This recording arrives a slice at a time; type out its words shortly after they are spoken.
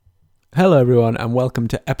Hello everyone and welcome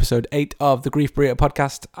to episode 8 of the Grief Burrito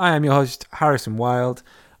podcast. I am your host Harrison Wild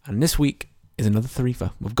and this week is another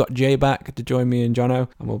threefer. We've got Jay back to join me and Jono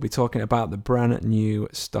and we'll be talking about the brand new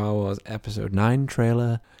Star Wars episode 9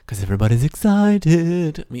 trailer because everybody's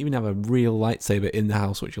excited. We even have a real lightsaber in the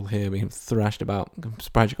house which you'll hear being thrashed about. I'm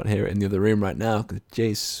surprised you can't hear it in the other room right now because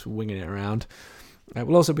Jay's swinging it around.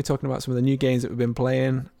 We'll also be talking about some of the new games that we've been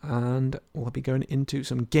playing, and we'll be going into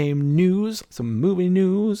some game news, some movie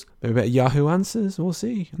news, maybe a bit of Yahoo Answers, we'll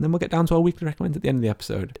see. And then we'll get down to our weekly recommends at the end of the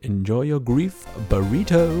episode. Enjoy your Grief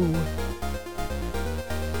Burrito.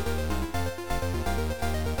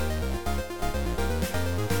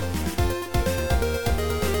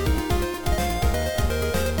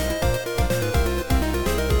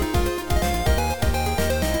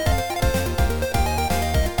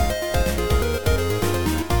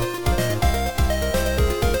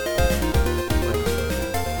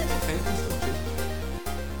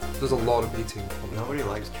 There's a lot of eating. Nobody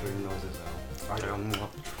likes chewing noises though.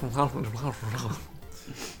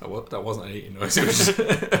 That wasn't an eating noise, it was just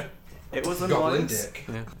It was a Goblin noise. dick.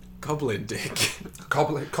 yeah. Goblin dick.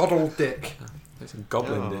 Coddle dick. It's a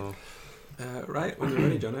goblin Oh. dick. Right, when you're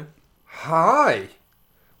ready, Jono. Hi.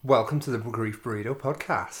 Welcome to the Grief Burrito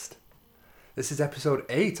podcast. This is episode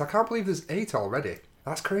 8. I can't believe there's 8 already.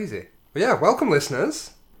 That's crazy. But yeah, welcome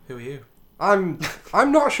listeners. Who are you? I'm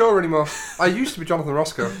not sure anymore. I used to be Jonathan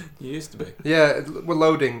Roscoe. You used to be. Yeah, we're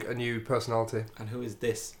loading a new personality. And who is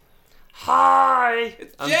this? Hi!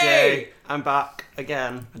 I'm Jay! Jay. I'm back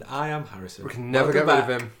again. And I am Harrison. We can never Welcome get rid back.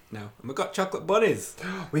 of him. No, and we've got chocolate bunnies.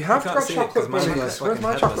 We have You can't got see it chocolate 'cause mine's bunny. like Where's fucking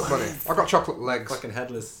my chocolate bunny? headless. I've got chocolate legs. Fucking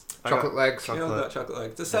headless. Chocolate legs. We all got chocolate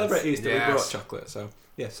legs. To celebrate Easter, Yes. we brought chocolate. So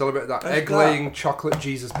yeah. Celebrate that Where's egg-laying chocolate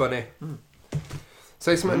Jesus bunny.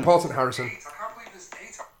 Say something important, Harrison.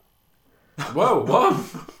 Whoa, what?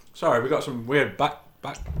 Sorry, we got some weird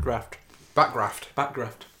backgraft. Backgraft.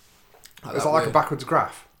 Is that like a backwards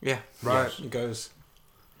graph? Yeah. Right. Yes, it goes.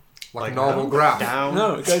 Like a normal graph? Down.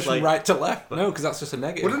 No, it goes like, from right to left. No, because that's just a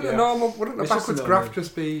negative. Wouldn't yeah. wouldn't a It's just a backwards normal- graph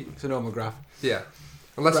just be... It's a normal graph. Yeah.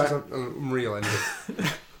 Unless Right. it's an unreal ending.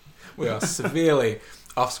 We are severely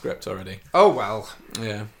off script already. Oh, well.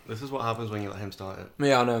 Yeah. This is what happens when you let him start it.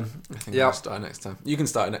 Yeah, I know. I think Yeah. I'll start next time. You can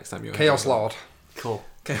start it next time. You Chaos Lord. Cool.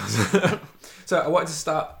 Chaos. So I wanted to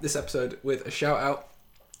start this episode with a shout out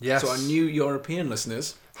Yes. to our new European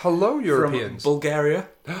listeners. Hello, Europeans. From Bulgaria,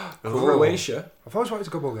 Cool. Croatia, I've always wanted to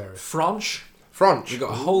go Bulgaria. France. French. We've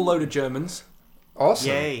got a whole load of Germans. Awesome.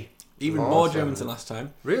 Yay. Even more Awesome. Germans than last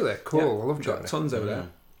time. Really? Cool. Yeah, I love we've got Germany. tons over there.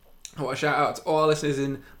 I want to shout out to all our listeners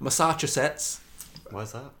in Massachusetts.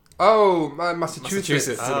 Where's that? Oh, Massachusetts.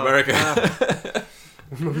 in Oh. America.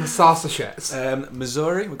 Massachusetts.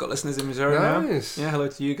 Missouri. We've got listeners in Missouri Nice. now. Yeah, hello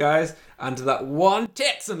to you guys. And to that one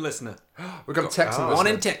Texan listener. We've got a Texan Oh. One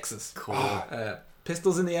in listener. Texas. Cool.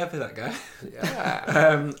 Pistols in the air for that guy.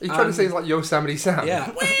 Yeah. Are you trying to and- say he's like Yosemite Sam?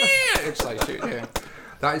 Yeah. It's like shooting here.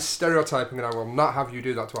 That is stereotyping and I will not have you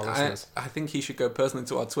do that to our listeners. I think he should go personally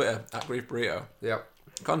to our Twitter at Grief Burrito. Yeah.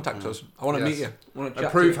 Contact us. I want to Yes. meet you. I want to And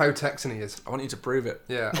chat prove to you. how Texan he is. I want you to prove it.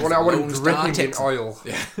 Yeah. I want him Lone Star dripping in Texan. oil.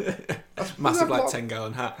 Yeah. That's Massive like love-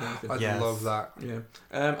 10-gallon hat. and everything. I Yes. love that. Yeah.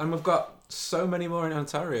 And we've got so many more in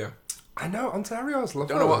Ontario. I know, Ontario's lovely.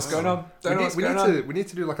 Don't know what's going on. Don't know what's going on. We need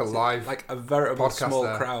to do like a live. Like a veritable podcast small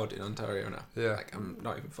there. crowd in Ontario now. Yeah. Like I'm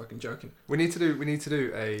not even fucking joking. We need to go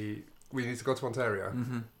to Ontario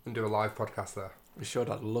and do a live podcast there. I'm sure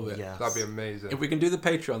I'd love it. Yes. That'd be amazing. If we can do the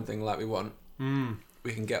Patreon thing like we want,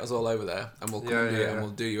 we can get us all over there and we'll come and do it and we'll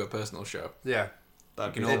do you a personal show. Yeah.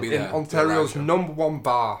 That'd You be can all cool. be In there. Ontario's Do a live show. number one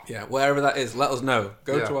bar. Yeah, wherever that is, let us know.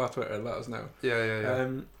 Go Yeah. to our Twitter and let us know. Yeah.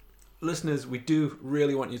 Listeners, we do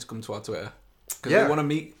really want you to come to our Twitter because Yeah. we want to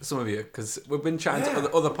meet some of you because we've been chatting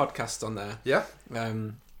to other podcasts on there. Yeah.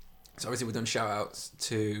 So obviously we've done shout outs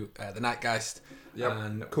to the Nightgeist. Yep.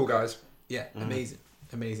 And Cool guys. yeah,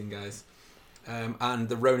 amazing guys. And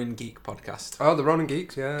the Ronin Geek podcast. Oh, the Ronin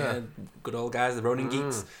Geeks. Yeah. Yeah, good old guys, the Ronin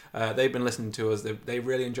Geeks. They've been listening to us. They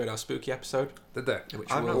really enjoyed our spooky episode. Did they?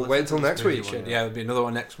 Which I've not We'll listened wait to until the next spooky week. one. yeah, there'll be another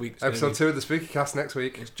one next week. It's gonna Episode be- 2 of the Spooky Cast next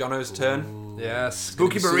week. It's Jono's turn. Yeah, It's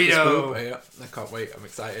gonna Spooky be super Burrito. spook. Yeah, I can't wait. I'm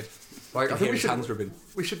excited. Like, I I think hear we his should. hands rubbing.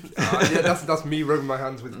 We should. Yeah, that's me rubbing my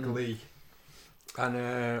hands with glee.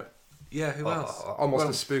 And yeah, who else? Almost Well-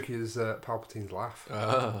 as spooky as Palpatine's laugh.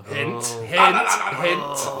 Oh. Hint, hint.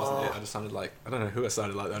 That wasn't it. I just sounded like I don't know who I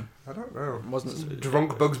sounded like then. I don't know. It wasn't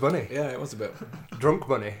Drunk Bugs Bunny. Yeah, it was a bit. Drunk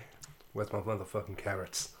Bunny. Where's my motherfucking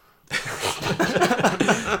carrots?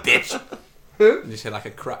 Bitch. And you hear like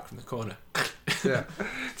a crack from the corner. Yeah.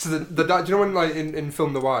 So the dark, do you know when like in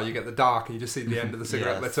film noir you get the dark and you just see the end of the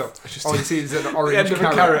cigarette Yes. lit up? Just- All you see is an The orange end of a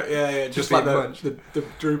carrot. yeah, Just just like being munched. the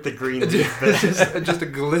droop. The green And bit. just a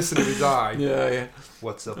glisten of his eye. Yeah.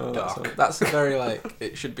 What's up, Oh, Doc? that's a very like.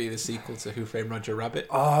 It should be the sequel to Who Framed Roger Rabbit.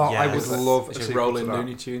 Oh, I Yes. would love They a should sequel roll to in that.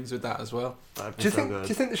 Looney Tunes with that as well. That'd be Do you so think? good. Do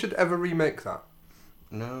you think they should ever remake that?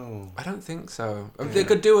 No. I don't think so. Yeah. They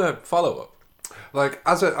could do a follow up. Like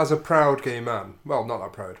as a proud gay man. Well, not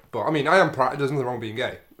that proud, but I mean, I am proud. There's nothing wrong being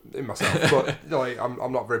gay in myself, but like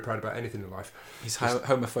I'm not very proud about anything in life. He's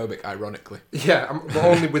homophobic, ironically. Yeah, but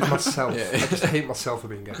only with myself. Yeah. I just hate myself for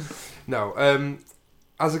being gay. No,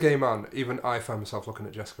 as a gay man, even I found myself looking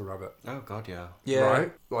at Jessica Rabbit. Oh God, yeah. Yeah.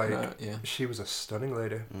 Right? Like, No, yeah. she was a stunning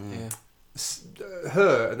lady. Mm. Yeah.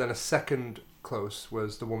 Her, and then a second close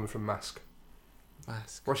was the woman from Mask.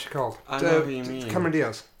 Mask. What's she called? I know who you mean. Cameron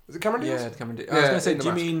Diaz. Is it Cameron Diaz? Yeah, Cameron Diaz. Yeah, I was going to say, in The do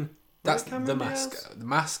you Mask. mean that's Cameron the Diaz? Mask? The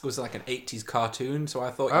Mask was like an 80s cartoon, so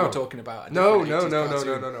I thought you Oh. were talking about a No, different no, 80s no, no,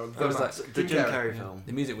 cartoon. no, no, no. I The was like, Mask. The Jim Carrey. Carrey Yeah. film.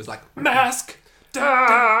 The music was like, Mask!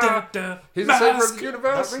 Da, da, da, He's the savior of Mask! the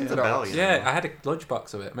universe. That rings You a know? bell, you Yeah, know. I had a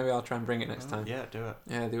lunchbox of it. Maybe I'll try and bring it next time. Yeah, do it.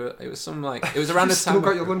 Yeah, it was some like it was around You the time. still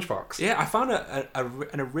got of- your lunchbox? Yeah, I found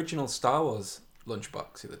an original Star Wars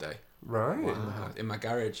lunchbox the other day Right. in my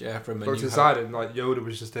garage. Yeah, from a Looked New inside and like Yoda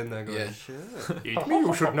was just in there going, Yeah. Shit. eat me,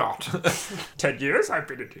 you should not. 10 years I've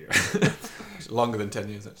been in here. It's longer than 10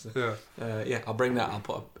 years actually. Yeah, Yeah, I'll bring that. I'll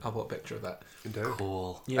put a picture of that. you do.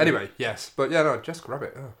 Cool. Yeah. Anyway, yes. But yeah, no, Jessica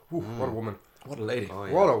Rabbit. Oh, ooh, what a woman. What a lady. Oh,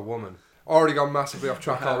 yeah. What a woman. Already gone massively off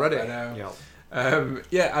track already. I know. Yeah.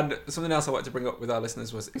 Yeah, and something else I wanted to bring up with our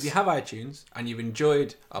listeners was if you have iTunes and you've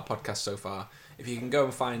enjoyed our podcast so far, if you can go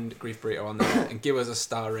and find Grief Burrito on there and give us a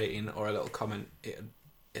star rating or a little comment,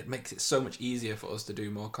 it makes it so much easier for us to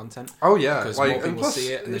do more content. Oh yeah, Because like more and people plus,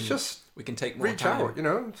 see it and it's then just we can take more reach time. out, you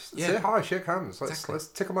know, just Yeah. say hi, shake hands, Exactly. let's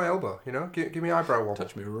tickle my elbow, you know, give me eyebrow wobble.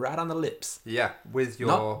 Touch me right on the lips. Yeah, with your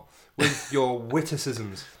Not-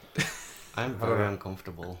 witticisms. I'm very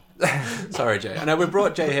uncomfortable. Sorry, Jay. I know we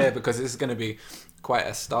brought Jay here because this is going to be quite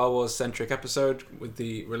a Star Wars centric episode with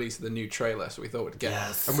the release of the new trailer, so we thought we'd get.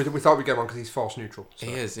 Yes. And we thought we'd get him on because he's force neutral. So.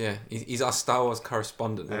 He is, yeah. He's our Star Wars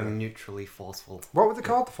correspondent. I'm neutrally forceful. What were they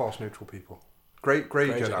called, the force neutral people? Grey Grey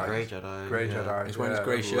Jedi. Jedi. Grey Jedi. Grey yeah. Jedi. He's wearing yeah, his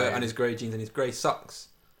grey shirt lame. and his grey jeans and his grey socks.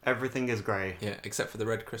 Everything is grey. Yeah, except for the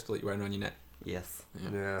red crystal that you're wearing on your neck. Yes.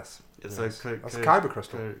 Yes. It's yes. a That's Kyber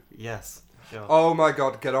crystal. yes. Sure. Oh my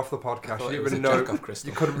god, get off the I podcast. thought You it was didn't a even know. jerk-off crystal.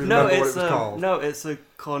 You couldn't No, remember what it's it was called. no, it's a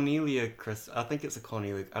Cornelia crystal. I think it's a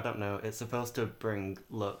Cornelia. I don't know. It's supposed to bring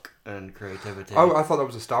luck and creativity. Oh, I thought that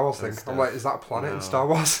was a Star Wars thing. And I'm stuff. like, is that a planet in No. Star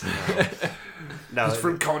Wars? no, It's it-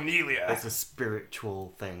 from Cornelia. it's a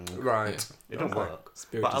spiritual thing. Right. It don't Okay. work,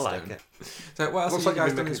 Spirit but I is like stone. it. So what else Looks have like you guys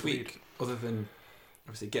you've been done this making week, other than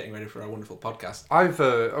obviously getting ready for our wonderful podcast? I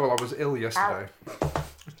was ill yesterday.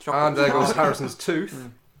 And there goes Harrison's tooth.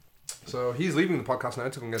 Mm. So he's leaving the podcast now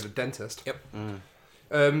to go and get a dentist.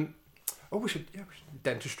 Mm. We should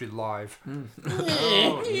dentistry live. Mm.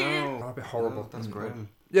 Oh no, That'd be horrible. No, that's grim.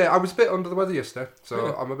 Yeah, I was a bit under the weather yesterday, so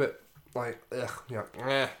Really? I'm a bit like, ugh,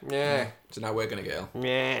 yeah. So now we're going to get ill.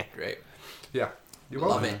 Yeah. Great. Yeah. You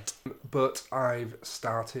Love welcome. it. But I've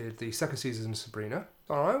started the second season of Sabrina.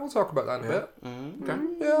 Alright, we'll talk about that in a Yeah. bit. Mm.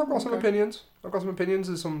 Okay. Yeah, I've got some Okay. opinions. I've got some opinions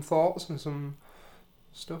and some thoughts and some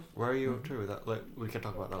stuff. Where are you up to with that? Like, we can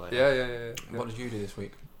talk about that later. Yeah. What did you do this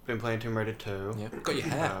week? Been playing Tomb Raider 2. Yeah. Got your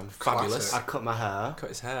hair. Classic. I cut my hair. Cut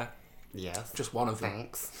his hair. Yes. Just one of them.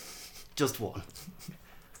 Thanks. Just one.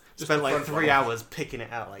 Just Spent the like front 3 one. hours picking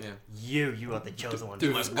it out. Like, Yeah. you are the chosen one.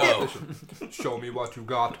 Dude, Let's go. Show me what you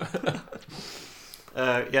got.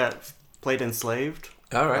 Yeah, played Enslaved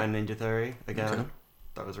All by right. Ninja Theory again. Okay.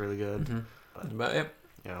 That was really good. Mm-hmm. That's about it.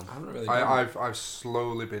 Yeah. I haven't really. done I've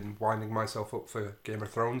slowly been winding myself up for Game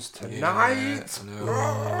of Thrones that. tonight. Yeah, I know.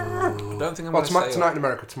 I don't think I'm Well, gonna stay tonight up. in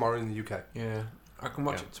America, tomorrow in the UK. Yeah, I can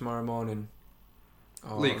watch Yeah. it tomorrow morning.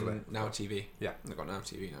 On Legally. Now TV. Yeah. I've got Now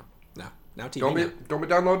TV now. Now TV. Don't now. be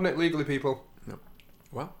downloading it legally, people.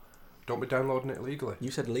 What? Don't be downloading it illegally. You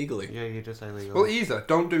said legally. Yeah, you just say legal. Well, either.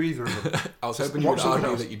 Don't do either of them. I was Just hoping you would watch something argue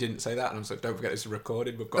else. that you didn't say that, and I was like, don't forget it's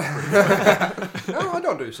recorded. We've got. No, I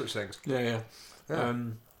don't do such things. Yeah. Yeah. What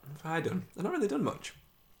have I done? I've not really done much.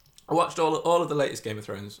 I watched all of the latest Game of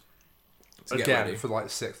Thrones. To get Again, ready. for like the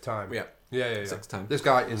 6th time. Yeah. Yeah. Sixth time. This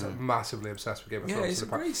guy is massively obsessed with Game of Yeah, Thrones. it's a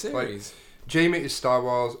to the great point- like, series. Jamie is Star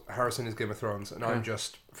Wars, Harrison is Game of Thrones, and I'm Yeah.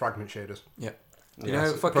 just fragment shaders. You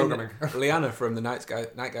Yes. know, fucking programming. Liana from the Night Guys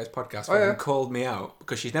podcast Oh, yeah. fucking called me out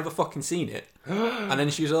because she's never fucking seen it. And then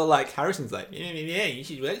she was all like, Harrison's like, yeah, you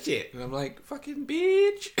should watch it. And I'm like, fucking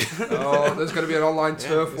bitch. Oh, there's going to be an online Yeah,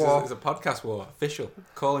 turf this war. is a podcast war, official.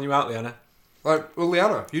 Calling you out, Liana. Like, well,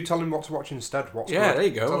 Leanna, you tell him what to watch instead. What's Yeah, good. there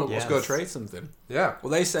you go. Tell him Let's what's Yes. good. trade something. Yeah.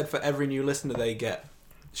 Well, they said for every new listener they get,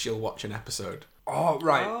 she'll watch an episode. Oh,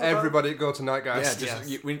 right. Oh, Everybody go to Night Yeah, Guys. just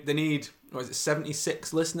Yes. they need, what is it,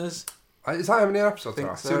 76 listeners? Is that how many episodes Think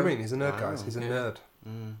there are? so. See what I mean? He's a nerd, Wow. guys. He's a Yeah. nerd.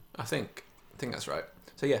 I think that's right.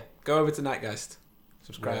 So yeah, go over to Nightgeist,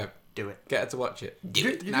 subscribe, Yeah. Do it. get her to watch it.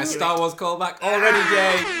 You Nice do Star Wars callback already,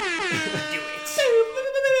 Jay.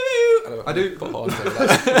 I do- Put horns over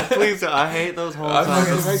that. Please, I hate those horn I sounds.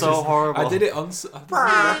 think It's it's so racist. horrible. I did it on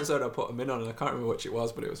an episode. I put them in on, and I can't remember which it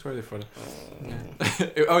was, but it was really funny.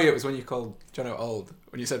 Oh yeah, it was when you called Jono old.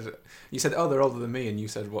 When you said, oh, they're older than me, and you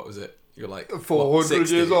said, what was it? You're like 400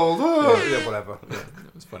 60? years old. Yeah. Yeah, whatever. Yeah,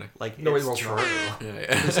 it was funny. Like, No, it it's wasn't. true. Yeah,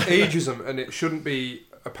 It's yeah. ageism, and it shouldn't be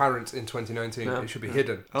apparent in 2019. No. It should be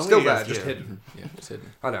hidden. Only Still there, against just you. hidden. Yeah, it's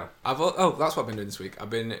hidden. I know. That's what I've been doing this week. I've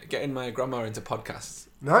been getting my grandma into podcasts.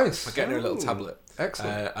 Nice. I'm getting her a little Ooh, tablet.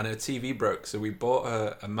 Excellent. And her TV broke, so we bought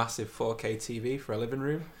a massive 4K TV for her living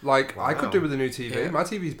room. Like, I could Wow. do with a new TV. Yeah. My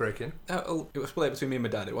TV's breaking. It was split between me and my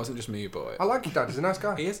dad. It wasn't just me who bought it. I like your dad. He's a nice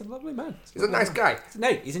guy. He is a lovely man. He's a nice guy.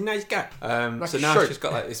 He's a nice guy. Like So a now shirt. she's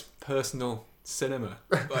got like this personal cinema.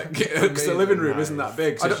 Like, because the living room isn't that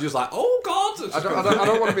big, so I don't- she's just like, oh god. So I she's don't, got- I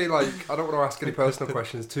don't want to be like, I don't want to ask any personal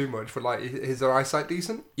questions too much, but like, is her eyesight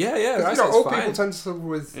decent? Yeah, yeah. 'Cause, Her you know, eyesight's old fine. people tend to suffer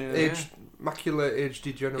with Yeah. macular age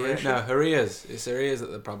Yeah, degeneration. no, her ears. It's her ears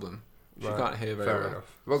that the problem. She Right. can't hear very Fair well. enough.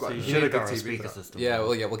 Well, So like, you you should need have a got a TV speaker for that. system. Yeah,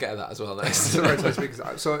 well, yeah, we'll get to that as well next. Sorry, speakers.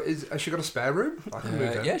 So, has she got a spare room? I can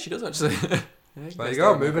move in. Yeah, she does actually. Yeah, There you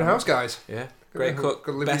go, moving house, guys. Yeah, great cook.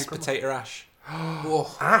 Gotta live with Best your grandma. potato ash. Whoa.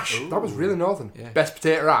 Ash. Ooh. That was really northern. Yeah. Best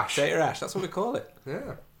potato ash. Potato ash. That's what we call it.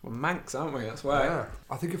 Yeah. We're Manx, aren't we? That's why. Yeah.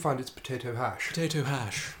 I think you'll find it's potato hash. Potato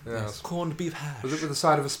hash. Yeah. Yes. Corned beef hash. Was it with a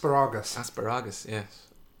side of asparagus? Asparagus, yes.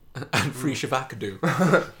 And free shavakadu.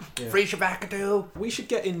 Yeah. Free shabakadoo. We should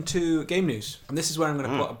get into game news. And this is where I'm going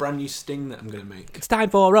to put a brand new sting that I'm going to make. It's time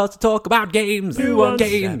for us to talk about games. New ones,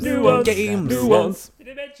 games, new ones, games, new ones. Did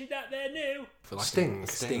I mention that they're new? For like Sting. A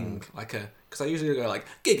sting. Like a... Because I usually go like,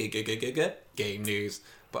 giga, game news.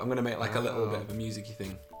 But I'm going to make like a little bit of a music-y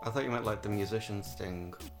thing. I thought you meant like the musician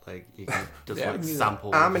Sting. Like, you can just Yeah, like music.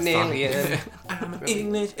 sample. I'm the an song. alien. I'm an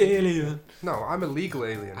English alien. No, I'm a legal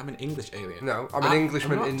alien. I'm an English alien. No, I'm an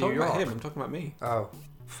Englishman I'm not in New talking York. about him, I'm talking about me. Oh,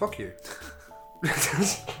 fuck you.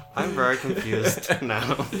 I'm very confused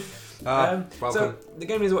now. Welcome. So, the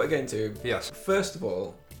game is what we're getting to. Yes. First of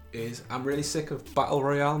all, is I'm really sick of battle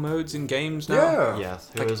royale modes in games now. Yeah. Yes.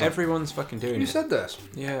 Who Like isn't? everyone's fucking doing You it. said this.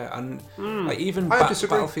 Yeah, and like even I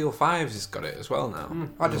disagree. Battlefield 5's has got it as well now.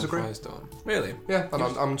 I disagree. Firestorm. Really? Yeah, and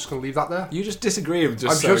I'm just going to leave that there. You just disagree with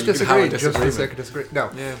just I'm so just you can have a disagreeing, just for the disagreement. sake of disagree.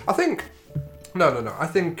 No, Yeah. I think. No. I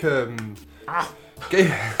think.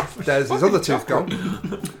 There's his other tooth gone.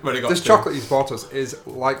 Already got This two. chocolate he's bought us is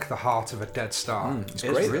like the heart of a dead star. It's It's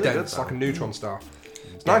great. really Dead, good, it's like a though. neutron star.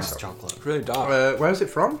 It's Nice nice. chocolate. It's really dark. Where is it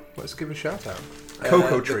from? Let's give a shout out.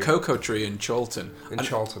 Cocoa Tree The Cocoa Tree in Charlton. in And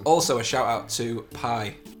Charlton. Also a shout out to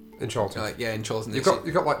Pie. In Charlton. Like in Charlton. You've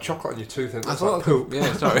got like chocolate on your tooth and I it's like thought poop.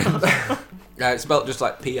 Yeah, sorry. It's spelled just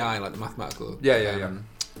like PI, like the mathematical. Yeah.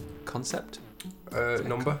 Concept.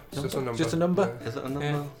 Number. It's just a number. Just a number? Is it a number?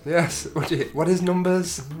 Yeah. Yes. What is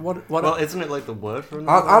numbers? What? Well, isn't it like the word for a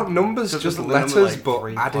number? Aren't numbers Just just isn't the number, letters like, but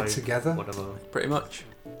 3 added point together? Whatever. Pretty much.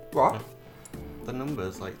 What? The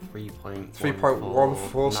number's like 3.14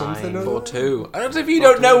 3.14 something, nine. or- 4-2. I don't know if you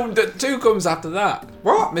don't know that 2 comes after that.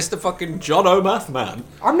 What? Mr. fucking John O'Math man.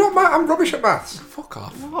 I'm not. I'm rubbish at maths. Fuck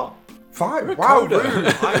off. What? Fine. You're a Wow. coder.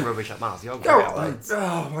 Rude. I'm rubbish at maths. You're great Oh, at maths.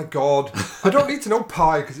 oh my god. I don't need to know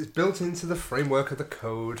pi because it's built into the framework of the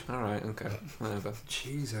code. Alright, okay. Whatever.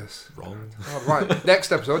 Jesus. Wrong. Oh, right.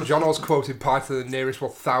 Next episode, John Oz quoted pi to the nearest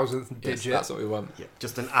 1,000th Yes, digit. that's what we want. Yeah,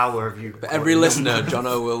 just an hour of you. But every listener,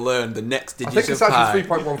 Jono will learn the next I digits think it's of pi. actually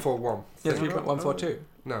 3.141. Yeah, 3.142.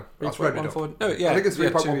 No, that's read it up. 3.14. No, yeah. I think it's yeah,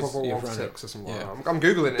 2 is- 3.14416 you've run or it. something Yeah. like that. I'm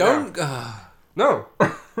googling it Don't. now. No.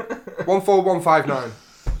 14159.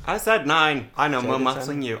 I said 9. I know more Jada maths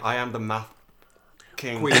 10. than you. I am the math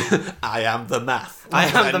king. Queen. I am the math. I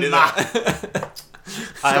am the knew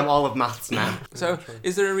math. I am all of maths now. So,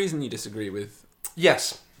 is there a reason you disagree with?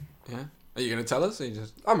 Yes, Yeah. Are you going to tell us? Or you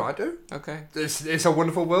just I might do. okay? It's a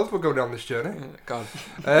wonderful world. We're going down this journey. God,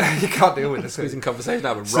 You can't deal with this. squeezing conversation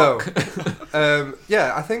out of a So, rock.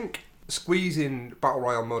 yeah, I think squeezing Battle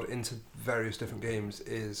Royale mode into various different games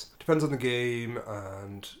depends on the game,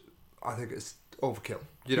 and I think it's overkill.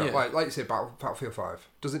 You know, Yeah. like you say, Battlefield 5.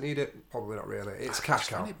 Does it need it? Probably not really. It's cash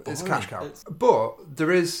cow. kinda It's boring. cash cow. But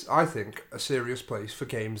there is, I think, a serious place for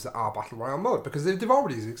games that are Battle Royale mode because they've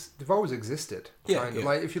always existed. Yeah, Kind of. yeah.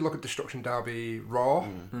 Like if you look at Destruction Derby Raw,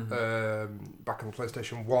 back on the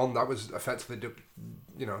PlayStation 1, that was effectively,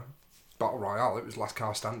 Battle Royale. It was last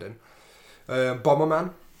car standing.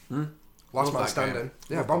 Bomberman. Last Love Man that Standing. game.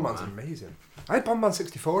 Yeah, Love Bomberman's Bomberman. amazing. I had Bomberman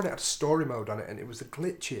 64 and it had a story mode on it and it was the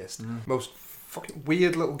glitchiest, most fucking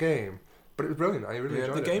weird little game. But it was brilliant. I really Yeah,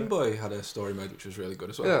 enjoyed the it. Game Boy had a story mode which was really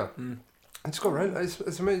good as well. Yeah. It's got around. It's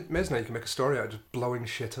amazing how you can make a story out of just blowing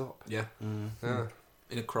shit up. Yeah. Yeah.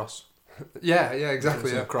 In a cross. Yeah, It exactly.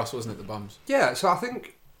 was in Yeah. a cross, wasn't it? The bombs. Yeah, so I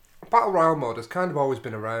think Battle Royale mode has kind of always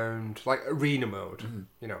been around, like arena mode,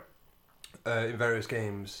 in various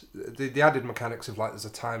games. The added mechanics of like there's a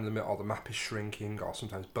time limit or the map is shrinking or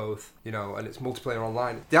sometimes both, and it's multiplayer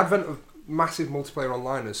online. The advent of massive multiplayer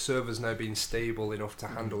online as servers now being stable enough to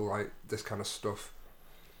handle like this kind of stuff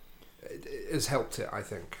it has helped it, I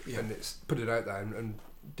think. Yeah. And it's put it out there and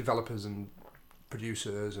developers and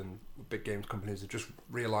producers and big games companies have just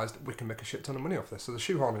realised that we can make a shit ton of money off this, so they're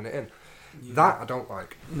shoehorning it in. Yeah. That I don't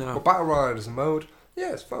like. No. But Battle Royale as a mode,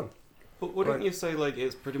 yeah, it's fun. But wouldn't Right. you say like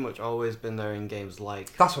it's pretty much always been there in games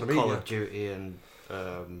like That's what I mean, Call yeah. of Duty and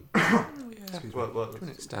Yeah. Excuse me. what, To an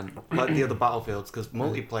extent. like the other Battlefields? Because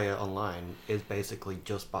multiplayer online is basically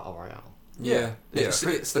just Battle Royale. Yeah. Yeah.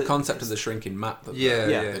 It's the concept of the shrinking map that Yeah,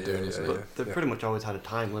 they're doing, yeah, isn't But it? they've pretty much always had a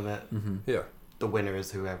time limit. Yeah. The winner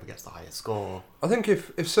is whoever gets the highest score. I think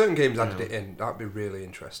if certain games added Yeah. it in, that'd be really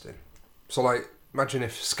interesting. So like, imagine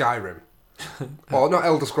if Skyrim, or not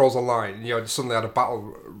Elder Scrolls Online, suddenly had a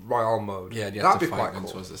Battle Royale mode. Yeah, you have that'd to be fight quite them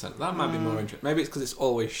cool. towards the centre. That might be more interesting. Maybe it's because it's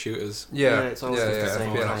always shooters. Yeah, Yeah, it's always just the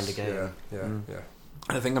same FPS, kind of game. Yeah.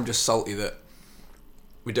 And I think I'm just salty that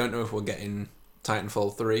we don't know if we're getting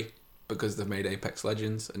Titanfall 3 because they've made Apex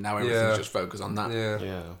Legends and now everything's Yeah. just focused on that. Yeah.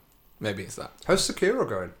 Yeah. Maybe it's that. How's Sekiro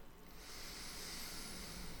going?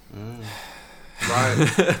 Mm.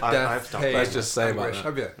 Right. I've stopped. pain, Let's just say about anguish. that.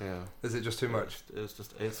 Have you? Yeah. Is it just too much?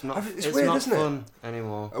 It's not. It's It's weird, not isn't it? fun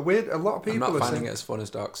anymore. A lot of I'm people not are finding saying it as fun as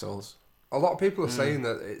Dark Souls. a lot of people are saying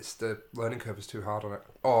that it's the learning curve is too hard on it,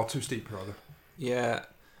 or too steep rather. Yeah,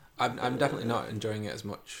 I'm definitely not enjoying it as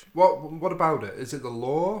much. What about it? Is it the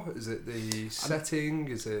lore? Is it the setting?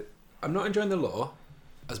 Is it I'm not enjoying the lore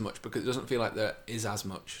as much because it doesn't feel like there is as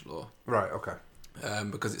much lore. right? Okay.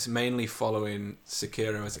 Because it's mainly following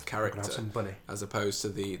Sekiro as a Gonna have character some bunny. as opposed to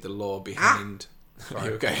the lore behind. Are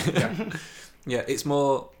you okay? Yeah. Yeah, it's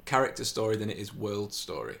more character story than it is world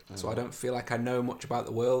story. So I don't feel like I know much about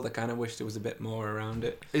the world. I kind of wish there was a bit more around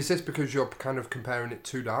it. Is this because you're kind of comparing it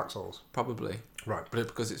to Dark Souls? Probably, Right. but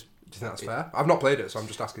because it's Do you think that's fair? I've not played it, so I'm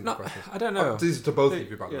just asking not. the question. I don't know. These are to both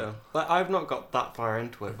of you, by the way. Yeah, like I've not got that far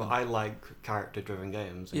into it, but I like character-driven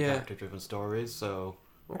games and Yeah. character-driven stories, so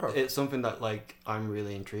Okay. it's something that like I'm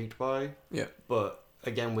really intrigued by. Yeah. But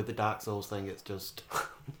again, with the Dark Souls thing, it's just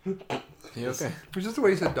You okay? It's just the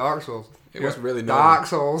way you said Dark Souls. It was really Dark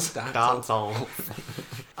Souls. Dark Souls.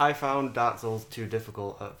 I found Dark Souls too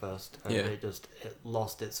difficult at first, and Yeah. it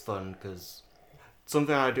lost its fun because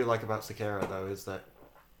something I do like about Sekiro though is that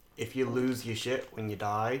if you lose your shit when you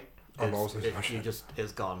die, I'm always losing my shit.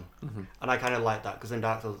 it's gone. And I kind of like that because in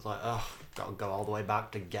Dark Souls it's like, oh, gotta go all the way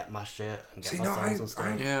back to get my shit and get See, my no, souls and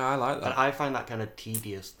stuff. Yeah, I like And that. I find that kind of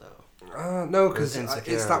tedious though. No, because In it's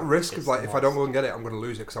Sekiro, that risk of it's like, if I don't lost. go and get it, I'm going to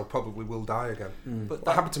lose it because I probably will die again. But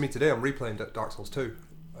That happened to me today. I'm replaying Dark Souls 2.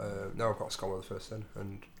 Now I've got a Scholar of the First Sin,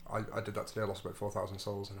 and I did that today. I lost about 4,000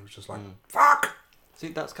 souls, and it was just like, fuck! See,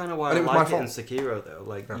 that's kind of why And I it was like my it in fault. Sekiro though.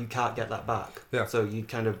 Like Yeah. you can't get that back. Yeah. So you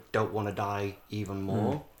kind of don't want to die even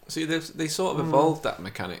more. See, they sort of evolved that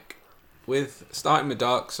mechanic. With starting with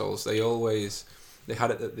Dark Souls, they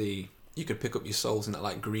had it that you could pick up your souls in that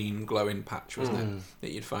like green glowing patch, wasn't it,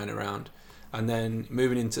 that you'd find around. And then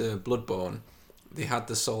moving into Bloodborne, they had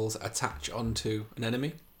the souls attach onto an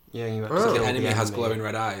enemy. Yeah, you have Oh. to So kill the enemy has enemy. glowing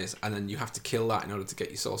red eyes, and then you have to kill that in order to get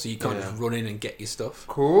your soul. So you can't Yeah. just run in and get your stuff.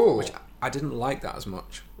 Cool. Which I didn't like that as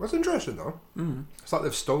much. That's interesting, though. It's like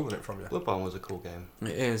they've stolen it from you. Bloodborne was a cool game. It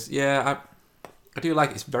is, yeah. I do like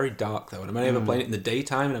it. It's very dark though, and I'm only ever playing it in the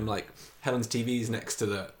daytime, and I'm like, Helen's TV's next to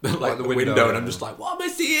the like the window, yeah. and I'm just like, what am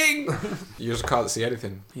I seeing? You just can't see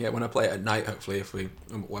anything. Yeah, when I play it at night, hopefully,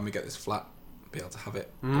 when we get this flat, be able to have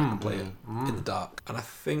it and play it in the dark. And I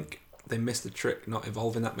think they missed the trick not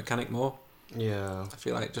evolving that mechanic more. Yeah. I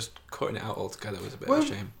feel like just cutting it out altogether was a bit Well, of a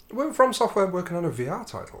shame. Weren't From Software working on a VR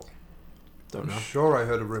title? Don't know. I'm sure I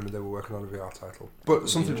heard a rumour they were working on a VR title. But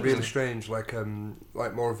something really strange, like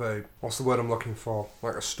more of a, what's the word I'm looking for?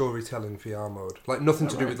 Like a storytelling VR mode. Like nothing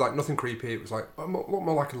to do with, like nothing creepy. It was like a lot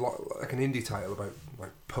more like like an indie title about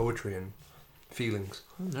like poetry and feelings.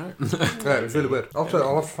 No. Yeah, it was really weird. I'll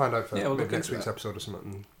have to find out for Yeah, we'll look maybe next into week's that. episode or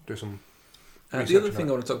something and do some The research other on thing I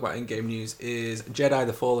that. want to talk about in game news is Jedi: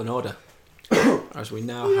 The Fallen Order, as we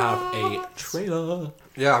now have a trailer.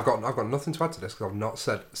 Yeah, I've got nothing to add to this because I've not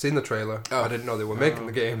seen the trailer. Oh. I didn't know they were making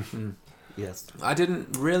the game. Yes. I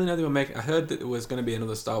didn't really know they were making. I heard that there was going to be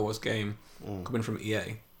another Star Wars game coming from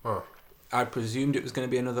EA. Oh. I presumed it was going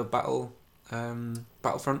to be another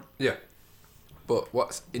Battlefront. Yeah. But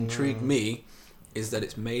what's intrigued me is that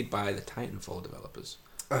it's made by the Titanfall developers,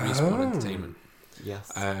 Respawn Entertainment,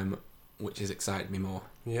 Yes. which has excited me more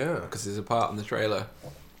Yeah. because there's a part in the trailer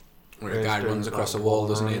where a Yeah, guy he's doing runs across a that wall, wall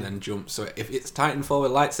doesn't he, and run. then jumps. So if it's Titanfall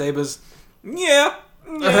with lightsabers, yeah,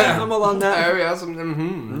 I'm all on that. Oh, yeah,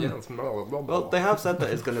 yeah, it's well, they have said that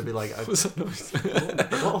it's going to be like. What's that noise?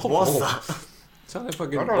 What's that? Sound like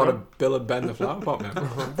fucking I don't what a know. Bill and Ben the Flower Pot man.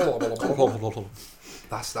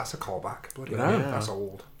 That's a callback. Bloody Yeah. hell, that's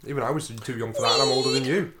old. Even I was too young for that, and I'm older than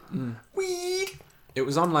you. Weed. It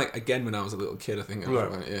was on like again when I was a little kid. I think. I was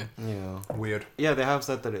Right. like, yeah. Yeah. Weird. Yeah, they have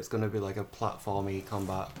said that it's going to be like a platformy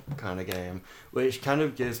combat kind of game, which kind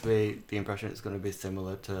of gives me the impression it's going to be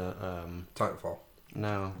similar to Titanfall.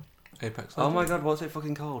 no. Apex. Oh my Legends. god, what's it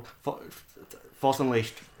fucking called? Force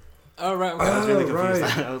Unleashed. Oh right. Okay. I was really Oh, confused.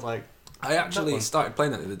 right. I was like, I actually That one. started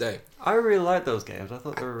playing that the other day. I really liked those games. I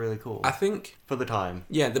thought they were really cool I think, for the time.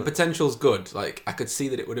 yeah, the potential's good. Like, I could see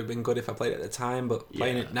that it would have been good if I played it at the time, but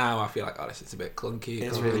playing Yeah. it now, I feel like, oh, this is a bit clunky.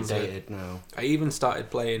 It's compared really to- dated now. I even started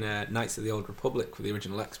playing Knights of the Old Republic for the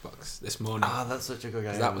original Xbox this morning. Ah, that's such a good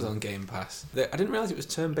game. 'Cause that was on Game Pass. I didn't realise it was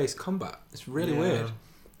turn-based combat. It's really Yeah. weird.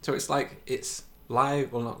 So it's like, it's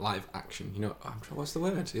live, well, not live action, you know, what's the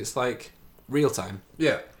word? It's like real-time.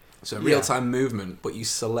 Yeah. So Yeah. real-time movement, but you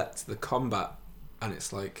select the combat, and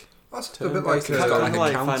it's like, That's a Turn bit like... based, it's Kind got of like a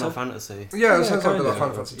like counter. Final Fantasy. yeah, it Yeah, sounds like a bit kinda. like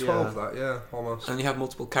Final Fantasy 12, Yeah. that, yeah, almost. and you have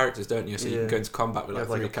multiple characters, don't you? So you can Yeah. go into combat with You like have,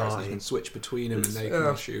 like, three a characters, party. you can switch between them, and they Yeah.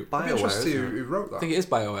 can shoot. I'd be BioWare, interested to see isn't it? who wrote I that. think it is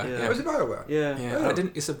BioWare. Yeah. Yeah. Was it BioWare? Yeah. Yeah, Oh. I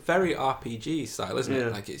didn't. It's a very RPG style, isn't Yeah.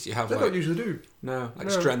 it? Like it's you have They like don't usually do. no, like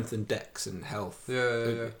No. strength and dex and health.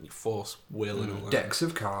 Yeah. Force, will, and all that. Decks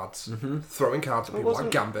of cards. Mm-hmm. Throwing cards at Well, people like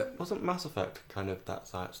wasn't- Gambit. Wasn't Mass Effect kind of that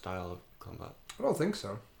style of combat? I don't think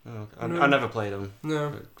so. Oh, No. I never played them.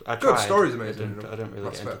 No. I Good tried. story's I amazing, didn't, you know. I didn't really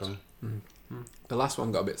Mass get into Effect. them. The last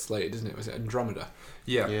one got a bit slated, didn't it? Was it Andromeda?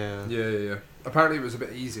 Yeah. Yeah. Apparently it was a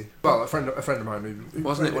bit easy. Well, a friend of mine who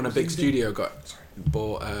Wasn't it played when a was big easy. studio got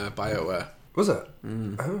bought BioWare? Was it?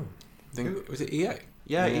 Mm. Oh. I think was it EA?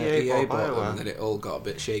 Yeah, EA bought them, BioWare. and then it all got a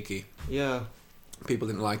bit shaky. Yeah. People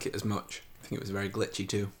didn't like it as much. I think it was very glitchy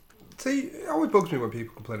too. See, it always bugs me when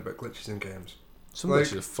people complain about glitches in games. Some Like-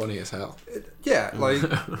 glitches are funny as hell. Yeah, like,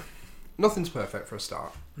 nothing's perfect for a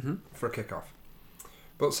start, Mm-hmm. for a kickoff.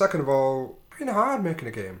 But second of all, kind of hard making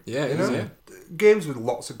a game. Yeah, you it know? is, yeah. Games with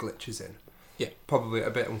lots of glitches in. Yeah. Probably a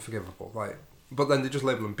bit unforgivable. Like, but then they just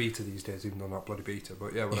label them beta these days, even though they're not bloody beta.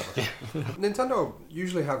 But yeah, whatever. Nintendo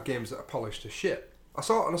usually have games that are polished as shit. I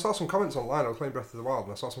saw some comments online. I was playing Breath of the Wild,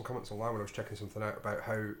 and I saw some comments online when I was checking something out about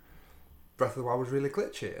how Breath of the Wild was really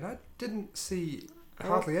glitchy, and I didn't see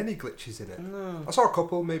hardly any glitches in it. No. I saw a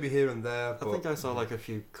couple, maybe here and there, I but think I saw like a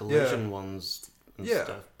few collision ones and Yeah.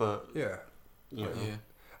 stuff, but yeah, you know, Yeah.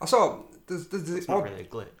 I saw there's it's this not odd really a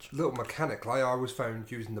glitch. little mechanic. Like I always found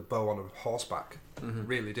using the bow on a horseback Mm-hmm.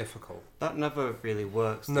 really difficult. That never really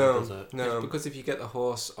works, though, No, does it? no, Because if you get the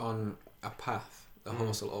horse on a path, the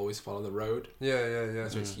horse will always follow the road. yeah.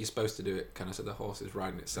 So you're supposed to do it kind of so the horse is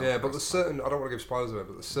riding itself. Yeah, but across there's the path. certain, I don't want to give spoilers away,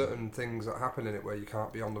 but there's certain things that happen in it where you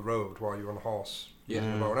can't be on the road while you're on a horse Yeah.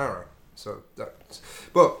 using a bow and arrow. So that's,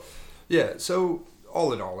 but yeah, so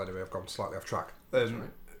all in all, anyway, I've gone slightly off track. That's right.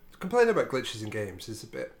 Complaining about glitches in games is a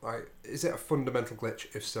bit like, is it a fundamental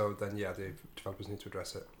glitch? If so, then yeah, the developers need to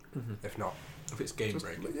address it. Mhm. If not, If it's game just,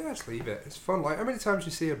 breaking. yeah, just leave it. It's fun. Like, how many times do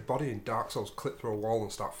you see a body in Dark Souls clip through a wall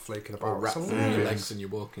and start flaking about? Or wrap It's through your hilarious. legs and you're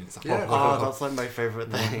walking. It's like, Yeah. Oh, that's like my favourite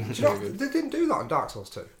Mm. thing. Do you know, they didn't do that in Dark Souls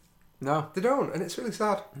 2. No. They don't, and it's really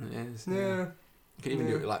sad. It is. Yeah. You could even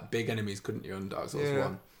do Yeah. it with like big enemies, couldn't you, on Dark Souls Yeah.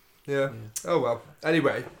 1? Yeah. Oh well.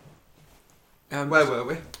 Anyway, Where where were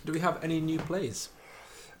we? Do we have any new plays?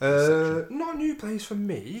 Not new plays for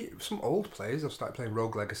me. Some old plays. I've started playing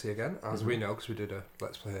Rogue Legacy again, as we know, because we did a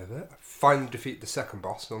Let's Play of it. I finally defeated the second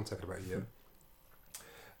boss. It's only taken about a year.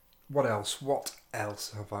 What else? What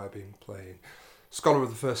else have I been playing? Scholar of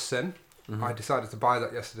the First Sin. Mm-hmm. I decided to buy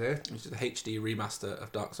that yesterday. Which is the HD remaster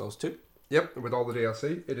of Dark Souls 2. Yep, with all the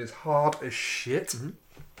DLC. It is hard as shit. Mhm.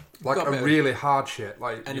 Like Got a a bit of really hard shit.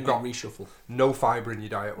 Like enemy you've got reshuffle. no fibre in your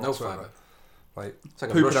diet No whatsoever. fibre. Like, It's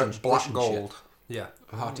like a pooping Russian out black Russian gold. Yeah.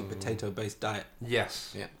 A hearty potato-based diet.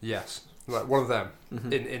 Yes. Yeah. Yes. Like one of them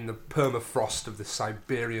Mhm. in the permafrost of the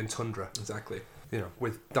Siberian tundra. Exactly. You know,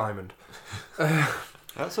 with diamond.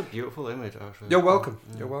 That's a beautiful image, actually. You're welcome.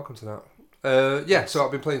 Mm. Yeah. You're welcome to that. Yeah, so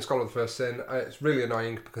I've been playing Scholar of the First Sin. It's really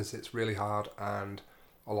annoying because it's really hard and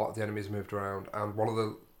a lot of the enemies moved around. And one of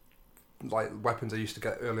the weapons I used to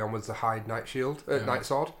get early on was the Hide Knight Shield, Yeah. Knight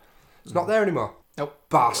Sword. It's not there anymore. Nope.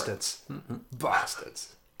 Bastards. Mhm.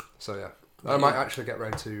 Bastards. So yeah, Yeah. I might actually get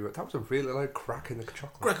round to. That was a really loud crack in the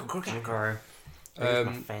chocolate. Okay. There's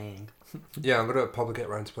my Um, fang. Yeah, I'm gonna probably get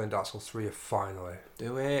round to playing Dark Souls 3 finally.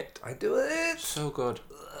 Do it. I do it. So good.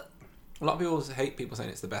 A lot of people hate people saying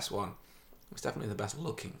it's the best one. It's definitely the best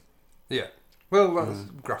looking. Yeah. Well, that's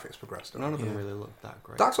graphics progressed. None of them Yeah. really look that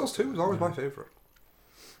great. Dark Souls 2 was always my favourite.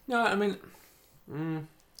 No, I mean,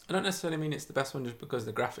 I don't necessarily mean it's the best one just because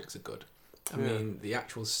the graphics are good. I Yeah. mean, the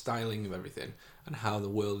actual styling of everything and how the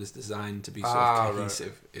world is designed to be sort Ah, of right.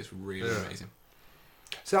 cohesive is really Yeah. amazing.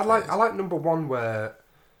 See, I like number one where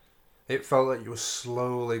it felt like you were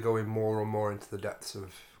slowly going more and more into the depths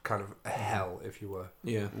of kind of a hell, if you were.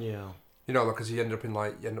 Yeah. Yeah. You know, because you end up near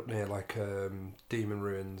demon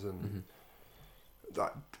ruins and Mm-hmm.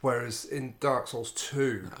 that. Whereas in Dark Souls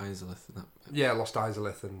 2, Izalith and that. yeah, Lost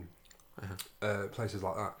Izalith and Uh-huh. places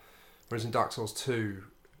like that. Whereas in Dark Souls 2,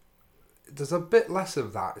 there's a bit less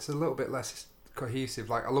of that. It's a little bit less cohesive.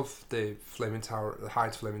 Like, I love the Flaming Tower, the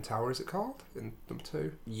Hyde's Flaming Tower, is it called? In number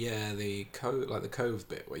 2? Yeah, the cove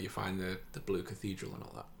bit where you find the blue cathedral and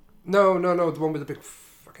all that. No, the one with the big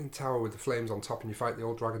fucking tower with the flames on top and you fight the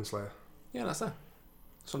old Dragon Slayer. Yeah, that's there.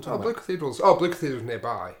 Oh, Blue Cathedral's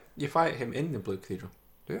nearby. You fight him in the blue cathedral.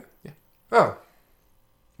 Oh.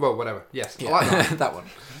 Well, whatever. Yes, Yeah, I like that. that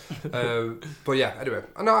one. But yeah, anyway.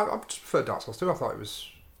 I just preferred Dark Souls 2. I thought it was...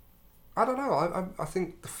 I don't know. I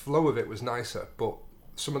think the flow of it was nicer, but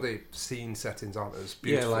some of the scene settings aren't as Yeah,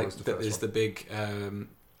 beautiful like as the first there's one. the big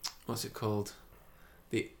what's it called?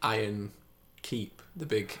 The Iron Keep, the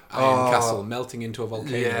big iron Oh, castle melting into a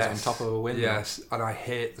volcano yes, on top of a window. Yes, and I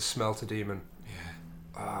hate the Smelter Demon. Yeah.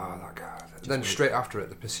 Ah, that guy. Then wait. straight after it,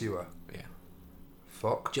 the Pursuer. Yeah.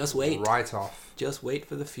 Fuck. Just wait. Right off. Just wait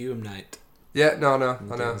for the Fume Knight. Yeah, no, I In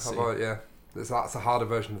know. DLC. I've already, yeah. That's a harder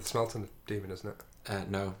version of the Smelter Demon, isn't it?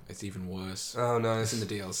 No, it's even worse. Oh, It's nice. in the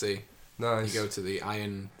DLC. Nice. You go to the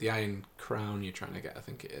iron crown you're trying to get, I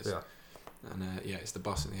think it is. Yeah. And it's the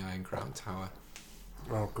boss in the Iron Crown Tower.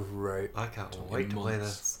 Oh, great. I can't Took wait me to play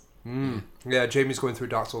months. this. Yeah, Jamie's going through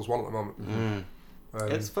Dark Souls 1 at the moment. Mm.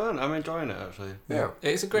 Um, It's fun. I'm enjoying it, actually. yeah.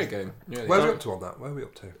 It's a great game. Really. Where are we up to on that? Where are we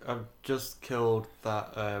up to? I've just killed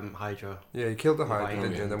that Hydra. Yeah, you killed the Yeah, Hydra,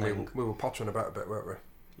 didn't you? And then thing. we were pottering about a bit, weren't we?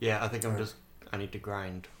 Yeah, I think Right. I need to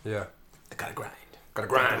grind. Yeah. I gotta grind. Got a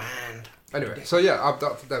grind. Anyway, so yeah,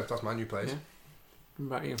 that's my new place. Yeah. What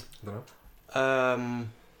about you? I don't know.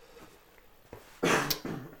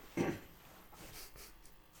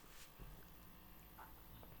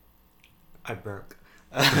 I broke.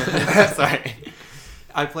 Sorry.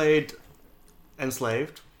 I played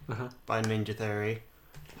Enslaved Uh-huh. by Ninja Theory,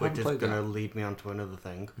 which Haven't is played going to that. lead me on to another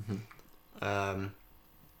thing. Mhm.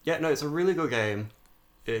 Yeah, no, it's a really good game.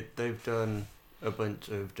 They've done a bunch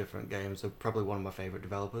of different games. They're probably one of my favourite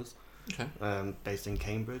developers. Okay. Based in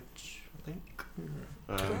Cambridge, I think.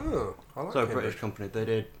 Oh, I like So a Cambridge. British company. They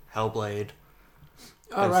did Hellblade,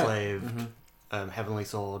 Oh, right. Enslaved, Mhm. Heavenly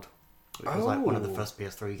Sword, which was like one of the Oh. first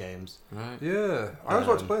PS3 games. Right. Yeah, I always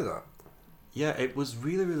wanted to play that. Yeah, it was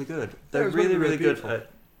really, really good. Yeah, They're it was really, really really good beautiful.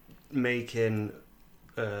 at making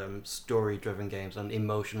story-driven games and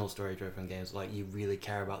emotional story-driven games. Like, you really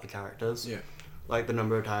care about the characters. Yeah. Like, the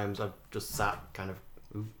number of times I've just sat kind of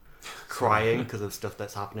crying because of stuff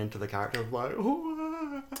that's happening to the character. I'm like, Do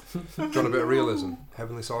you want a bit of realism?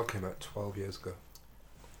 Heavenly Sword came out 12 years ago.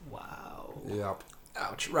 wow. Yep.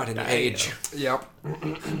 Ouch. Right in Damn. age. Yep.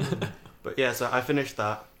 But yeah, so I finished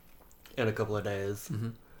that in a couple of days.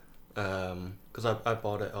 Mm-hmm. Because I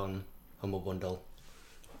bought it on Humble Bundle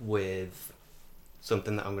with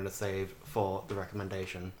something that I'm going to save for the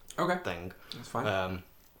recommendation Okay. thing. That's fine.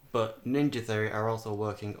 But Ninja Theory are also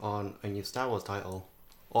working on a new Star Wars title,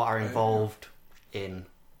 or are yeah. involved in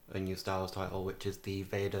a new Star Wars title, which is the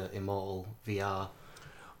Vader Immortal VR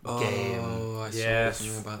game. Oh, I saw Yes.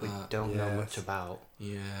 something about We that. don't know Yes. much about.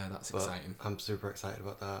 Yeah, that's But exciting. I'm super excited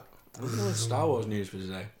about that. We're doing Star Wars news for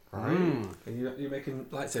today. Mm. Are you making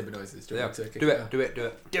lightsaber noises? Yeah. To kick Do off? it. Do it. Do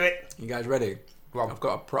it. Do it! You guys ready? Well, I've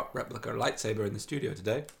got a prop replica lightsaber in the studio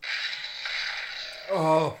today.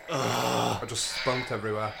 oh, I just spunked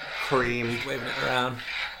everywhere. Cream. Waving it around.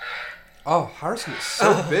 Oh, Harrison, it's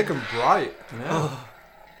so big and bright. Yeah.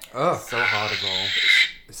 Oh, So hard as well.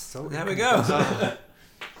 it's so. There we go.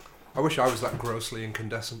 I wish I was that grossly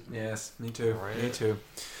incandescent. Yes, me too. Right. Me too.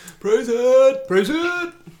 Praise it! Praise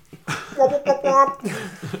it! Wop, wop, wop, wop.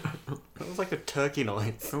 That was like a turkey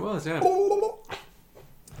noise. It was, yeah. Gobble,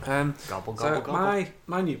 gobble, So gobble.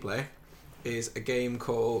 my new play is a game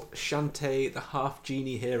called Shantae the Half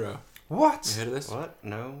Genie Hero. You What? heard of this? What?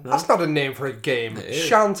 No. No? That's not a name for a game. It is.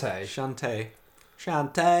 Shantae. Shantae.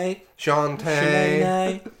 Shantae.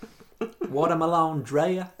 Shantae. Shantae. Watermelon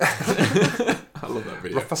Drea. I love that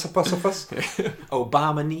video. Ruffus.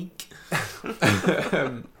 Obama-neek.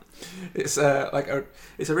 It's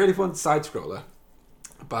it's a really fun side scroller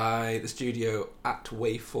by the studio At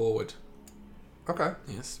Way Forward. Okay.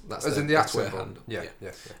 Yes, that's As in the that's at their symbol. handle.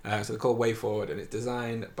 Yeah. So they're called Way Forward, and it's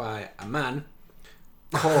designed by a man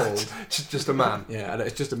called Just a man. yeah, and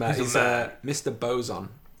it's just a man. He's He's a man. Mr. Boson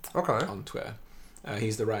Okay. on Twitter.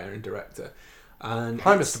 He's the writer and director. And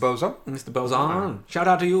Hi, it's- Mr. Boson. Mr. Boson. Shout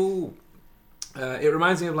out to you. It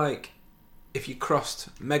reminds me of like if you crossed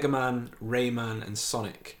Mega Man, Rayman, and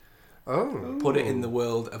Sonic, Oh. put it in the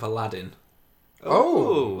world of Aladdin.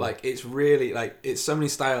 Oh. Like it's really like it's so many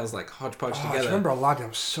styles like hodgepodge Oh, I together. remember Aladdin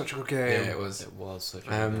was such a good game. Yeah, it was. It was such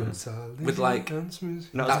a With, like, dance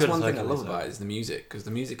music. Not as That's good one as thing I Hercules, love though. about it is the music, because the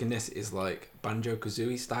music in this is like Banjo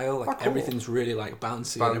Kazooie style. Like Oh, cool. everything's really like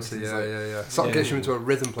bouncy. and Bouncy, everything's, yeah, like, yeah. Sort of Yeah. gets you into a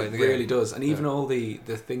rhythm playing It the really game. does, and even Yeah. all the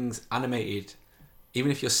things animated,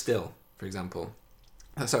 even if you're still, for example.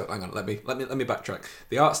 So hang on, let me backtrack.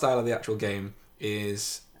 The art style of the actual game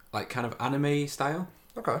is like kind of anime style,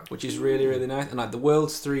 Okay. which is really really nice. And like the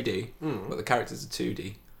world's 3D, Mm. but the characters are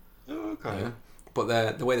 2D. Oh, okay. Yeah.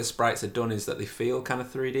 But the way the sprites are done is that they feel kind of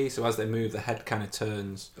 3D. So as they move, the head kind of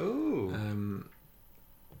turns. Ooh.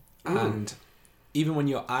 And even when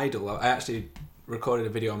you're idle, I actually recorded a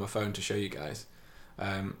video on my phone to show you guys.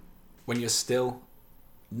 When you're still,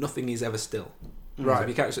 nothing is ever still. Right. So if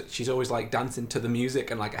you catch it, she's always like dancing to the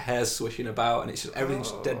music and like her hair's swishing about, and it's just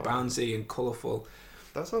everything's just dead bouncy and colourful.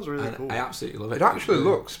 That sounds really And cool. I absolutely love it. It actually It's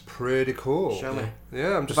looks pretty cool. Show me.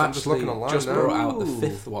 Yeah, I'm They've just looking actually online just now. brought out the Ooh.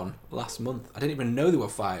 5th one last month. I didn't even know there were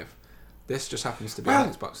 5. This just happens to be Well,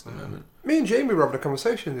 on Xbox at the moment. Me and Jamie were having a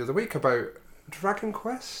conversation the other week about Dragon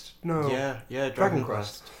Quest. No. Yeah, Dragon Dragon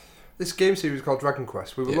Quest. Quest. This game series called Dragon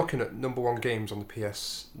Quest. We were Yeah. looking at number one games on the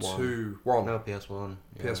PS2, one, No, PS1.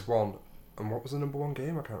 Yeah. PS1, and what was the number one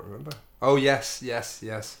game? I can't remember. Oh yes.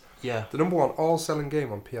 Yeah. The number one all-selling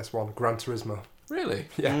game on PS1, Gran Turismo. Really?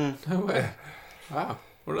 Yeah, Mm. No way. Wow.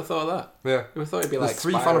 Would have thought of that. yeah. You would have thought it'd be There's like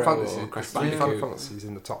three Spyro Final or Fantasies. Crash Three Final Bandicoot. Fantasies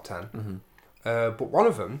in the top 10. Mhm. But one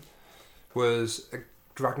of them was a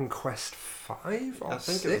Dragon Quest 5 or I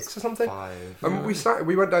think 6 it was or something. 5. And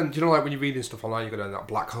we went down. Do you know, like when you're reading stuff online, you go down that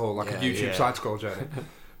black hole, like Yeah, a YouTube yeah. side scroll journey.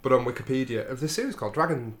 But on Wikipedia, of this series called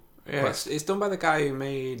Dragon. Yeah, it's done by the guy who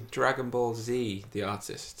made Dragon Ball Z, the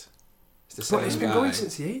artist. It's the same But it's guy. been going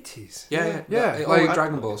since the 80s. Yeah. Like, All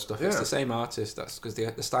Dragon Ball stuff. It's yeah. the same artist. That's because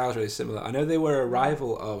the style's really similar. I know they were a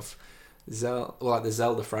rival of the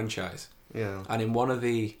Zelda franchise. Yeah. And in one of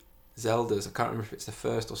the Zeldas, I can't remember if it's the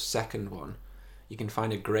first or second one, you can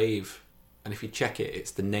find a grave, and if you check it,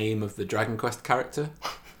 it's the name of the Dragon Quest character.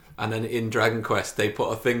 And then in Dragon Quest, they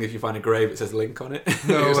put a thing, if you find a grave, it says Link on it.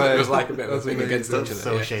 No it, was, way. it was like a bit of a That's thing against amazing. each That's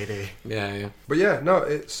other. so shady. Yeah. But yeah, no,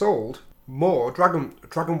 it sold more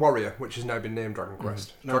Dragon Warrior, which has now been named Dragon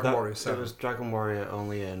Quest. No, Dragon that, Warrior It 7. was Dragon Warrior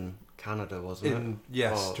only in Canada, wasn't In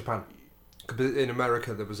yes, Oh. Japan. 'Cause in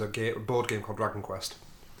America, there was a board game called Dragon Quest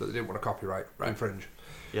that they didn't want to copyright, infringe.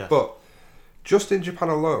 it? Yeah. But just in Japan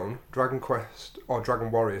alone, Dragon Quest or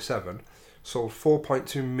Dragon Warrior 7 sold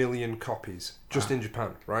 4.2 million copies just in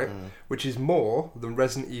Japan, right? Mm. Which is more than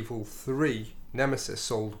Resident Evil 3 Nemesis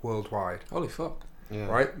sold worldwide, Holy fuck. Yeah.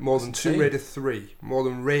 right? More than That's Tomb insane. Raider 3, more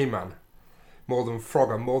than Rayman, more than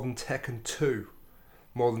Frogger, more than Tekken 2,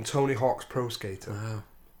 more than Tony Hawk's Pro Skater, Wow.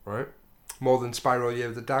 right? More than Spyro Year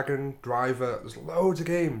of the Dragon, Driver, there's loads of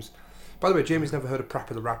games. By the way, Jamie's never heard of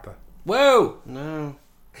Prapper the Rapper. Whoa! No.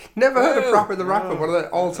 Never heard of Whoa, Prapper the Rapper, no. one of the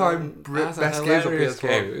all-time That's a best games on hilarious PS1.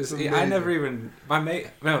 game. It It's was- I amazing. never even...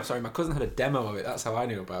 my cousin had a demo of it. That's how I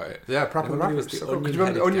knew about it. Yeah, Prapper the Nobody Rapper. was was the so cool. 'Cause you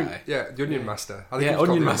remember the onion-headed Onion? guy. Yeah, the Onion Master. I think Yeah, he was called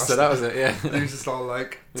Onion the Master, that was it, yeah. He was just all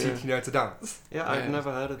like Yeah. teaching you how to dance. Yeah, Yeah. I've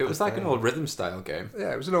never heard of It was this like an game. old rhythm style game.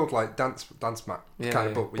 Yeah, it was an old like dance mat Yeah, kind yeah.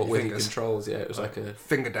 of book with but your with your fingers. controls, yeah. It was like a...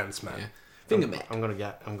 Finger dance man. Yeah. Finger man. I'm gonna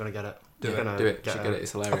get it. Do I'm it. gonna Do it. You should a- get it.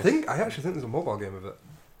 It's I hilarious. actually think there's a mobile game of it.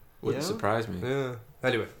 Wouldn't Yeah? surprise me. Yeah.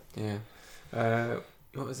 Anyway, Yeah.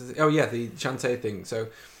 What was the... Oh, yeah, the Shantae thing. So,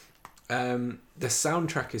 the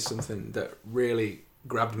soundtrack is something that really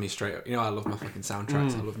grabbed me straight up. You know, I love my fucking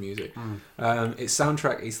soundtracks. I love music. Its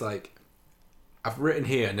soundtrack is like... I've written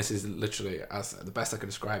here, and this is literally as the best I can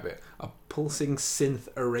describe it: a pulsing synth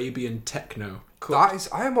Arabian techno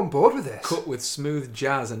I am on board with this. cut with smooth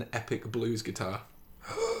jazz and epic blues guitar.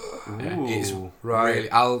 Yeah, it is Right.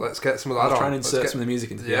 really. Let's get some of that I'll try on. and Let's insert get- some of the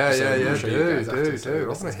music into the Yeah, episode. yeah, and yeah. I'll show you guys after, Do. so I listen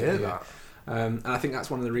want to it, hear yeah. that. And I think that's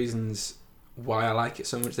one of the reasons why I like it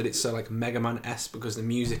so much, that it's so like Mega Man-esque, because the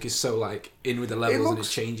music is so like in with the levels and it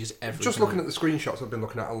looks- changes every Just time. looking at the screenshots I've been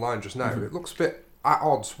looking at online just now, Mm-hmm. it looks a bit at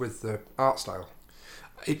odds with the art style.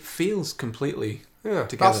 It feels completely Yeah,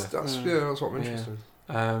 together. That's what I'm interested in.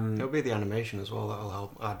 It'll be the animation as well that'll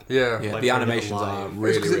help add. Yeah. Yeah, Like the bring it animations alive. are It's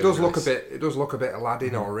really, Because really it does look nice. a bit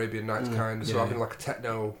Aladdin or Arabian Nights kind of, so Yeah. having like a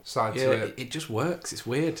techno side Yeah, to it, it. it just works. It's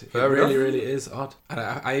weird. It Fair really, enough. really is odd. And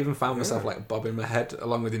I even found myself like bobbing my head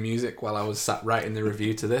along with the music while I was sat writing the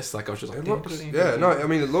review to this. Like I was just like, It looks, yeah, no, I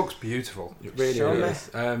mean it looks beautiful. It really, Show really me. is.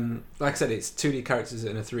 Like I said, it's 2D characters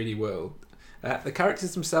in a 3D world. The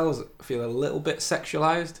characters themselves feel a little bit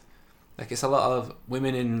sexualized. Like it's a lot of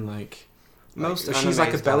women in like Most she's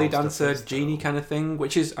like a animes belly style stuff dancer is, genie though. kind of thing,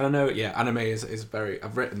 which is, I don't know, yeah, anime is very,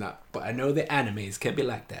 I've written that, but I know the animes can be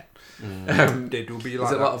like that. They do be There's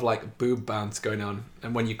like a that. lot of like boob bounce going on,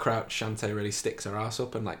 and when you crouch, Shantae really sticks her ass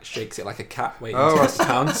up and like shakes it like a cat waiting Oh, to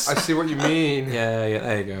pounce. I see what you mean. Yeah,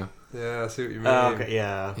 there you go. Yeah, I see what you mean. Okay,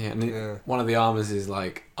 yeah. Yeah, and Yeah. one of the armors is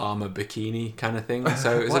like armor bikini kind of thing.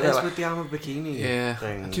 So it's a What bit is like, with the armor bikini Yeah.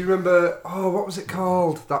 thing? Do you remember? Oh, what was it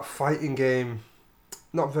called? That fighting game,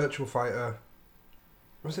 not Virtual Fighter.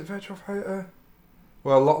 Was it Virtual Fighter?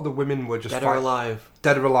 Well, a lot of the women were just Dead or Alive?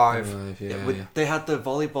 Dead or Alive. yeah, With- yeah. They had the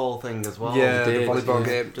volleyball thing as well. Yeah, They the did, volleyball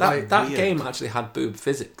yeah. game. That weird. game actually had boob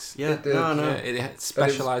physics. Yeah, It did, no. Yeah, it had And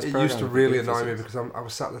specialized. it used to programming for really boob annoy me physics. because I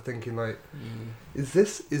was sat there thinking like, is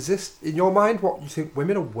this in your mind what you think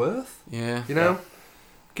women are worth? Yeah, You know,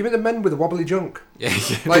 give me the men with the wobbly junk. yeah,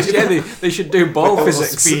 Like, yeah. They should do ball Or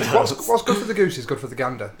physics. speed. What's good for the goose is good for the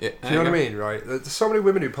gander. Yeah, Do you know what I mean? Right? There's so many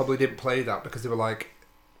women who probably didn't play that because they were like,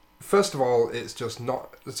 first of all, it's just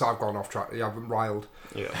not. So I've gone off track. Yeah, I've been riled.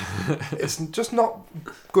 Yeah. It's just not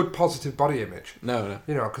good positive body image. No.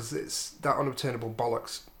 You know, because it's that unobtainable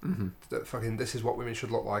bollocks Mm-hmm. that fucking this is what women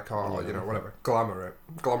should look like, or you know, whatever,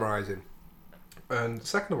 glamorizing. And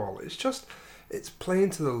second of all, it's playing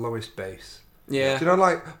to the lowest base. Yeah. Do you know,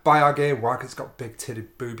 like buy our game? Why? 'Cause it's got big titted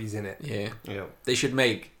boobies in it. Yeah. Yeah. They should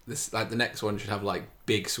make this like the next one should have like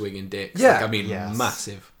big swinging dicks. Yeah. Like, I mean, Yes.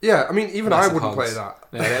 massive. Yeah, I mean, even I Massive wouldn't hogs. play that.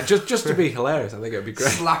 Yeah, just to be hilarious, I think it would be great.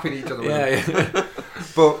 Slapping each other with them. Yeah.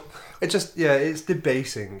 But it just, it's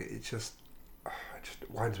debasing. It just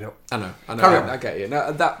winds me up. I know. Carry on. I get you.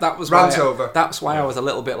 No, that was Rant why over. That's why I was a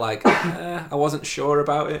little bit like I wasn't sure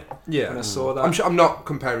about it Yeah. when I saw that. I'm not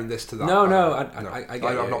comparing this to that. No, no, I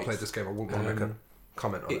get you. I've not It's- played this game. I wouldn't want to make a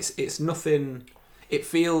comment on it. It's nothing. It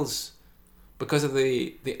feels because of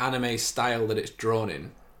the anime style that it's drawn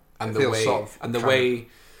in, and It the feels way sort of and the kind way.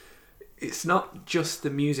 It's not just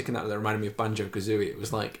the music and that reminded me of Banjo-Kazooie. It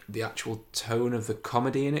was like the actual tone of the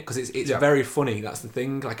comedy in it because it's Yeah. very funny. That's the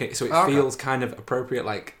thing. Like so, it Okay. feels kind of appropriate.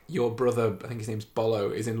 Like your brother, I think his name's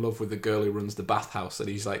Bolo, is in love with the girl who runs the bathhouse, and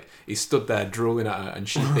he's stood there drooling at her, and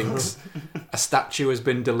she thinks a statue has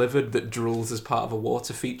been delivered that drools as part of a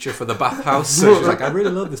water feature for the bathhouse. So she's like, I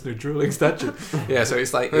really love this new drooling statue. Yeah, so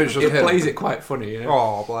it's like It's it just him. plays it quite funny. You know?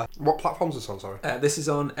 Oh, bless. What platform's this on? Sorry. This is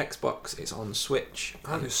on Xbox. It's on Switch.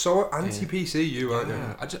 You're so anti-PC, you aren't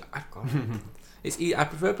you? Yeah, I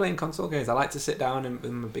prefer playing console games. I like to sit down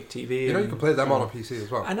with my big TV. You know, you and- can play them on a PC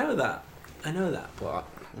as well. I know that, but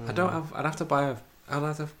I don't have. I'd have to buy I'd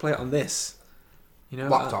have to play it on this. You know,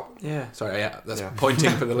 Laptop. yeah. Sorry. Yeah. That's Yeah. pointing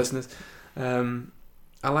for the listeners.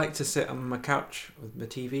 I like to sit on my couch with my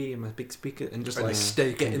TV and my big speaker and just And like your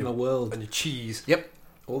steak get and in your- the world. And your cheese. Yep.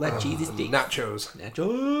 All that cheesy steak. Nachos.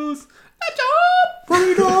 Nachos.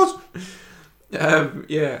 Burritos!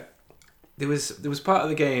 Yeah. There was part of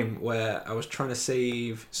the game where I was trying to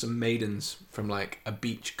save some maidens from like a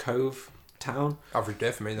beach cove town. Average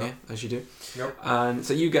day for me, though. Yeah, as you do. Yep. And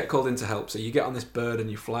so you get called in to help. So you get on this bird and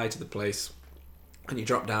you fly to the place and you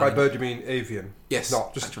drop down. By bird, you mean avian? Yes.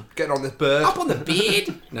 Not just actual. getting on this bird. Up on the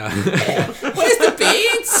bed. No. Where's the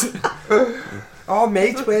beds? Oh,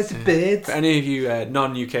 mate, where's the birds? For any of you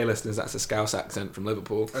non-UK listeners, that's a Scouse accent from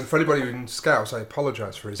Liverpool. And for anybody in Scouts, I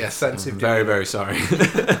apologise for his offensive. I'm very, very sorry.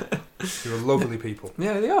 You're lovely people.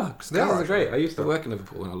 Yeah, they are. Scouts are actually. great. I used to work in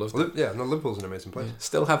Liverpool and I loved it. Yeah, no, Liverpool's an amazing place. Yeah.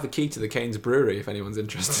 Still have the key to the Cairns Brewery if anyone's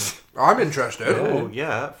interested. I'm interested. Oh,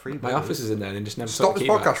 yeah. Free My beers. office is in there and they just never Stop put this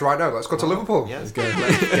the key back. podcast right now. Let's go to Liverpool. Yeah. Let's go.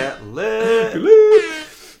 Get lit.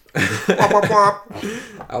 Wap, wap, wap.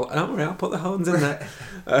 Don't worry, I'll put the horns in there.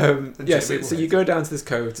 Yeah, so you go down to this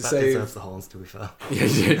cove to That save. deserves the horns, to be fair.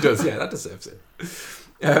 Yeah, it does. Yeah, that deserves it.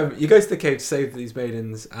 You go to the cave to save these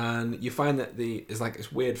maidens, and you find that there's like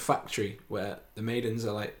this weird factory where the maidens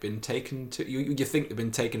are like been taken to. You think they've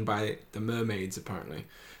been taken by the mermaids apparently.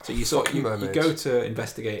 So you go to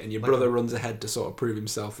investigate, and your brother runs ahead to sort of prove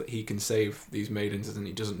himself that he can save these maidens, and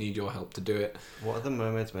he doesn't need your help to do it. What are the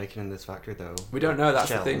mermaids making in this factory though? We don't know. That's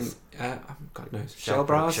Shells. the thing. God knows. Shell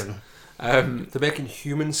bras. production. They're making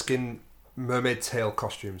human skin mermaid tail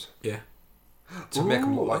costumes. Yeah. To make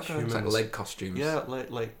them look like okay. humans. It's like leg costumes. Yeah,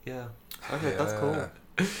 yeah. Okay, that's cool.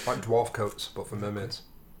 Like dwarf coats, but for mermaids.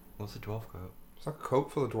 What's a dwarf coat? It's like a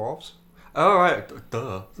coat for the dwarves. Oh right,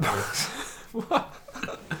 duh. What?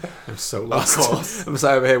 I'm so lost. Of course. I'm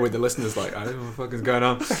sat over here with the listeners like, I don't know what the fuck is going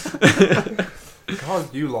on.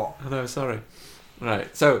 God, you lot. I know, sorry.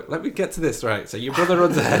 Right, so let me get to this, right. So your brother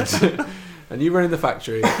runs ahead, and you run in the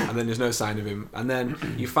factory, and then there's no sign of him. And then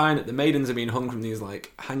you find that the maidens are being hung from these,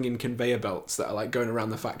 like, hanging conveyor belts that are, like, going around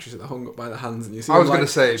the factory, so they're hung up by the hands, and you see I was them, going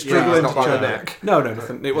to say, struggling not by the neck. No,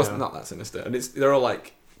 nothing. It wasn't not that sinister. And they're all,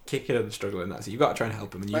 like, kicking and struggling. That, so you've got to try and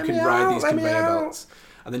help them, and you can ride these conveyor belts.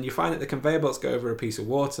 And then you find that the conveyor belts go over a piece of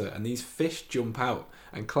water, and these fish jump out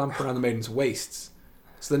and clamp around the maidens' waists.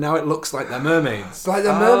 So now it looks like they're mermaids. Like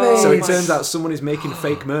they're mermaids. So it turns out someone is making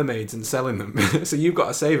fake mermaids and selling them. So you've got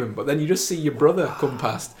to save him. But then you just see your brother come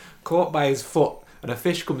past, caught by his foot, and a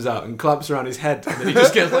fish comes out and clamps around his head, and then he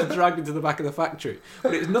just gets like dragged into the back of the factory.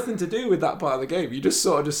 But it's nothing to do with that part of the game. You just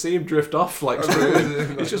sort of just see him drift off, like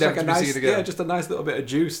it's just like a nice, just a nice little bit of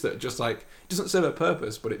juice that just like doesn't serve a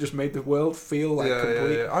purpose, but it just made the world feel like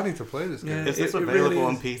complete. Yeah. I need to play this game. Is this available really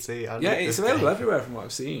on PC? It's available everywhere from what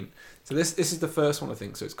I've seen. So this is the first one, I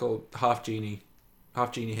think. So it's called Half Genie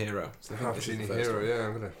Hero. So Half Genie Hero. Yeah,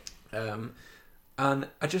 I'm gonna. And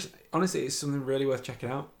I just, honestly, it's something really worth checking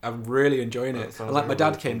out. I'm really enjoying it. And like my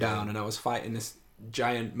dad came down and I was fighting this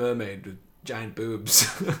giant mermaid with giant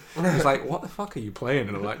boobs. He was like, what the fuck are you playing?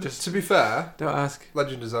 And I'm like, just... To be fair... Don't ask.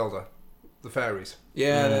 Legend of Zelda. The fairies.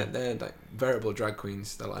 Yeah, they're like veritable drag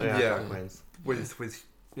queens. They're like... Yeah. Drag queens. With,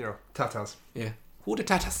 you know, tatas. Yeah. Who the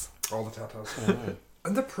tatas? All the tatas.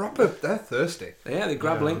 And they're thirsty. Yeah, they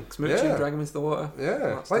grab Link, smooch him, drag him into the water.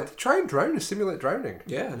 Yeah, like they try and drown, simulate drowning.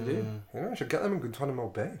 Yeah, they do. You know, I should get them in Guantanamo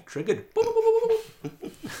Bay. Triggered.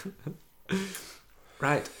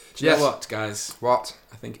 Right. Do you know what, guys? What?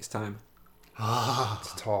 I think it's time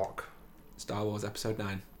to talk. Star Wars Episode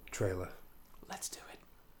 9. Trailer. Let's do it.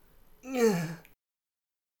 Yeah.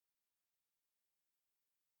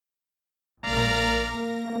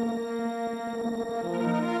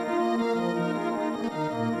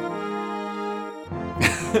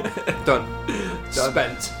 Done.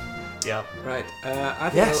 Spent. Yep. Right. I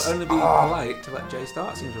think it'll only be polite to let Jay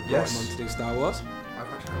start, since we've brought him on to do Star Wars. I've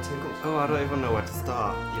actually got tingles. Oh, I don't even know where to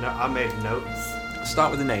start. You know, I made notes.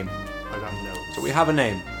 Start with a name. I got notes. So we have a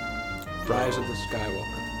name. Rise of the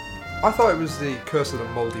Skywalker. I thought it was the Curse of the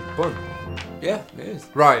Mouldy Bun. Yeah, it is.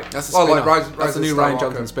 Right. That's a spin-off. Rise That's the new Ryan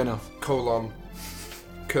Johnson spin-off. :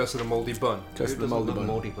 Curse of the Mouldy Bun. Curse of the Mouldy Bun.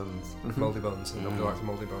 Moldy buns. Mouldy buns. And nobody likes a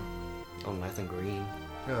mouldy bun. Oh, nice and green.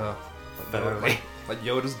 Yeah. Very. Like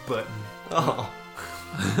Yoda's butt. Oh.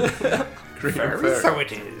 Green Very so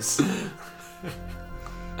it is.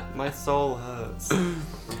 My soul hurts.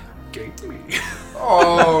 Gate me.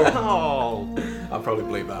 Oh. Oh. I'll probably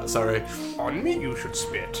bleep that, sorry. On me you should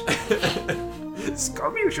spit.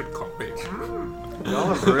 Scum, you should call me.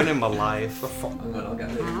 Y'all are ruining my life. I'll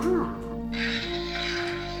get it.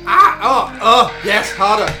 Yes,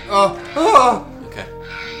 harder. Okay.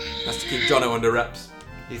 That's to keep Jono under wraps.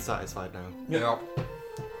 He's satisfied now. Yep.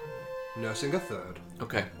 Nursing a third.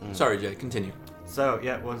 Okay. Sorry, Jay, continue. So,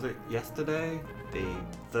 yeah, was it yesterday? The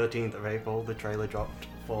 13th of April, the trailer dropped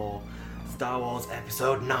for Star Wars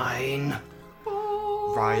Episode 9.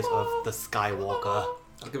 Rise of the Skywalker.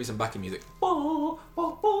 I'll give you some backing music.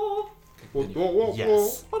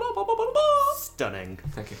 Yes. Stunning.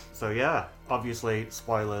 Thank you. So yeah, obviously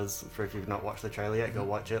spoilers for if you've not watched the trailer yet, go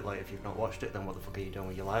watch it. Like if you've not watched it, then what the fuck are you doing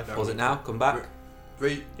with your life? Pause it now, come back.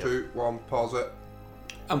 3, 2, 1, pause it.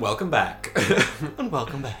 And welcome back. And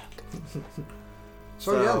welcome back.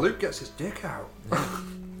 So yeah, Luke gets his dick out.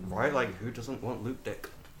 Right, like who doesn't want Luke dick?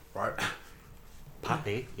 Right.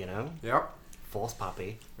 Pappy, you know? Yep. Force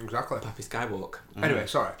Pappy. Exactly. Pappy Skywalk. Anyway,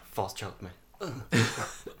 sorry. Force choke me.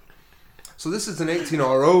 So this is an 18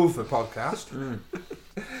 or over podcast.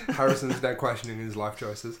 Harrison's now questioning his life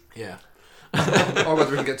choices. Yeah. Or whether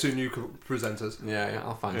we can get 2 new presenters. Yeah,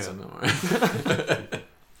 I'll find some, don't worry.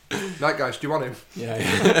 Night guys, do you want him?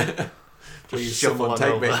 Yeah. Please, Shuffle someone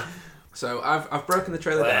take on me. over. So I've broken the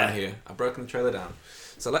trailer down here. I've broken the trailer down.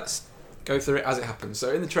 So let's go through it as it happens.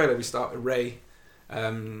 So in the trailer we start with Rey.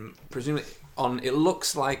 Presumably, It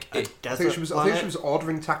looks like A it. I think desert she was planet?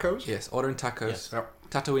 ordering tacos. Yes, ordering tacos. Yes. Yep.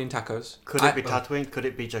 Tatooine tacos. Could it be Tatooine? Could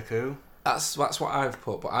it be Jakku? That's what I've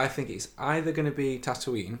put, but I think it's either going to be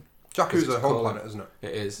Tatooine. Jakku's It's a home called- planet, isn't it?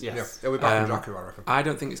 It is. Yes. Yeah, it'll be back on Um, Jakku, I reckon. I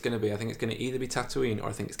don't think it's going to be. I think it's going to either be Tatooine or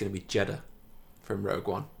I think it's going to be Jeddah from Rogue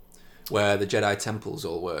One, where the Jedi temples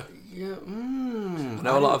all were. Yeah. I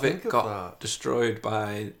know a lot of it got that. destroyed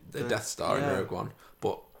by the Death Star in yeah. Rogue One,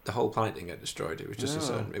 but the whole planet didn't get destroyed. It was just a No.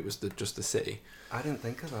 certain. It was just the city. I didn't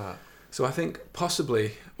think of that. So I think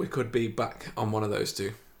possibly we could be back on one of those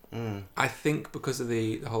two. Mm. I think because of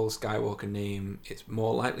the whole Skywalker name, it's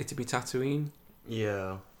more likely to be Tatooine.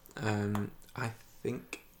 Yeah. I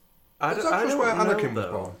think. I Is don't, that I just don't where know, Anakin was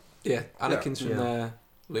though. born? Yeah, Anakin's from Yeah. there.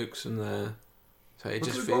 Luke's from there. So it Was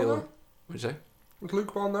just Luke born feel. there? What'd you say? Was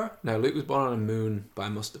Luke born there? No, Luke was born on a moon by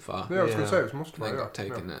Mustafar. Yeah, I was going Yeah. to say, it must And then have got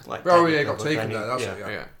taken there. Like, Oh, yeah, he technically, got but taken then there, that's yeah.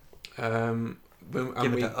 it, yeah. And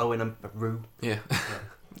Give we, it to Owen and Rue. yeah.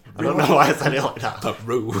 I don't know why I said it like that.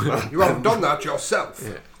 Rue. You haven't done that yourself.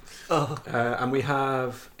 Yeah. Oh. And we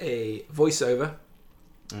have a voiceover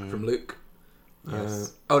from Luke.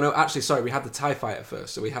 Yes. Oh no, actually, sorry, we had the TIE fighter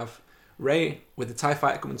first. So we have Rey with the TIE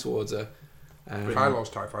fighter coming towards her. Kylo's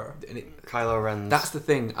TIE fighter. And it, Kylo Ren's. that's the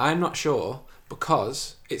thing. I'm not sure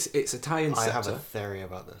because it's a tie-in I have scepter. a theory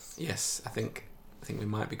about this. Yes, I think we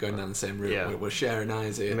might be going down the same route. Yeah. We're sharing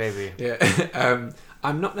eyes here. Maybe. Yeah.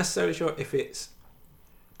 I'm not necessarily sure if it's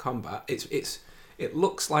combat. It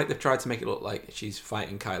looks like they've tried to make it look like she's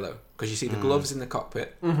fighting Kylo because you see the gloves in the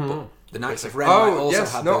cockpit. But the Knights of Ren might Oh, also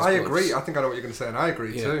yes. have No, those I gloves. agree. I think I know what you're going to say, and I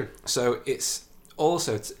agree Yeah. too. So it's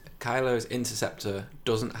also Kylo's interceptor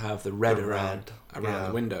doesn't have the red The around red, the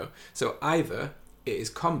yeah. window. So either it is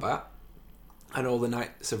combat, and all the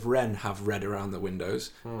Knights of Ren have red around the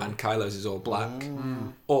windows, and Kylo's is all black,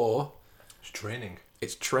 or It's training.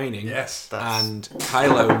 it's training. Yes. That's- And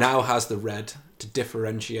Kylo now has the red to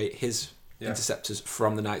differentiate his Yeah. interceptors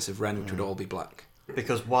from the Knights of Ren, which would all be black.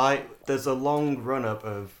 Because why? There's a long run up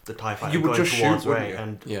of the TIE fighter You would going just towards shoot, wouldn't Rey, you?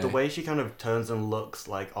 and Yeah. the way she kind of turns and looks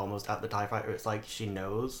like almost at the TIE fighter, it's like she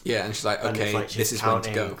knows. Yeah, and she's like, And okay, it's like she's this is when to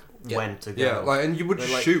go. counting Yeah. when to go. Yeah, like, and you would They're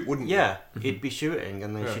just like- shoot, wouldn't you? Yeah, he'd be shooting,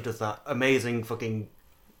 and then Yeah. she does that amazing fucking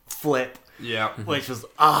flip, Yeah. which was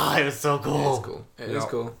it was so cool. It's cool. It is Yeah.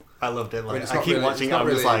 cool. I loved it. Like, it's I not keep really- watching it's it. not I'm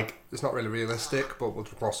just really- like, It's not really realistic, but we'll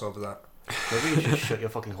gloss over that. maybe you should shut your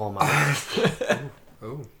fucking whole mouth.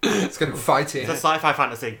 Oh. It's getting fighting. It's a sci-fi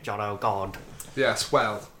fantasy, Jono. God. Yes,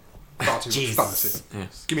 well. Far too much Jesus. fantasy.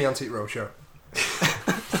 Yes. Give me Antique Roadshow.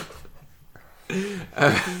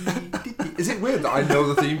 Is it weird that I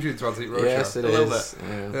know the theme tune to Antique Roadshow? Yes, it A little is.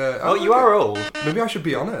 Yeah. Yeah, Oh, you are old. Maybe I should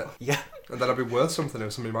be on it. Yeah. And then I'd be worth something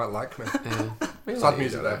if somebody might like me. Yeah. Sad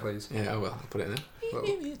music there, please. Yeah, oh well, I'll put it in there.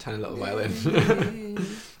 Little- Tiny little violin.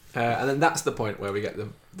 And then that's the point where we get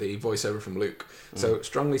the voiceover from Luke. So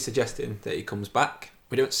strongly suggesting that he comes back.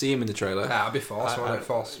 We don't see him in the trailer. Yeah, I'll be Force, won't it?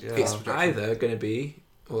 Force. Yeah. It's Force projection. either going to be,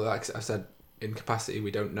 well, like I said, in capacity,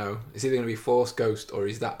 we don't know. It's either going to be Force Ghost or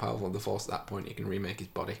he's that powerful of the Force at that point he can remake his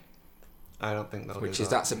body. I don't think that'll Which do is,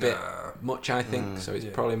 that. that's a bit Nah. much, I think. So it's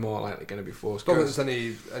Yeah. probably more likely going to be Force I don't think Ghost.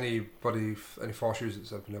 there's any Force users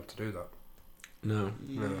that have been able to do that. No.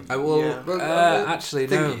 No. I will. Yeah. But, Actually,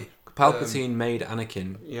 no. thingy, Palpatine made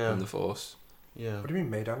Anakin Yeah. from the Force. Yeah. What do you mean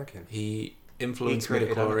made Anakin? He influenced He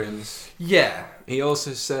created midichlorians. Yeah. He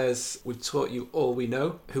also says, "We've taught you all we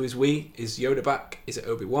know. Who is we? Is Yoda back? Is it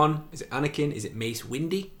Obi-Wan? Is it Anakin? Is it Mace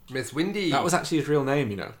Windu?" Miss Windy. That was actually his real name,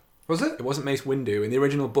 you know. Was it? It wasn't Mace Windu. In the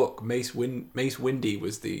original book, Mace Windu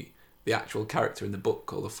was the actual character in the book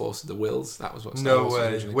called The Force of the Wills. That was what Star No Wars was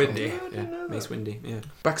way. originally Windy. called. Yeah, Mace Windu, yeah.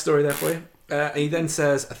 Backstory there for you. He then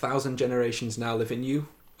says, 1,000 generations now live in you.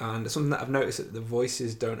 And something that I've noticed that the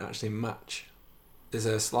voices don't actually match. There's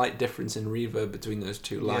a slight difference in reverb between those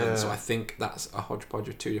two lines, Yeah. so I think that's a hodgepodge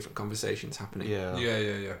of two different conversations happening. Yeah.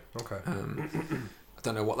 Yeah. Okay. I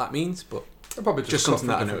don't know what that means, but It'll probably just just something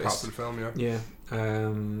cut that I from different noticed. parts of the film, yeah.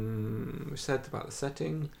 yeah. We said about the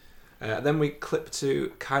setting. Then we clip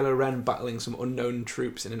to Kylo Ren battling some unknown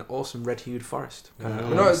troops in an awesome red-hued forest. No,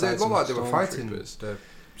 alongside they some looked like they were fighting stormtroopers. the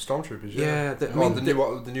stormtroopers. Yeah,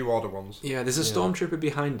 Yeah. The new order ones. Yeah, there's a Yeah. stormtrooper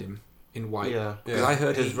behind him in white. Yeah. Because Yeah. I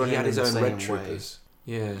heard He's he running had his in the own red same way. troopers.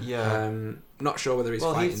 Yeah. Yeah. Not sure whether he's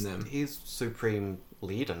fighting them. He's supreme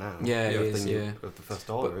leader now. Yeah, he of is, the new, yeah. of the First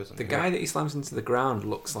Order, But isn't the he? guy that he slams into the ground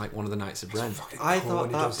looks like one of the Knights of Ren. I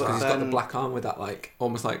thought that, Because but he's got the then black arm with that like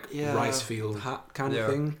almost like Yeah. rice field hat kind Yeah.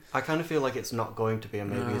 of thing. I kind of feel like it's not going to be, and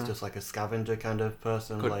maybe he's No. just like a scavenger kind of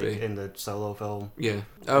person, Could like be. in the Solo film. Yeah.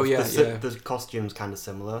 Oh yeah, the, yeah. The costume's kind of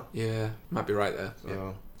similar. Yeah. Might be right there. So.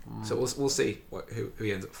 Yeah. So we'll see who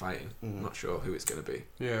he ends up fighting. Mm. Not sure who it's going to be.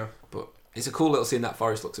 Yeah. But It's a cool little scene. That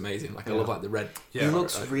forest looks amazing. Like I love like the red. Yeah. He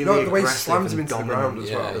looks really No, the way he aggressive slams him and into the ground dominant. as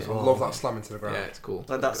Yeah, well. yeah. I love that slam into the ground. Yeah, it's cool.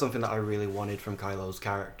 Like that's something that I really wanted from Kylo's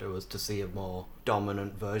character, was to see a more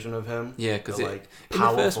dominant version of him. Yeah, because But, like like in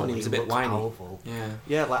the first one he was a bit looks whiny. powerful. Yeah,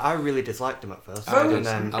 Yeah, like I really disliked him at first, I and did.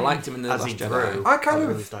 then I liked him in the as Last he Jedi. grew, I kind of-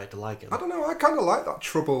 really started to like him. I don't know. I kind of like that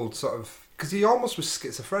troubled sort of because he almost was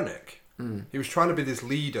schizophrenic. Mm. He was trying to be this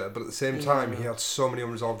leader, but at the same time he had so many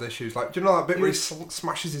unresolved issues. Like, do you know that bit where he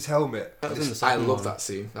smashes his helmet? That was in the I second love one. that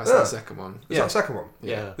scene. That's Yeah. the second one. Is that the second one?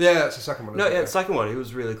 Yeah. Yeah, it's the second one. No, isn't yeah, it? the second one he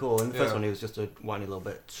was really cool. In the first Yeah. one he was just a whiny little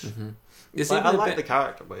bitch. Mm-hmm. It's Like, even I a like bit- the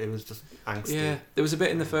character, but it was just angsty. Yeah, there was a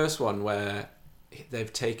bit in the first one where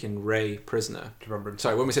they've taken Rey prisoner. Do you remember?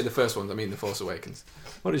 Sorry, when we say the first one, I mean the Force Awakens.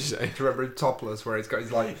 What did you say? Do you remember in Topless where he's got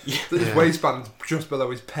his like his Yeah. waistband just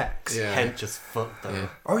below his pecs? Yeah. Hench as fuck though. Yeah.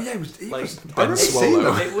 Oh yeah, he was. Like, I Ben remember Swallow. seeing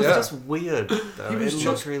that. It was Yeah. just weird. Though. He was it just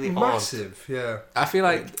looked really massive. Yeah. I feel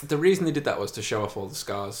like the reason they did that was to show off all the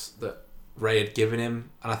scars that Rey had given him,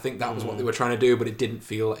 and I think that was what they were trying to do, but it didn't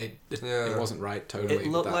feel it. Yeah. It wasn't right odd. totally. It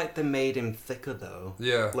looked but that- like they made him thicker though.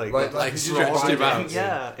 Yeah. Like he stretched just him like- out.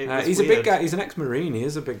 Yeah, it was he's a weird. big guy. He's an ex-marine. He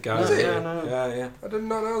is a big guy. Is he? Yeah, no. Yeah. I did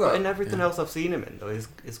not know But that. in everything Yeah. else I've seen him in though,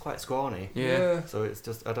 he's quite scrawny. Yeah. So it's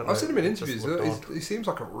just I don't know. I've seen him in it just interviews. looked odd. He seems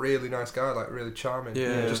like a really nice guy, like really charming.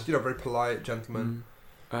 Yeah. Just very polite gentleman.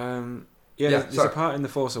 Yeah, Yeah, there's sorry. a part in The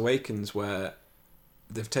Force Awakens where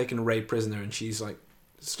they've taken Rey prisoner and she's like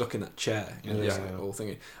stuck in that chair, you know, Yeah. this whole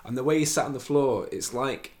thing. And the way he's sat on the floor, it's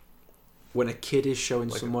like when a kid is showing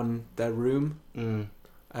Like a- someone their room. Mm.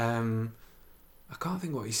 I can't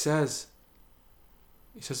think what he says.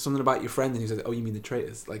 He says something about your friend, and he says, "Oh, you mean the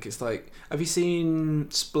traitors?" Like it's like, have you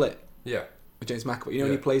seen Split Yeah. with James McAvoy? You know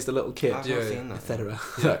when Yeah. he plays the little kid, I've Yeah, not yeah. seen that. etc.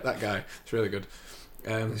 Yeah. that guy, it's really good.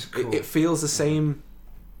 It's cool. It feels the same,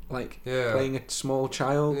 like Yeah. playing a small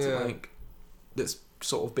child, Yeah. like that's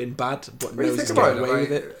sort of been bad, but When you knows think he's about getting it, away like,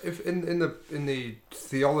 with it. if in the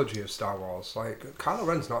theology of Star Wars, like Kylo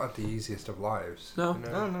Ren's not had the easiest of lives. No. you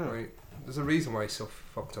know? No. Like, there's a reason why he's so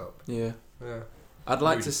fucked up. Yeah, Yeah, I'd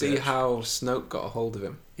like Rude to see bitch. how Snoke got a hold of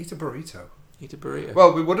him. eat a burrito. Eat a burrito.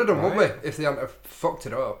 Well, we would have done, Right. wouldn't we, if they hadn't have fucked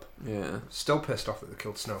it up? yeah. Still pissed off that they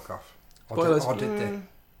killed Snoke off. Spoilers. Or did they?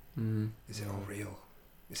 Mm. Is it all real?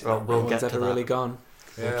 Is it Well, not we'll real? No get one's to ever that. really gone.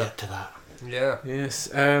 We'll Yeah. get to that. Yeah. Yes.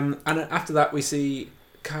 And after that, we see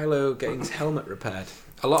Kylo getting his helmet repaired.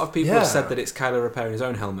 A lot of people have Yeah. said that it's Kylo repairing his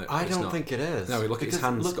own helmet. but I it's don't not. think it is. No, look at his Because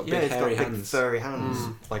hands, it's got big it's hairy got hands. big furry hands,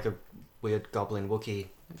 Mm. like a weird goblin Wookiee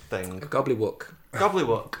A thing. gobblywook.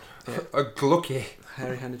 Gobblywook. A glucky.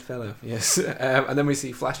 Hairy-handed fellow, yes. And then we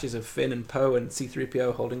see flashes of Finn and Poe and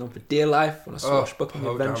C-3PO holding on for dear life on a swashbuckling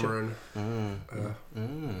Poe adventure. Dameron,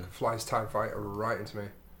 Mm. flies TIE Fighter right into me.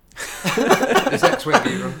 His X-Wing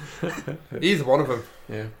even. Either one of them.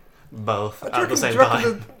 Yeah. Both Do you at the reckon- same do you reckon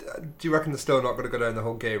time. do you reckon they're still not going to go down the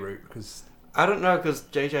whole gay route? Because I don't know, because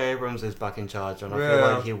J.J. Abrams is back in charge, and I feel Yeah.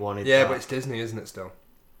 like he wanted yeah, that. but it's Disney, isn't it? Still,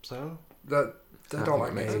 So? that they I don't think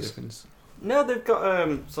like it makes a gays. difference. No, they've got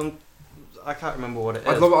some... I can't remember what it is.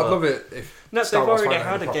 I'd but- love it if No, Star they've Wars already found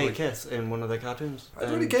had a out gay properly. kiss in one of their cartoons. Are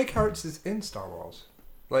there any gay characters in Star Wars?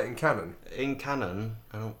 Like in canon? In canon,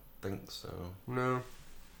 I don't think so. No.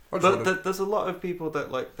 I just But wondered- there's a lot of people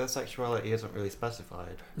that, like, their sexuality isn't really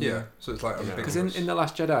specified. yeah, so it's like Yeah. Because in The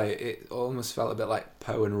Last Jedi, it almost felt a bit like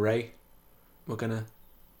Poe and Rey were gonna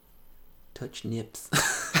touch nips.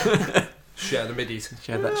 share the middies.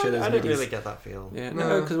 Share that shit as I didn't middies. really get that feel. Yeah, No.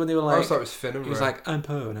 no, because when they were I like, always thought it was Finn and he was Rey. like, I'm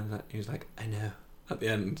Poe, and he was like, I know. At the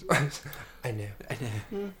end, I know. I know.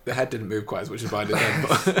 Mm. The head didn't move quite as much as mine did then,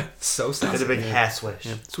 but So Did a sassy. big Yeah. hair swish.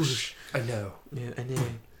 yeah. Swoosh. I know. Yeah, I know.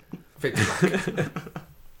 Victor Black.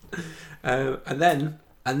 And then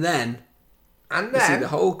And we see the then...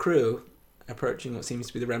 whole crew approaching what seems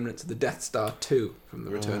to be the remnants of the Death Star 2 from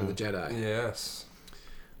the Return of the Jedi. Yes.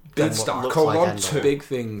 Big Death Star looks colon like Endor. 2. Big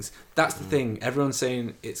things. That's the thing. Everyone's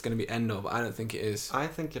saying it's going to be Endor, but I don't think it is. I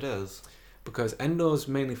think it is. Because Endor's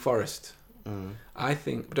mainly forest. Mm. I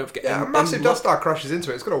think, but don't forget... Yeah, a massive Death Star crashes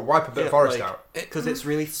into it. It's going to wipe a bit of forest like, out. Because it's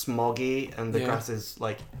really smoggy and the Yeah. grass is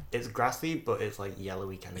like it's grassy, but it's like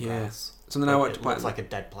yellowy kind of Yeah. grass. Something I want to It point looks like a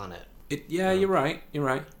dead planet. Yeah, you're right. You're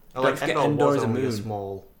right. Oh, Don't like forget Endor Endor was is a only moon.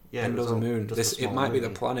 small. Yeah, Endor's a moon. just This a it small might be the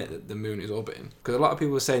moon. planet that the moon is orbiting. Because a lot of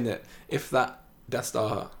people were saying that if that Death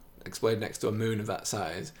Star exploded next to a moon of that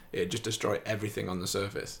size, it'd just destroy everything on the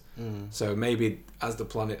surface. Mm. So maybe as the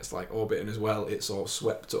planet's like orbiting as well, it sort of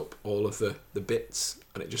swept up all of the bits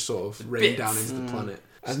and it just sort of rained down into the planet.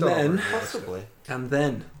 And Still then not very Possibly. and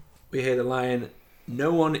then we hear the line,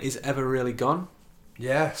 "No one is ever really gone."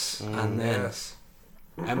 Yes. And then Yes.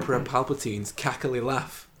 Emperor Palpatine's cackly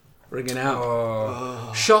laugh ringing out.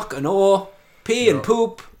 Oh. Shock and awe, pee and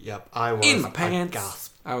poop Yep, I was. in my I pants.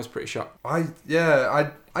 gasped. I was pretty shocked. I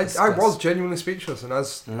was genuinely speechless, and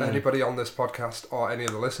as anybody on this podcast or any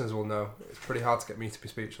of the listeners will know, it's pretty hard to get me to be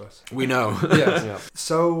speechless. We know. Yeah. Yeah.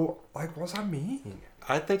 So, like, what does that mean?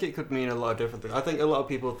 I think it could mean a lot of different things. I think a lot of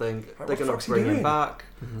people think Like, they're what the going to fuck's he bring him doing? back.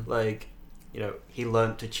 Like, he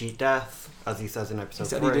learned to cheat death, as he says in episode He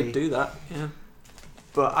said 3. he did do that. Yeah.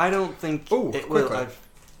 But I don't think Oh, it will. quickly.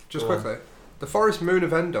 Just Go on. quickly. The forest moon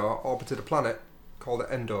of Endor orbited a planet called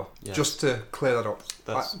Endor. Yes. Just to clear that up.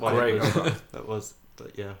 That's I why great. didn't know that. that was.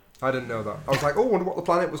 But yeah. I didn't know that. I was like, oh, I wonder what the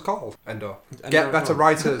planet was called. Endor. Endor Get as better well.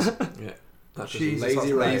 writers. Yeah. That's just Jesus, lazy,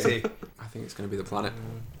 that's writing. lazy. I think it's going to be the planet.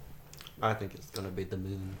 I think it's going to be the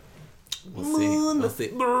moon. We'll see. We'll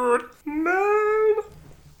see. Man.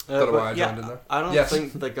 Don't know But why I joined in there. I don't Yes.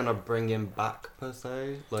 think they're going to bring him back, per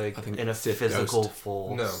se. Like, I think in a Sith physical Ghost.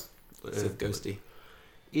 force. No. Sith Ghosty.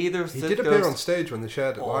 Either He Sith did appear Ghost on stage when they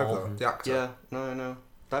shared it live, or- though. The actor. Yeah, no.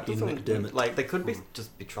 That Ian doesn't... McDermott. Like, they could be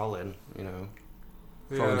just be trolling,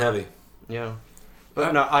 Falling heavy. Yeah.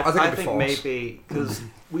 But no, I I think think, it'd be false. maybe... Because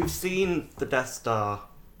we've seen the Death Star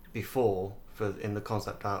before in the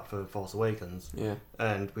concept art for Force Awakens. Yeah.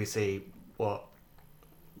 And we see what...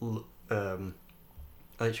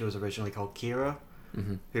 I think she was originally called Kira,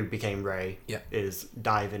 who became Rey, Yeah. is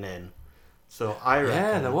diving in. So I reckon...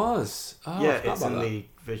 Yeah, there was. Oh, I yeah, forgot it's about in that. the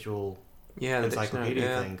visual Yeah, the encyclopedia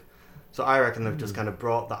dictionary, yeah. thing. So I reckon they've just kind of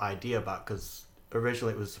brought that idea back because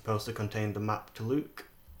originally it was supposed to contain the map to Luke,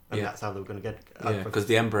 and Yeah. that's how they were going to get. Yeah, because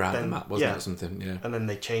the Emperor had the then- map, wasn't yeah. it, or something? Yeah. And then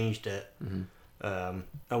they changed it,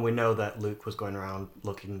 and we know that Luke was going around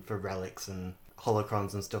looking for relics and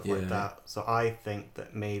holocrons and stuff Yeah. like that. So I think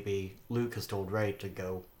that maybe Luke has told Rey to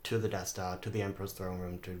go to the Death Star, to the Emperor's throne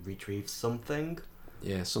room, to retrieve something.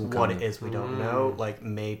 Yeah, some What kind it is, we don't know. Like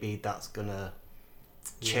maybe that's gonna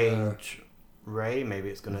change Rey. Maybe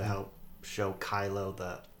it's gonna help show Kylo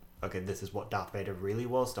that okay, this is what Darth Vader really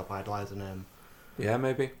was. Stop idolizing him. Yeah,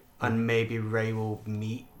 maybe. And maybe Rey will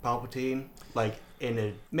meet Palpatine, like in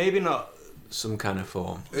a maybe not Some kind of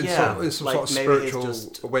form. It's Yeah, some like, sort of maybe it's spiritual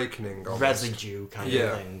just awakening. Almost. residue kind Yeah.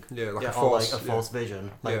 of thing. Yeah, like a or force. like a false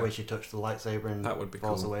vision, like Yeah. when she touched the lightsaber in That would be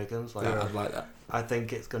Force cool. Awakens. Like, Yeah, I'd like that. I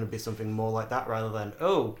think it's going to be something more like that rather than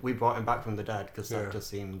we brought him back from the dead because Yeah. that just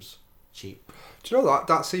seems cheap. Do you know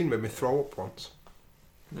that scene made me throw up once?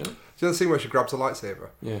 Yeah. Do you know the scene where she grabs a lightsaber?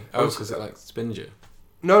 Yeah. Oh, because it like spins you.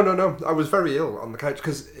 No. I was very ill on the couch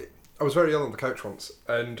because I was very ill on the couch once,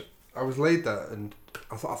 and I was laid there, and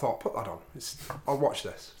I thought, put that on. I'll watch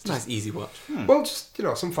this. It's a nice, easy watch. Well, just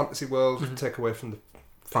some fantasy world, take away from the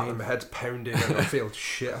fact that my head's pounding and I feel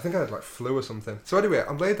shit. I think I had like flu or something. So anyway,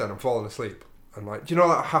 I'm laid there and I'm falling asleep. And like, do you know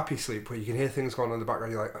that happy sleep where you can hear things going on in the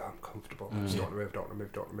background? You're like, oh, I'm comfortable. I just don't want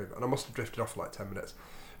to move. And I must have drifted off for like 10 minutes.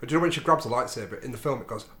 But do you know when she grabs a lightsaber in the film, it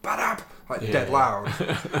goes badab, like dead loud.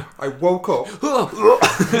 I woke up,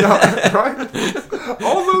 yeah, right?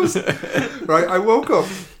 All those, right? I woke up,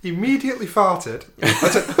 immediately farted. I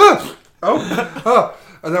said,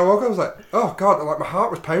 and then I woke up. I was like, oh god! And like my heart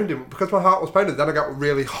was pounding. Because my heart was pounding, then I got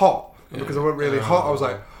really hot. And because I went really hot, I was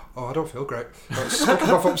like, oh, I don't feel great. I was sneaking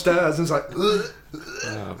off upstairs and was like,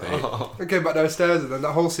 Oh, babe. I came back downstairs, and then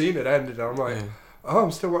that whole scene had ended. And I'm like, Yeah. oh,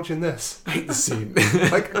 I'm still watching this. I hate the scene.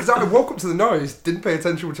 Like, because I woke up to the noise, didn't pay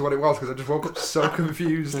attention to what it was, because I just woke up so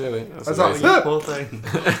confused. Really? That's I was like, amazing.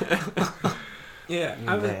 Poor thing. Yeah,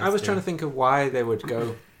 I was Nasty. trying to think of why they would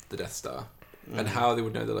go the Death Star and how they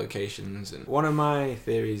would know the locations. And one of my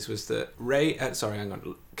theories was that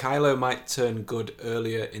Kylo might turn good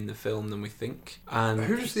earlier in the film than we think. And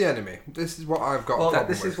Who's the enemy? This is what I've got Well, a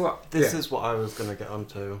problem this with. is what. This yeah. is what I was going to get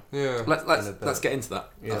onto. Yeah. Let's get into that.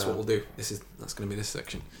 That's Yeah. what we'll do. That's going to be this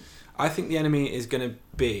section. I think the enemy is going to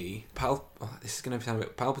be this is going to sound a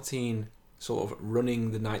bit Palpatine, sort of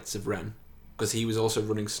running the Knights of Ren, because he was also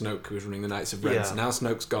running Snoke, who was running the Knights of Ren. Yeah. So now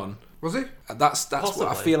Snoke's gone. Was he? That's what I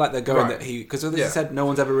Possibly. feel like they're going. Right. That he because as Yeah. I said, no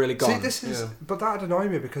one's ever really gone. See, this is... Yeah. But that'd annoy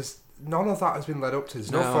me, because none of that has been led up to.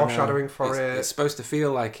 There's no No, foreshadowing for it's, it. It's supposed to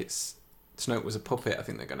feel like Snoke was a puppet. I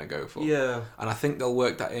think they're going to go for. Yeah. And I think they'll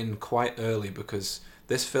work that in quite early, because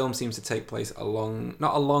this film seems to take place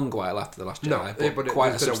not a long while after The Last Jedi, No, but but quite a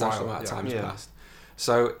there's been a substantial while, amount of yeah. time has Yeah. passed.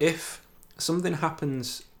 So if something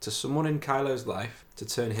happens to someone in Kylo's life to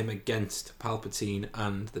turn him against Palpatine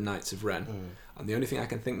and the Knights of Ren, and the only thing I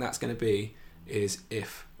can think that's going to be is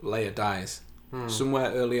if Leia dies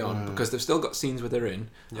somewhere early on, because they've still got scenes with her in,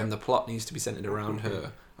 Yeah. and the plot needs to be centered around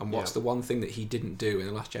her. And what's Yeah. the one thing that he didn't do in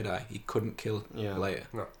The Last Jedi? He couldn't kill Yeah. Leia.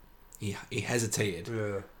 No. He hesitated.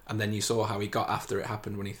 Yeah. And then you saw how he got after it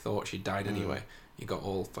happened when he thought she died anyway. He got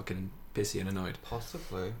all fucking pissy and annoyed.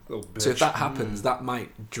 Possibly. Little bitch. So if that happens, that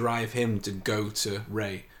might drive him to go to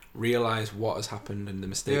Rey realize what has happened and the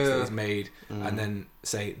mistakes that he's made, and then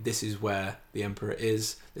say, this is where the Emperor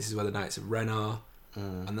is, this is where the Knights of Ren are,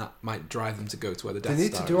 and that might drive them to go to where the Death Star They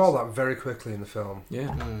is. need to do all that very quickly in the film.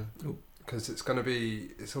 Yeah. Because it's going to be...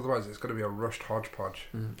 Otherwise, it's going to be a rushed hodgepodge.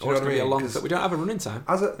 Or Do you know it's what I going to be a mean? long... 'Cause But we don't have a running time.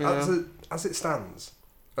 As it stands...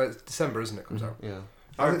 It's December, isn't it, comes out? Yeah.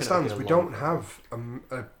 As it stands, we don't have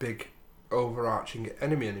a big overarching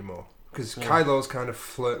enemy anymore. Because Kylo's kind of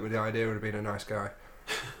flirting with the idea of being a nice guy.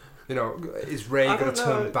 You know, is Rey I going to don't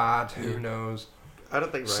know. turn bad? Who knows? I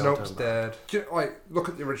don't think Rey will Snoke's turn dead. Do you, like, look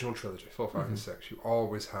at the original trilogy, 4, 5, and 6. You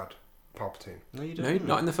always had Palpatine. No, you No, didn't.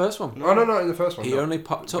 not in the first one. Oh, no, not in the first one. He no. only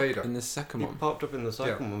popped up Vader. in the second He one. popped up in the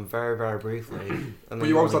second one very, very briefly. And then But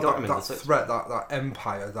you always had got him in the that sixth threat, that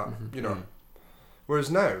empire, that, you know. Whereas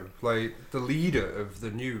now, like, the leader of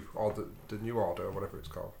the new order, or whatever it's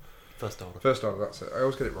called. First Order. First order, that's it. I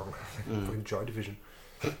always get it wrong. I fucking Joy Division.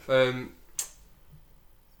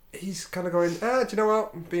 He's kind of going, do you know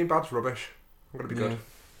what? Being bad's rubbish. I'm going to be good.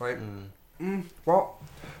 Like, what?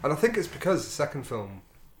 And I think it's because the second film,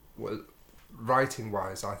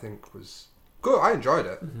 writing-wise, I think was good. I enjoyed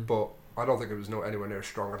it, but I don't think it was anywhere near as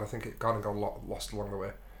strong, and I think it kind of got lost along the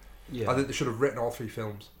way. Yeah. I think they should have written all 3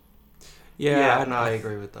 films. Yeah, I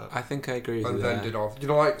agree with that. I think I agree with And you then there. did all... You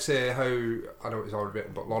know, like, say how... I know it's already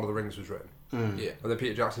written, but Lord of the Rings was written. Yeah. And then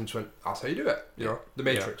Peter Jackson just went, that's how you do it. You know, The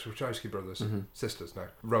Matrix, Wachowski brothers, sisters now,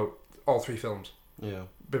 wrote all 3 films. Yeah.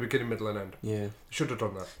 The beginning, middle, and end. Yeah. Should have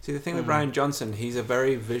done that. See, the thing with Rian Johnson, he's a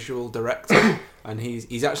very visual director, and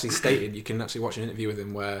he's actually stated, you can actually watch an interview with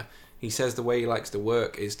him where he says the way he likes to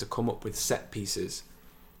work is to come up with set pieces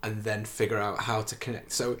and then figure out how to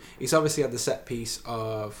connect. So he's obviously had the set piece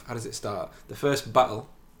of, how does it start? The first battle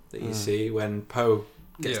that you see when Poe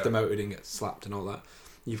gets demoted and gets slapped and all that.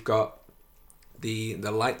 You've got the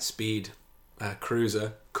light speed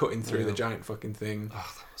cruiser cutting through the giant fucking thing.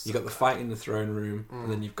 You got the fight in the throne room,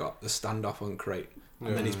 and then you've got the standoff on Crate.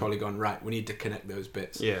 And then he's probably gone, right, we need to connect those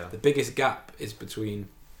bits. Yeah. The biggest gap is between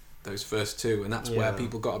those first 2, and that's where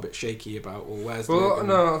people got a bit shaky about, well, where's the... Well,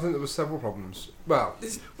 no, I think there was several problems. Well,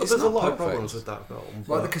 It's There's a not lot of perfect. problems with that film. like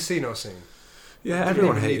but- the casino scene. Yeah, Didn't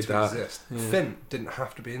everyone even need hated to that. exist. Yeah. Finn didn't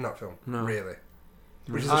have to be in that film, No. really.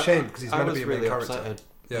 Which is a shame, because he's meant to be a main character. Upsetted.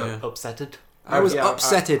 Yeah. Upsetted. I was Yeah,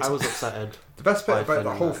 upsetted. I was upsetted. The best bit By about Finn,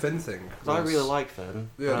 the whole though. Finn thing Because I really like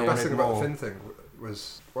Finn. Yeah, and the I best thing wanted about more. the Finn thing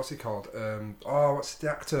was... What's he called? What's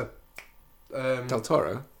the actor? Del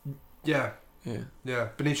Toro? Yeah. Yeah. Yeah,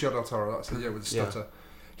 Benicio del Toro, that's it, yeah, with the Yeah. stutter.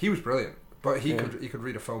 He was brilliant, but he Yeah. could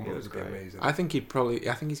read a phone book, was it would be great. amazing. I think he's going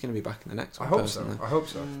to be back in the next I one, hope so, personally. I hope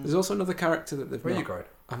so. There's also another character that they've Where are you not... going?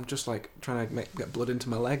 I'm just like trying to get blood into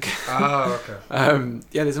my leg. Ah, okay.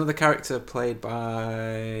 Yeah, there's another character played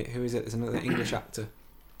by... Who is it? There's another English actor.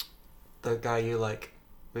 The guy you like,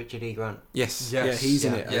 Richard E. Grant. Yes. Yes. Yeah, he's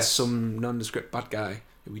in Yeah. it as Yes. some nondescript bad guy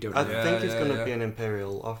who we don't I know. Yeah, think he's yeah, going to yeah. be an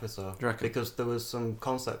Imperial officer. you reckon? Because there was some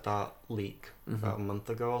concept art leak about a month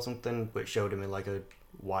ago or something, which showed him in like a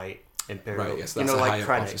white Imperial. Right, yes, you that's know, a like higher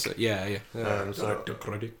Krennic. officer. Yeah, yeah. Yeah. So The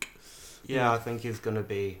Krennic. yeah, I think he's going to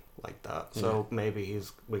be like that. Yeah. So maybe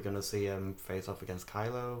we're going to see him face off against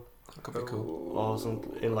Kylo That could be cool. or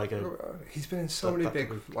something in like a. He's been in so many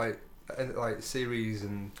big like series,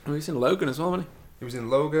 and Oh, he's in Logan as well, hasn't he was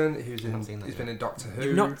in Logan. He was I've not seen that he's yet. been in Doctor he? Who.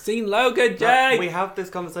 You've not seen Logan, Jay! We have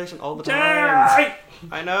this conversation all the time.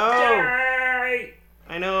 I know.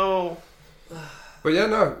 I know. But yeah,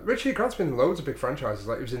 no, Richard Grant's been in loads of big franchises.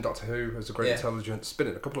 Like he was in Doctor Who as a Great Yeah. Intelligence. Been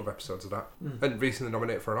in a couple of episodes of that, and recently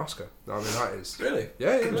nominated for an Oscar. I mean, that is Really?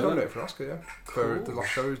 yeah, he was Really? nominated for an Oscar. Yeah, for the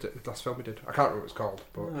last film he did. I can't remember what it's called,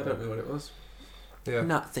 but I don't know what it was. yeah,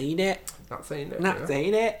 Not seen it. that thing. Not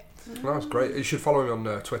seen it. No, it's great. You should follow him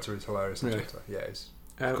on Twitter. He's hilarious on Really? Twitter. Yeah, he's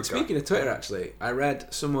good guy. Speaking of Twitter, actually, I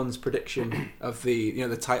read someone's prediction of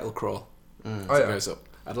the title crawl Oh that yeah, goes up.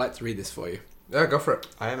 I'd like to read this for you. yeah, go for it.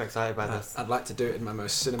 I am excited by this. I'd like to do it in my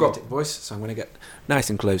most Go cinematic on. voice, so I'm going to get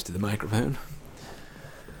nice and close to the microphone.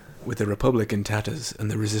 With the Republic in tatters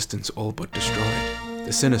and the Resistance all but destroyed,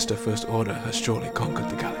 the sinister First Order has surely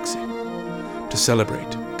conquered the galaxy. To celebrate,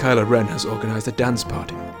 Kylo Ren has organised a dance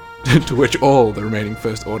party, to which all the remaining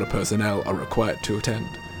First Order personnel are required to attend.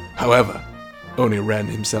 However, only Ren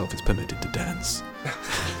himself is permitted to dance.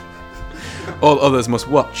 All others must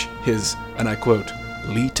watch his, and I quote,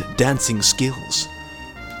 elite dancing skills.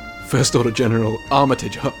 First Order General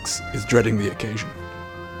Armitage Hux is dreading the occasion.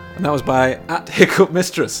 And that was by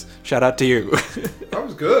 @HiccupMistress. Shout out to you. That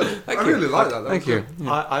was good. Thank I you. really like that. Thank you.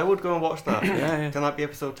 Yeah. I would go and watch that. Yeah. Can that be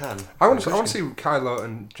episode 10? I want to see Kylo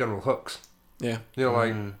and General Hux. Yeah. You know,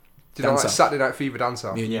 like Do you know like Dance-off. Saturday Night Fever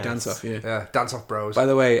dance-off? Me and you Yes. dance off, yeah. Yeah, dance-off bros. By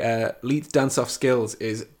the way, Leeds dance off skills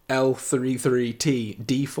is L33T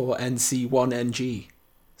D4NC1NG.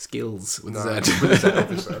 Skills with No, a Z. with a Z,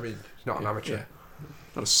 obviously. I mean, he's not an amateur. Yeah.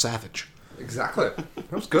 Not a savage. Exactly.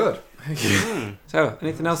 That was good. So,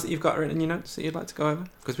 anything else that you've got written in your notes that you'd like to go over?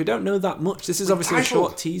 Because we don't know that much. This is The obviously a title.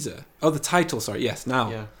 short teaser. Oh, the title, sorry. Yes, now.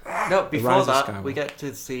 Yeah. No, before Rise of that, Skywalker. we get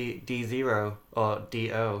to see D0 or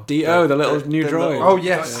DO. D.O., the little new droid. Oh,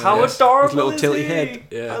 yes. How Yes. adorable His little is tilty he? head.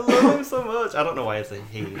 Yeah. I love him so much. I don't know why it's a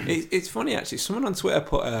he. It's funny, actually. Someone on Twitter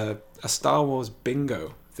put a Star Wars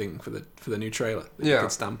bingo thing for the new trailer that you Yeah.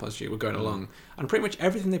 could stamp as you were going along. And pretty much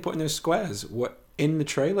everything they put in those squares were in the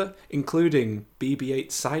trailer, including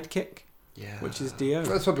BB-8's sidekick, Yeah. which is D.O.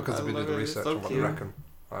 That's probably because I they did love the it, research so on what they cute. reckon.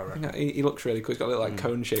 I reckon. He looks really cool. He's got a little like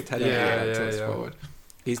cone-shaped head. Yeah, tilts yeah. forward.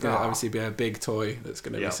 He's going to Ah. obviously be a big toy that's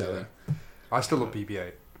going to Yeah. be selling. I still love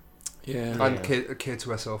BB-8. Yeah. Yeah. And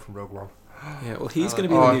K2SO from Rogue One. Yeah, well, he's Oh, going to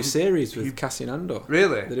be in oh, the new he- series with Cassian Andor.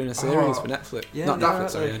 Really? They're doing a series Oh. for Netflix. Yeah, Not no, Netflix,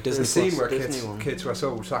 sorry, like Disney The scene Plus. where Disney one.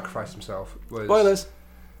 K2SO sacrificed himself was... Spoilers.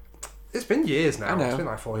 It's been years now. I know. It's been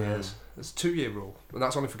like 4 Yeah. years. It's a 2-year rule. And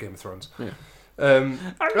that's only for Game of Thrones. Yeah.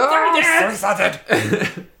 So excited!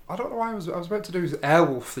 I don't know why I was meant to do his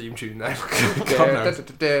Airwolf theme tune there.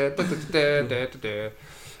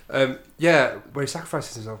 Yeah, where he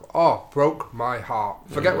sacrifices himself. Oh, broke my heart.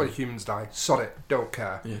 Forget when humans die. Sod it. Don't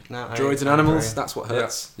care. Yeah. No, Droids and I animals, agree. that's what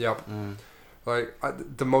hurts. Yep. Mm. Like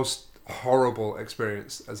the most horrible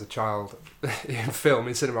experience as a child in film,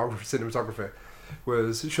 in cinematography,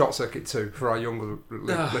 was Short Circuit 2. For our younger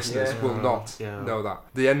listeners, yeah. will not Yeah. know that.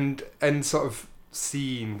 The end sort of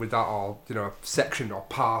scene with that, or section or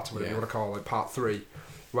part, whatever you Yeah. want to call it, part 3,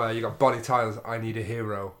 where you got Bonnie Tyler's "I Need a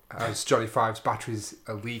Hero" as Johnny Five's batteries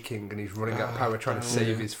are leaking and he's running out of power trying to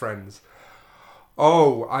save his friends.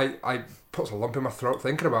 Oh, I put a lump in my throat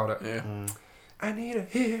thinking about it. Yeah. Mm. I need a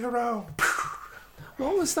hero.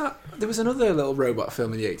 What was that? There was another little robot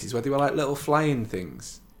film in the 80s where they were like little flying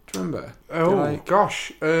things. Do you remember? Oh They're like-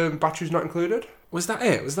 gosh, batteries not included. Was that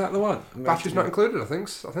it? Was that the one? I'm Batteries not included. I think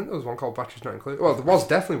there was one called batteries not included. Well, there was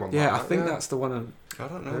definitely one. Yeah, I like think that, that's the one. On... I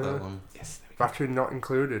don't know Yeah. that one. Yes. battery not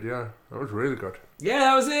included. Yeah, that was really good. Yeah,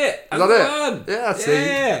 that was it. Is That's that the one. Yeah, see,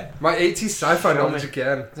 Yeah. my 80s sci-fi Show knowledge me.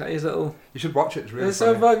 again. Is that his little? You should watch it. It's really They're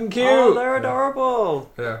so funny. fucking cute. Oh, they're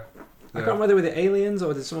adorable. Yeah. I can't remember whether they were the aliens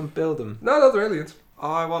or did someone build them. No, they're aliens.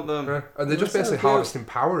 Oh, I want them. Yeah. And they're just They're so basically cute. harvesting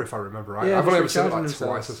power, if I remember right. Yeah, I've only ever just seen it like recharging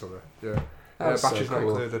twice or themselves. something. Yeah. That was so batteries not cool.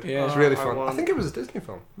 included. Yeah. It's really I fun. I want- think it was a Disney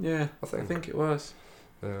film. Yeah, I think. I think it was.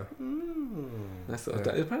 Yeah. Mm. I thought Yeah.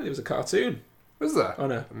 that, apparently it was a cartoon. Was there? Oh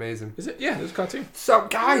no, Amazing. is it? Yeah, it was a cartoon. So,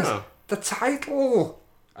 guys, Yeah. the title.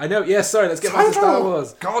 I know. Yeah, sorry. Let's get back to Star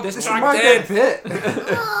Wars. God, this is Distracted. my good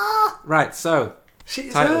bit. Right. So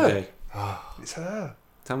She's title her. day. It's her.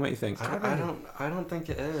 Tell me what you think. I don't think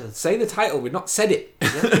it is. Say the title. We've not said it.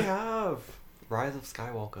 Yes, we have. Rise of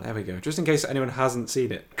Skywalker. There we go. Just in case anyone hasn't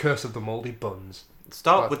seen it. Curse of the Moldy Buns.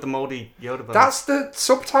 Stop What? with the moldy Yoda bun. That's the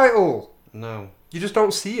subtitle. No. You just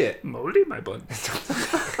don't see it. Moldy my bun.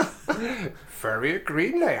 Very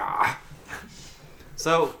green they are.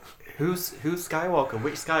 So, who's Skywalker?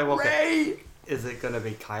 Which Skywalker? Ray. Is it going to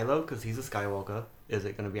be Kylo, because he's a Skywalker? Is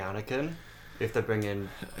it going to be Anakin? If they bring in,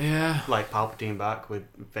 Yeah. like, Palpatine back with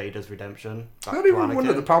Vader's redemption. I Back don't to even wonder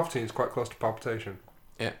Anakin. that the Palpatine is quite close to palpitation.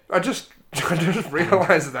 Yeah. I just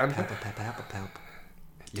realised then.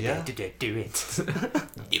 Yeah. Do it. Do it.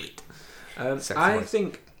 Sex I voice.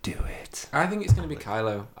 think Do it. it's going to be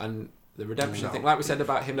Kylo and the redemption No. thing. Like we said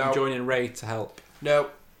about him No. joining Rey to help. No.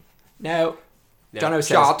 No. No. Jono says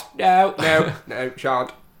Shard. no. No. No.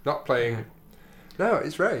 Shard. Not playing. No,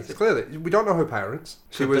 it's Ray. Clearly, we don't know her parents.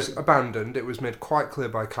 She was abandoned. It was made quite clear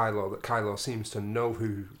by Kylo that Kylo seems to know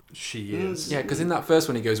who she is. Yeah, because in that first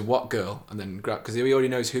one he goes, "What girl?" and then because he already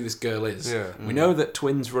knows who this girl is. Yeah. We know that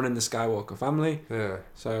twins run in the Skywalker family, Yeah.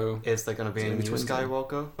 so Is there going to be Is a it new gonna be twins?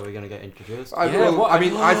 Skywalker? Are we going to get introduced? I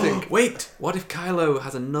think Wait, what if Kylo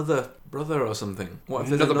has another brother or something? What if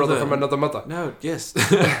there's another brother from another mother. No, yes,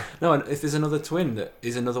 no. And if there's another twin that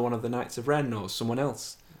is another one of the Knights of Ren or someone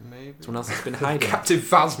else, Maybe. someone else that's been hiding. Captain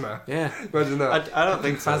Phasma. Yeah, Imagine that. I don't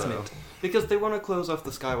think so. Phasmid. though. Because they want to close off the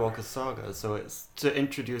Skywalker saga, so it's to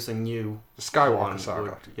introduce a new The Skywalker one saga.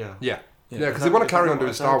 would- yeah. Yeah. Yeah. Yeah, because Is they that- want to is carry that on what doing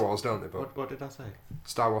I Star said? Wars, don't they? But What did I say?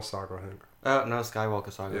 Star Wars saga, I think. No,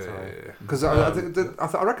 Skywalker saga. Yeah, sorry. yeah, yeah. Because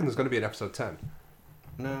I reckon there's going to be an episode 10.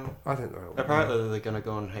 No. I think there will be. Apparently they're going to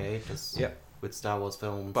go on hiatus. Yeah. With Star Wars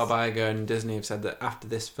films. Bob Iger and Disney have said that after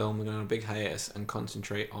this film they're going on a big hiatus and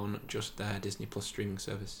concentrate on just their Disney Plus streaming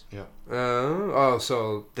service. Yeah.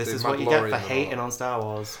 So This the is what you get for Mandalorian and all hating that. on Star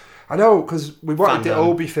Wars. I know, because we wanted the Fandom.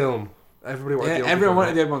 Obi film Everybody wanted the Obi-Wan. everyone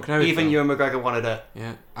wanted the Obi-Wan Kenobi. Even film. Ewan McGregor wanted it.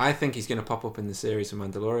 Yeah, I think he's going to pop up in the series for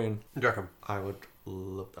Mandalorian. Do you reckon? I would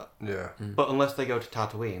love that. Yeah. But unless they go to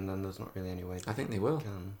Tatooine, then there's not really any way I think they will. they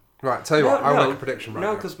can. Right, tell you what, I'll make a prediction right No,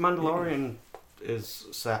 now. because Mandalorian is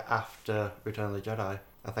set after Return of the Jedi,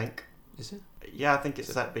 I think. Is it? Yeah, I think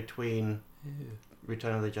it's set between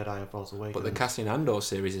Return of the Jedi and Force Awakens. But the Cassian Andor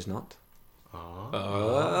series is not.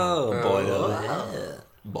 Oh.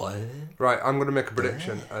 Boy. Right, I'm going to make a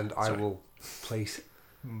prediction, and I will place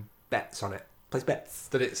bets on it. Place bets.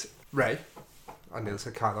 That it's Rey. I nearly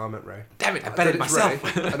said Kylo, I meant Rey. Damn it, I That bet it it's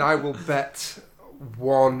myself. Rey, and I will bet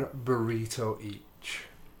one burrito each.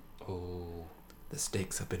 Oh, the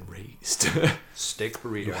stakes have been raised. Steak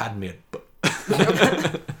burrito. You had me at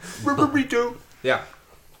burrito. Yeah.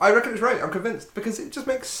 I reckon it's right. I'm convinced. Because it just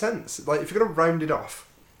makes sense. Like, if you're going to round it off,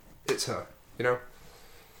 it's her. You know?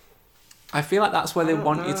 I feel like that's where they I don't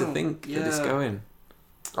want you to know. think that it's Yeah. going.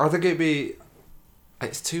 I think it'd be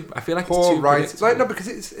It's too. I feel like poor it's too right. predictable. Like, no, because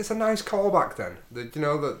it's a nice callback then. You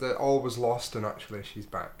know, that all was lost and actually she's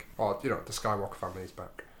back. Or, you know, the Skywalker family is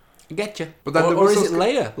back. I get you. But then or there or was is it those-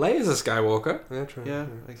 Leia? Leia's a Skywalker. Yeah, true. Yeah,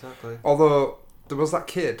 exactly. Although, there was that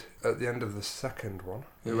kid at the end of the second one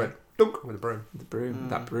who Yeah. went dunk with a broom. The broom, Mm.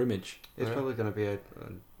 that broomage. It's Yeah. probably going to be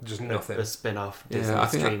Just nothing. a spin-off Disney Yeah, I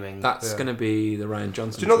think streaming. that's Yeah. going to be the Ryan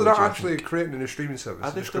Johnson. Do you know they're not trilogy, I actually think. creating a new streaming service? Are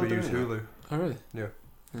They're they just going to use still doing Hulu. Oh really? Yeah.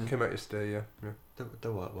 Yeah. Came out yesterday, yeah.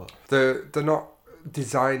 The what? They're not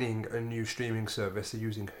designing a new streaming service, they're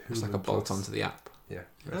using Hulu. It's like a bolt Plus. onto the app. Yeah,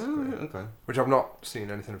 Oh, basically. okay. Which I've not seen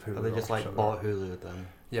anything of Hulu. Are they just like so- bought Hulu then?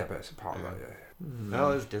 Yeah, but it's a part of that, yeah.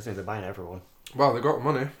 No, it's Disney. They're buying everyone. Well, they got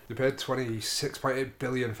money. They paid $26.8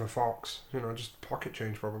 billion for Fox. You know, just pocket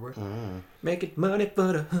change probably. Make it money for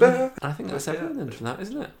the. But I think that's Yeah. everything from that,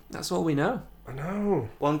 isn't it? That's all we know. I know.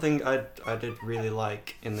 One thing I did really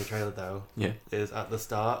like in the trailer though Yeah. is at the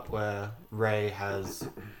start where Rey has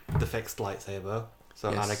the fixed lightsaber.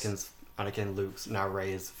 So Yes. Anakin Luke's now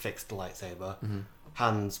Rey's fixed lightsaber. Mhm.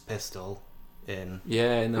 Han's pistol in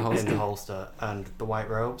Yeah, in the in holster. the holster, and the white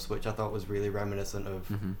robes, which I thought was really reminiscent of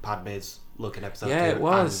Mhm. Padme's look in episode Yeah, 2 it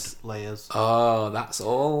was. and Leia's. Oh, that's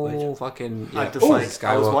all Which- fucking. I Yeah. just Ooh, like Skywalker.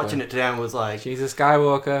 I was watching it today and was like, She's a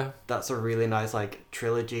Skywalker, that's a really nice like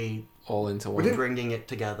trilogy all into We one. didn't- bringing it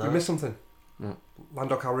together. We missed something. What?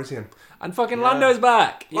 Lando Calrissian. And fucking Yeah. Lando's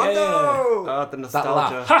back. Yeah. Lando! The That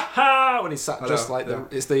laugh, nostalgia. ha ha! When he's sat I just know, like the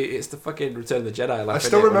yeah. it's the fucking Return of the Jedi. Like I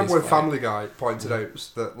still remember when Family Guy pointed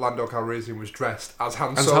out that Lando Calrissian was dressed as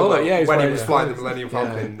Han Han Solo, Solo, yeah, he was when he wearing was the flying the clothes. Millennium Yeah.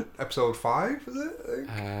 Falcon, episode 5, was it?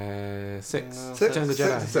 I think? 6. No, Return of the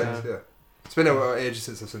Jedi. Six, yeah. It's been ages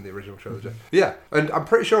since I've seen the original trilogy. Yeah, and I'm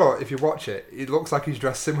pretty sure if you watch it, it looks like he's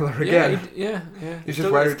dressed similar Yeah, again. yeah. He's He's just still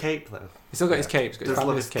got wearing. his cape though. He's still got his Yeah. cape. He's got his Does love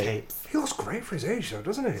fabulous his cape. capes. He looks great for his age, though,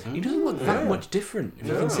 doesn't he? He doesn't look that Yeah. much different. If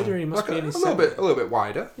you No. consider he must Like be a in his little bit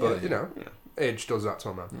wider, but Yeah. you know, Yeah. age does that to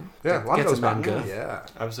a man. Yeah. Yeah, Get Lando's a man back. girl. Yeah.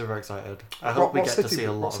 I'm super excited. I hope we get to see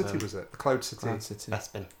a lot What of city him. was it? The Cloud City. Cloud City.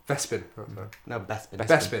 Bespin. Vespin. That's it. No, Bespin. Bespin.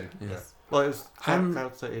 Bespin. Yeah. Yeah. Well, it was I'm-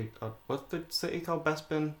 Cloud City. What's the city called?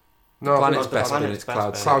 Bespin? No, Planet's the Bespin, Planet's it's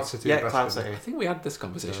Cloud Bespin. Cloud City. Yeah, Bespin. Cloud City. I think we had this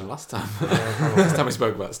conversation Yeah. last time. Yeah, Last time we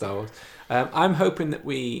spoke about Star Wars. I'm hoping that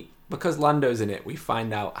because Lando's in it, we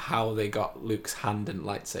find out how they got Luke's hand and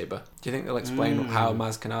lightsaber. Do you think they'll explain how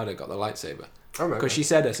Maz Kanata got the lightsaber? Oh, maybe. Because she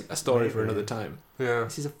said a story for Maybe. another time. Yeah.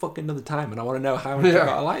 This is a fucking another time, and I want to know how he Yeah.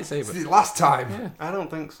 got a It's lightsaber. the last time. Yeah, I don't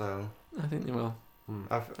think so. I think they will.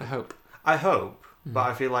 I hope. I hope, Mm. but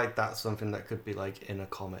I feel like that's something that could be like in a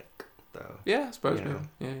comic though, Yeah, I suppose. You know.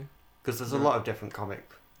 Yeah, because there's a Yeah. lot of different comic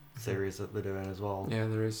series that they're doing as well. yeah,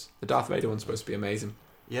 there is. The Darth Vader one's supposed to be amazing.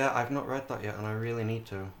 Yeah, I've not read that yet, and I really need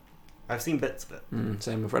to. I've seen bits of it.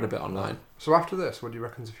 Same, I've read a bit online. So after this, what do you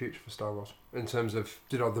reckon's the future for Star Wars in terms of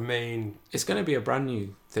the main? It's going to be a brand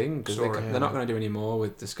new thing because Story, they're yeah. not going to do any more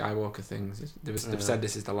with the Skywalker things. They've Yeah. said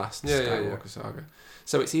this is the last Yeah, yeah, Skywalker saga.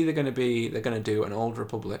 So it's either going to be they're going to do an Old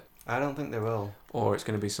Republic, I don't think they will. or it's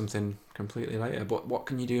going to be something completely later. But what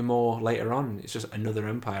can you do more later on? It's just another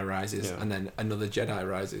Empire rises, Yeah. and then another Jedi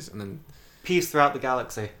rises, and then Peace throughout the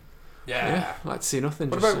galaxy. yeah, I'd like to see nothing.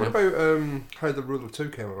 What just, about how the Rule of Two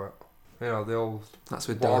came about? You know, the old. that's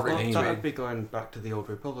with War Darth in Well, Bane. between. that'd be going back to the Old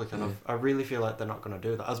Republic, and Yeah. I really feel like they're not going to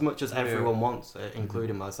do that. As much as everyone wants it,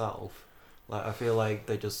 including myself, like I feel like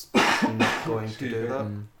they're just not going to do that.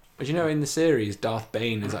 But you know, in the series, Darth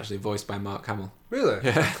Bane is actually voiced by Mark Hamill. Really?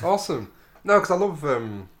 Yeah. Awesome. No, because I love.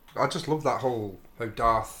 I just love that whole how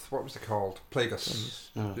Darth. What was it called? Plagueis.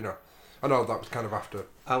 Mm. You know. I know that was kind of after.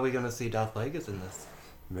 Are we going to see Darth Plagueis in this?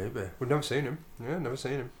 Maybe we've never seen him. Yeah, never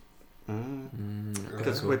seen him.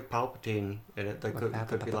 Because cool. with Palpatine in it, there could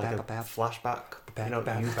be like a flashback. You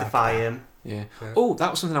Back. defy him. Yeah. Yeah. Oh,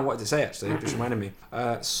 that was something I wanted to say actually. It just reminded me.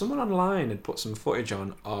 Someone online had put some footage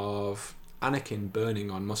on of Anakin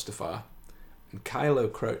burning on Mustafar, and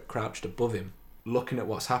Kylo crouched above him, looking at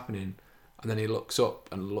what's happening, and then he looks up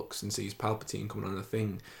and looks and sees Palpatine coming on the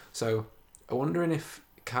thing. So I'm wondering if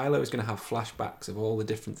Kylo is going to have flashbacks of all the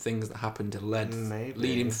different things that happened to lead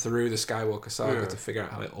him through the Skywalker saga to figure out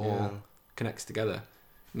how it all connects together.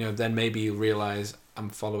 Then maybe you'll realise I'm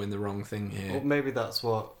following the wrong thing here. Well, maybe that's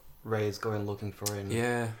what Rey's going looking for in.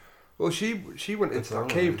 Yeah. Well, she went into that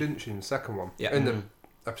cave, didn't she, in the second one? Yeah. In the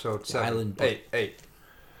episode The 7. island. 8.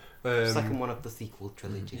 Second one of the sequel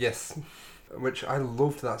trilogy. Yes. Which I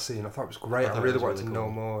loved that scene. I thought it was great. I thought really it was wanted really to know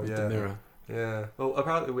cool. more. With Yeah. the mirror. Yeah. Well,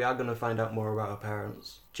 apparently we are going to find out more about her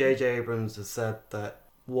parents. J.J. Abrams has said that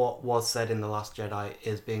what was said in The Last Jedi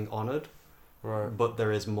is being honoured, Right. but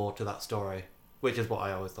there is more to that story, which is what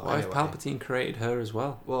I always thought. Why if anyway. Palpatine created her as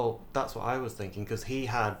well? Well, that's what I was thinking, because he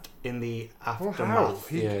had, in the Well, Aftermath,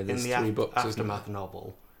 how? Yeah, in there's the 3 books, isn't Aftermath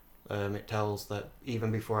novel, it tells that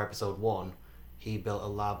even before Episode 1, he built a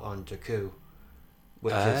lab on Jakku,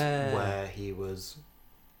 which is where he was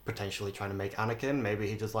potentially trying to make Anakin. Maybe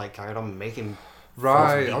he just carried on making.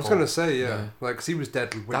 Right. people. I was going to say, yeah. Yeah. Like, 'cause he was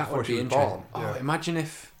dead That before would she be was interesting. born. Oh, Yeah. imagine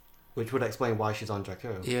if... Which would explain why she's on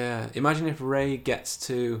Jakku. Yeah, imagine if Rey gets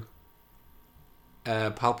to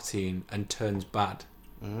Palpatine and turns bad.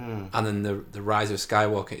 And then the rise of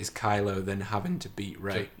Skywalker is Kylo then having to beat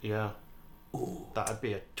Rey. Yeah. Ooh. That'd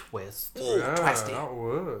be a twist. Yeah, twisty. that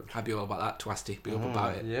would. I'd be all about that, twisty. Be up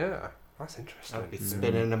about it. Yeah. That's interesting. I'd be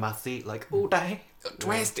spinning in my seat ooh, dang.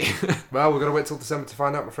 Twisty. Well, we're going to wait till December to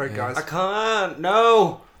find out, I'm afraid, guys. I can't.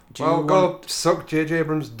 No. Well, go suck J.J.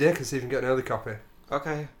 Abrams' dick and see if you can get an early copy.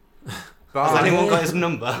 Okay. Bye. Has anyone got his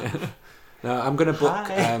number? No, I'm going to book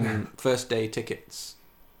Hi. first day tickets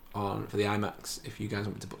for the IMAX. If you guys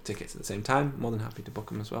want me to book tickets at the same time, more than happy to book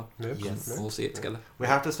them as well. Yeah. Yes. Yeah. We'll see it together. We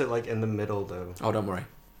have to sit in the middle though, Oh, don't worry.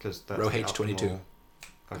 because that's Row the H22. optimal-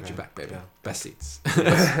 Got your back, baby. Yeah. Best seats.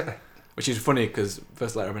 Which is funny because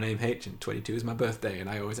first letter of my name H and 22 is my birthday, and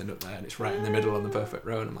I always end up there, and it's right in the middle on the perfect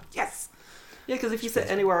row, and I'm like, yes. Yeah, because if you sit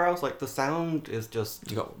anywhere else, the sound is just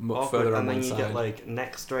You got much awkward, further on and then one you side. get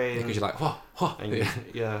neck strain. Because you're like, whoa, whoa. and it's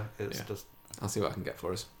Yeah. just I'll see what I can get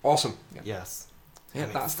for us. Awesome. yes. Yeah,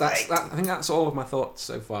 I'm that's excited. that. I think that's all of my thoughts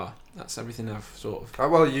so far. That's everything I've sort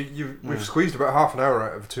of. Well, we've squeezed about half an hour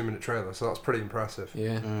out of a 2-minute trailer, so that's pretty impressive.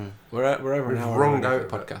 Yeah, Mm. we're over an We've hour wrung already out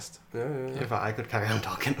for of the it. podcast. Yeah, yeah, In fact, I could carry on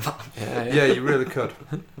talking about it. Yeah, yeah. You really could.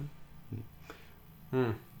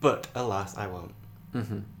 But alas, I won't.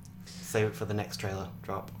 Mm-hmm. Save it for the next trailer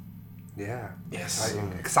drop. Yeah. Yes.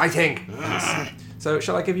 Exciting. So,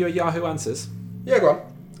 shall I give you a Yahoo Answers? Yeah, go on.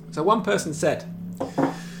 So, one person said,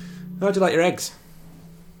 "How'd you like your eggs?"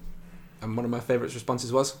 And one of my favourite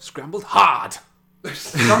responses was, "Scrambled hard."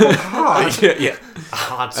 Scrambled hard. yeah.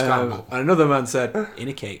 Hard scramble. And another man said, "In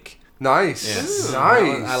a cake." Nice. Yes.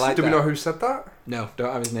 Nice. I like Do we that. know who said that? No,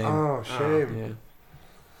 don't have his name. Oh, shame.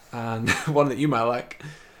 Yeah. And one that you might like.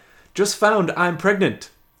 Just found I'm pregnant.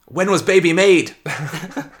 When was baby made?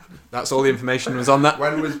 That's all the information was on that.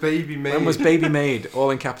 When was baby made? When was baby made? All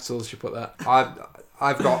in capitals, you put that.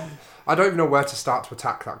 I've got... I don't even know where to start to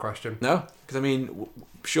attack that question. No? Because, I mean,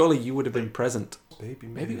 surely you would have been present. Baby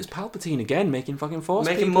made. Maybe it was Palpatine again, making fucking force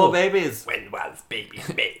Making people. more babies. When was baby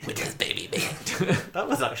made? When was baby made? That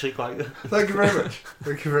was actually quite good. Thank you very much.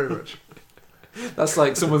 Thank you very much. That's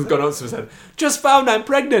like someone's gone up to us and said, "Just found I'm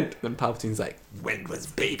pregnant." Then Palpatine's like, "When was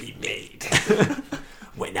baby made?"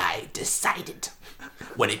 When I decided.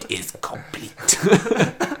 When it is complete.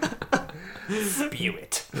 Spew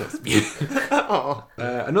it.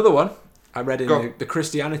 Another one I read in Go. the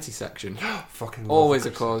Christianity section. Fucking love Always a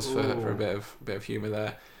Chris. cause for a bit of humour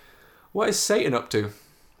there. What is Satan up to?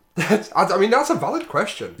 I mean, that's a valid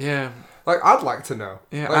question. Yeah. Like, I'd like to know.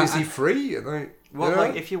 Yeah, Like, is he free? Like, Well, you know?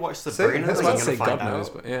 if you watch Sabrina, That's then what you're I'd going say to find God knows,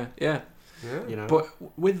 out. but yeah. Yeah. You know? But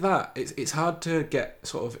with that, it's hard to get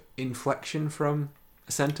sort of inflection from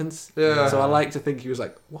a sentence. Yeah. So I like to think he was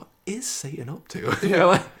like, "What is Satan up to?" You know,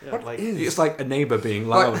 like Yeah, What is? it's like a neighbour being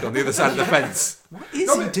loud on the other side of the fence. What is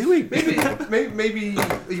No, he but doing? Maybe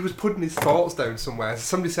he was putting his thoughts down somewhere.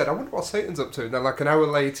 Somebody said, "I wonder what Satan's up to." And then, like an hour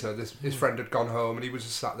later, his friend had gone home, and he was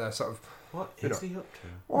just sat there, sort of, What you is know. he up to?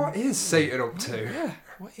 "What is Satan up to?" Yeah.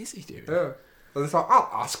 What is he doing? Yeah. And it's like, I'll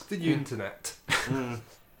ask the internet.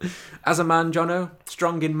 As a man, Jono,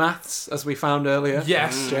 strong in maths, as we found earlier.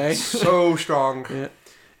 Yes, Jay. so strong. Yeah.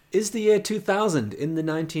 Is the year 2000 in the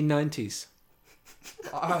 1990s?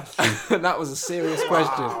 That was a serious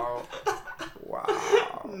question.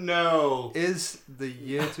 Wow. No. is the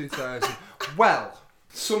year 2000? Well,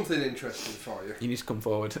 something interesting for you. You need to come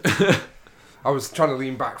forward. I was trying to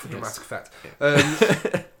lean back for dramatic effect.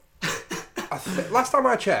 Last time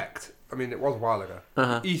I checked, I mean, it was a while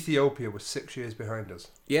ago, Ethiopia was 6 years behind us.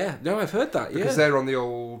 Yeah, no, I've heard that, Because they're on the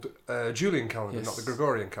old Julian calendar, not the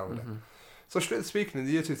Gregorian calendar. Mm-hmm. So strictly speaking, in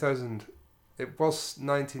the year 2000, it was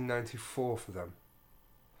 1994 for them.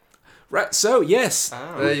 Right, so, yes.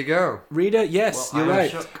 There you go. Reader, yes, Well, you're I'm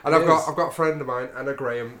right. shook. And It is. I've got a friend of mine, Anna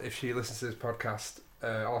Graham. If she listens to this podcast,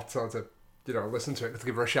 I'll tell her to listen to it, to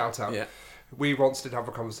give her a shout out. Yeah. We once did have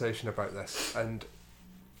a conversation about this, and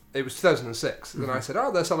it was 2006. And I said,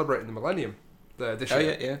 "Oh, they're celebrating the millennium this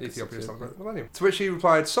year. yeah. Ethiopia celebrating the millennium." To which she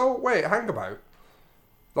replied, "So wait, hang about."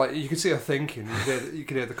 Like you could see her thinking, you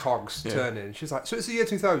could hear the cogs turning. She's like, "So it's the year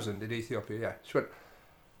 2000 in Ethiopia, yeah." She went,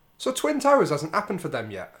 "So Twin Towers hasn't happened for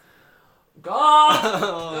them yet."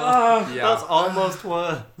 God! Yeah. That's almost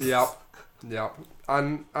worse. Yep.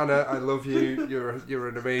 And Anna, I love you. You're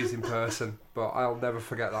an amazing person, but I'll never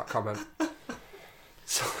forget that comment.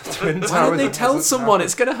 So, Twin Why Towers didn't they tell hasn't someone happened.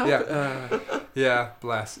 it's going to happen? Yeah,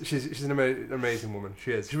 bless. She's an amazing woman.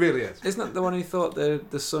 She is. She really is. Isn't that the one who thought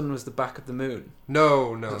the sun was the back of the moon? No,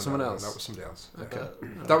 Was that someone else? That was somebody else. Yeah. Okay.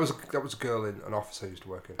 That was a girl in an office I used to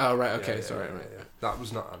work in. Oh, right, okay, Yeah, sorry, yeah, right. yeah. That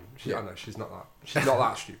was not Anne. Yeah. I know, she's not that. She's not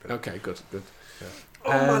that stupid. Okay, good. Yeah.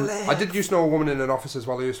 Oh, my I did used to know a woman in an office as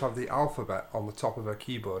well who used to have the alphabet on the top of her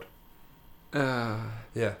keyboard.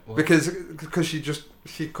 Yeah, What? because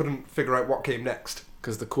she couldn't figure out what came next.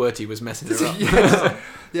 Because the QWERTY was messing her up.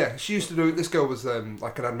 Yeah, she used to do. This girl was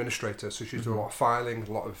like an administrator, so she used to do a lot of filing,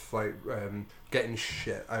 a lot of like getting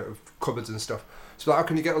shit out of cupboards and stuff. So like, how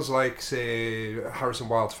can you get us like say Harrison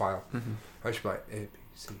Wilde's file? I should be like A B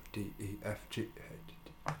C D E F G H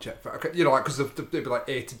I J K. Okay, you know, like because they'd be like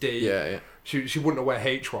A to D. Yeah. She wouldn't know where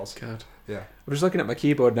H was. God. Yeah. I'm just looking at my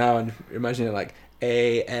keyboard now and imagining it like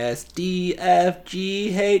A S D F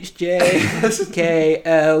G H J K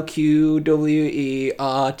L Q W E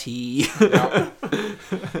R T.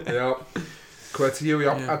 Yep. QWERTY,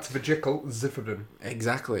 Yeah. Advertical Zifferdin.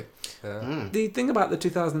 Exactly. Yeah. The thing about the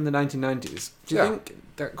 2000s and the 1990s, do you Yeah. think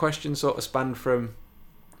that question sort of spanned from,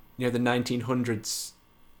 the 1900s,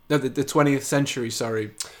 no, the 20th century,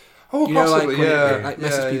 sorry. Oh, You know, like possibly. when Yeah. it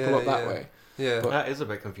messes people up that way. Yeah. But- That is a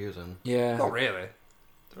bit confusing. Yeah. Not really.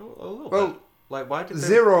 A little Well, bit. Like, why did they,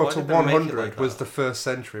 0 why to did they make it 100 like was that? the first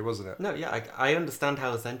century, wasn't it? No, yeah, I understand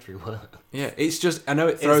how a century works. Yeah, it's just, I know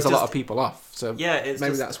it throws It's a lot just- of people off, so Yeah, it's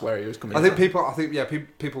maybe just, that's where he was coming I think from.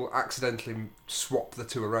 people accidentally swap the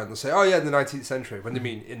two around and say, "Oh yeah, in the 19th century," when they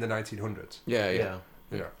mean in the 1900s. Yeah. yeah.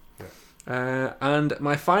 Yeah. And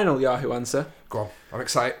my final Yahoo answer. Go on, I'm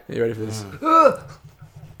excited. Are you ready for this?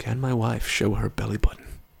 Can my wife show her belly button?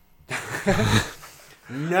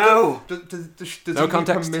 No! Does No it need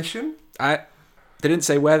context. permission? They didn't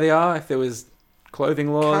say where they are, if there was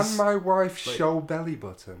clothing laws. Can my wife Like- show belly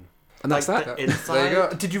button? And that's Like that. the There inside. you go.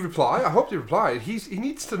 Did you reply? I hope you replied. He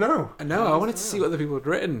needs to know. No, I wanted to see what the people had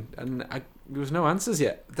written, and there was no answers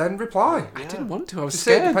yet. Then reply. I didn't want to. I was Just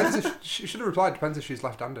say it scared. depends if she should have replied. Depends if she's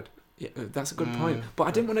left-handed. Yeah, that's a good point. But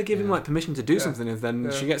I didn't want to give him like permission to do something, and then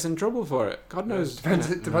she gets in trouble for it. God knows. Depends.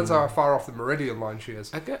 It depends how far off the meridian line she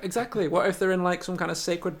is. Exactly. What if they're in like some kind of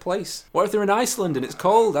sacred place? What if they're in Iceland and it's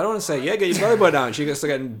cold? I don't want to say, yeah, get your belly button down. She gets to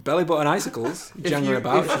get belly button icicles, jangling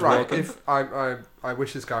about. She's walking. If I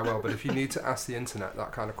wish this guy well, but if you need to ask the internet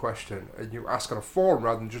that kind of question and you ask on a forum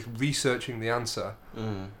rather than just researching the answer,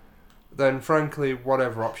 then frankly,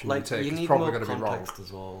 whatever option Like, you take you is need probably more going to be wrong. context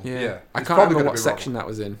as well. Yeah. Yeah, I it's can't probably remember gonna what be section wrong. that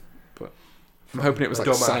was in, but I'm hoping it was like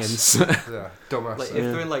Dumbass. science. Yeah, dumbass. Like, if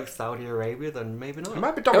Yeah. they're in, like, Saudi Arabia, then maybe not. It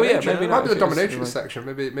might be Oh, yeah, domination. maybe it not might be if the it was, domination like- section.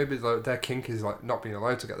 Maybe their kink is like not being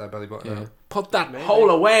allowed to get their belly button Yeah. out. Put that Maybe.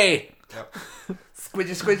 hole away.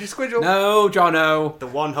 Squidgy, squidgy, squidgy. No, Jono. The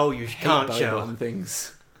one hole you can't Belly show. button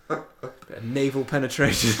things. Bit of naval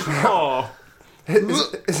penetration. Oh.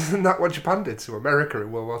 Isn't that what Japan did to America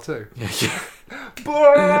in World War II? yeah.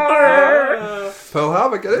 Pearl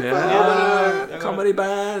Harbor, get it? Pearl Harbor. Yeah. Comedy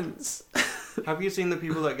bands. Have you seen the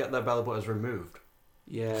people that get their belly buttons removed?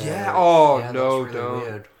 Yeah. Yeah. Oh Yeah, no, that's really no.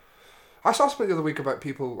 weird. I saw something the other week about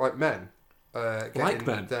people like men. Getting Like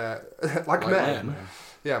men? Their, like men.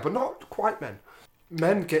 Yeah, but not quite men.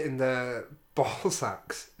 Men getting their ball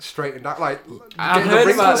sacks straightened out, like I've getting heard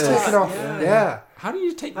the about wrinkles this. taken off. Yeah. Yeah. How do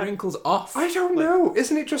you take wrinkles off? I don't Like, know.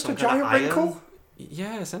 Isn't it just a some kind giant of iron? wrinkle?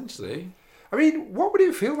 Yeah, essentially. I mean, what would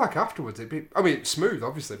it feel like afterwards? It'd be. I mean, it's smooth,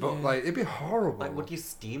 obviously, but Yeah. like it'd be horrible. Like, would you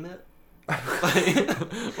steam it?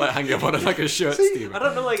 Like hang up on like a shirt See, steamer. I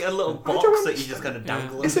don't know, like a little box don't that you just kind of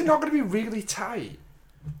dangle Is in. it not going to be really tight?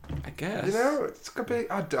 I guess. You know, it's going to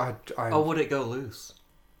be. Or would it go loose?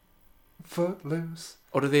 Footloose.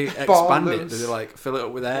 Or do they expand it? Ballers. Do they like fill it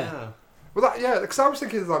up with air? Yeah. Well, because I was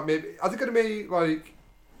thinking like maybe are they going to be like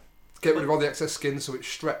get rid of all the excess skin so it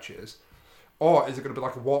stretches, or is it going to be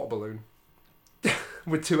like a water balloon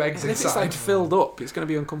with 2 eggs And if inside? it's like filled up, it's going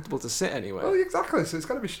to be uncomfortable to sit anyway. Well, exactly. So it's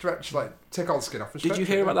going to be stretched, like take all the skin off. And Did stretch you it,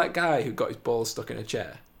 hear yeah. about that guy who got his balls stuck in a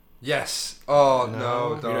chair? Yes. Oh No.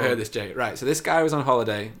 no! You don't heard this, Jay? Right. So this guy was on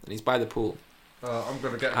holiday and he's by the pool. I'm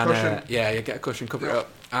going to get a And cushion. you get a cushion, cover it Yeah. up.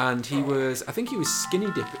 And he was, I think he was skinny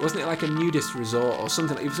dipping. Wasn't it like a nudist resort or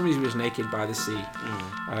something? Like, somebody who was naked by the sea.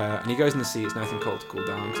 And he goes in the sea. It's nice and cold to cool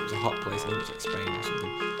down because it was a hot place. I think it was like Spain or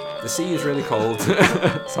something. The sea is really cold.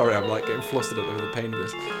 Sorry, I'm like getting flustered over the pain of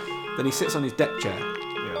this. Then he sits on his deck chair.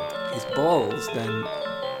 Yeah. His balls then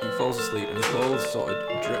he falls asleep and his balls sort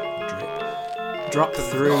of drop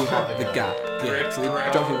through the gap. Yeah, so they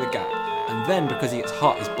drop through the gap. And then because he gets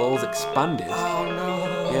hot, his balls expanded. Oh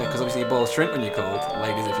no! Yeah, because obviously your balls shrink when you're cold,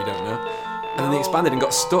 ladies, if you don't know. And then they expanded and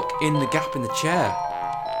got stuck in the gap in the chair.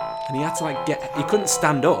 And he had to like he couldn't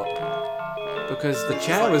stand up because the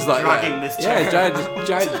chair like was like dragging this chair. Yeah,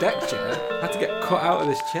 giant deck chair. Had to get cut out of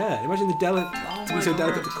this chair. Imagine to be so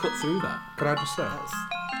delicate to cut through that. Can I just say?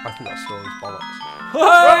 I think that story's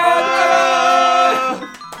bollocks.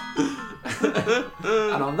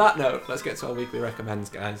 And on that note, let's get to our weekly recommends,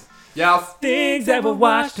 guys. Yeah. Things that were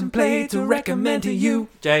watched and played to recommend to you.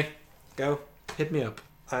 Jay, go. Hit me up.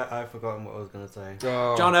 I've forgotten what I was going to say.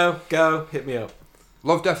 Oh. Jono, go. Hit me up.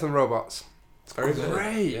 Love, Death and Robots. It's very good.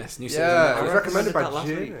 Great. Yes, new season. Yeah, it I was recommended by recommended that last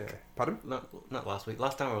Jimmy. week. Pardon? Not last week.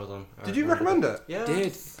 Last time I was on. Did you recommend it? Yeah.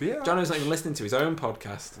 Did. Yeah. Jono's not even listening to his own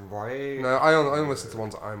podcast. Right. No, I only listen to the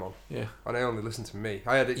ones that I'm on, Yeah. and I only listen to me.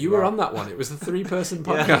 I edit. You were on that one. It was the 3-person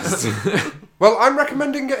Yeah. podcast. Well, I'm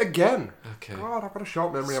recommending it again. Okay. God, I've got a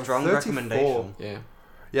short memory. I'm Strong 34. recommendation. Yeah.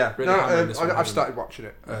 Yeah, Really no, hammering this one, I've haven't started watching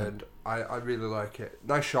it, and I really like it.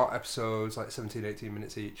 Nice short episodes, like 17, 18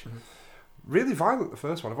 minutes each. Mhm. Really violent, the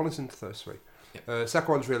first one. I've only listened to the first three. Yeah. Second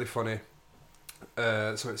one's really funny.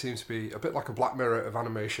 So it seems to be a bit like a Black Mirror of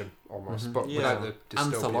animation, almost, Mhm. but Yeah. without the dystopian.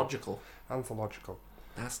 Anthological. Anthological.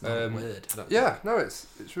 That's not a Um, word. I don't Yeah, think. no, it's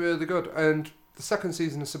really good, and the second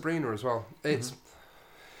season of Sabrina as well. It's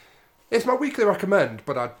it's my weekly recommend,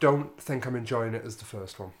 but I don't think I'm enjoying it as the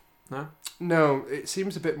first one. No? No, it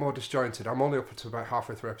seems a bit more disjointed. I'm only up to about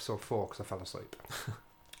halfway through episode 4 because I fell asleep.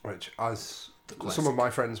 Which, as some of my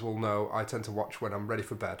friends will know, I tend to watch when I'm ready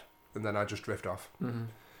for bed, and then I just drift off, Mhm.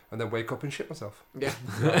 and then wake up and shit myself, Yeah.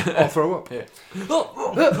 or throw up. Yeah.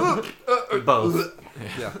 Both.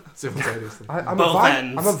 Yeah, Simultaneously. I'm Both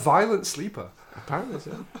ends. I'm a violent sleeper. Apparently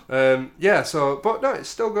so. Yeah, so, but no, it's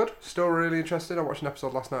still good. Still really interesting. I watched an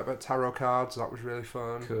episode last night about tarot cards. That was really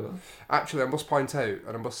fun. Cool. Actually, I must point out,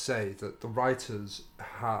 and I must say, that the writers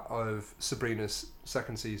of Sabrina's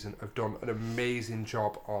second season have done an amazing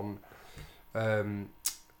job on,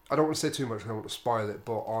 I don't want to say too much because I don't want to spoil it,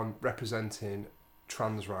 but on representing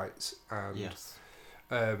trans rights and Yes.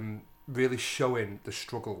 really showing the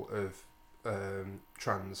struggle of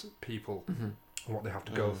trans people Mhm. and what they have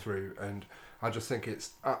to go through. And I just think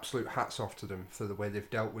it's absolute hats off to them for the way they've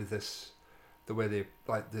dealt with this, the way they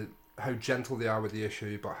how gentle they are with the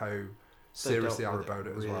issue, but how serious they are about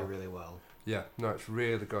it as well. Really well. Yeah, no, it's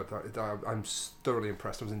really good. I'm thoroughly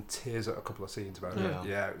impressed. I was in tears at a couple of scenes about Yeah. it.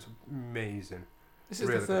 Yeah, it was amazing. This is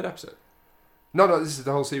Really the third episode. No, this is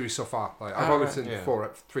the whole series so far. Like I've Oh, only right. seen Yeah.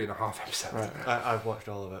 3.5 episodes. Right. I've watched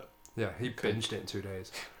all of it. Yeah, he binged it in 2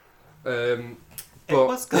 days. It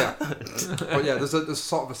was good. Yeah, but yeah, there's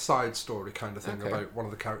sort of a side story kind of thing Okay. about one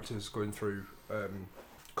of the characters going through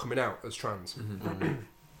coming out as trans, Mhm.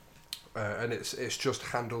 and it's just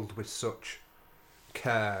handled with such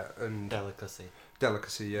care and Delicacy.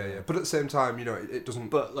 delicacy. Yeah. But at the same time, you know, it doesn't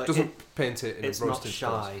But like paint it in it's a not roasted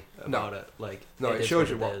shy about it. Like No, it is shows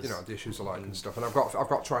you it what is. you know the issues are like and stuff. And I've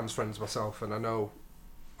got trans friends myself, and I know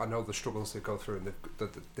the struggles they go through and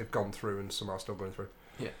they've gone through, and some are still going through.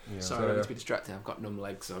 Yeah. Yeah. Sorry, So, I meant yeah. to be distracted. I've got numb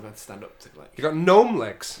legs, so I've had to stand up to like You got gnome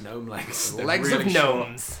legs. gnome legs. They're Legs really of short,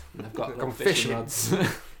 gnomes. and I've got They've little gone fishing fishing.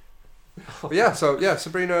 rods. But yeah, so yeah,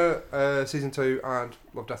 Sabrina season 2 and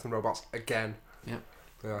Love, Death and Robots again. Yeah.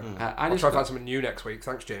 Yeah. Mm. I I'll just try to got, find something new next week.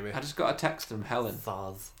 Thanks, Jamie. I just got a text from Helen,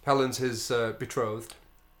 Thaz. Helen's his betrothed.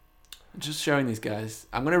 just showing these guys.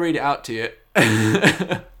 I'm gonna read it out to you.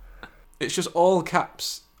 It's just all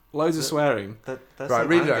caps, loads of swearing. That's Right, some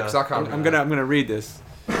read it out anger. because I can't. I'm gonna read this.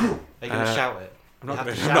 Are you gonna shout it? I'm not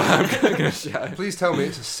You gonna, have to I'm not gonna shout it. Please tell me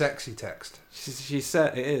it's a sexy text. She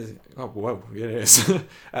said it is. Oh whoa, it is.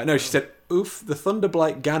 No, she said, "Oof, the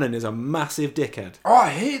Thunderblight Ganon is a massive dickhead." Oh, I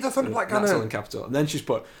hate the Thunderblack That's all in Ganon. capital. And then she's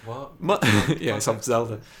put, What? yeah, it's on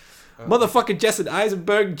Zelda. Motherfucking Jesse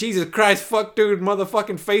Eisenberg, Jesus Christ, fuck dude,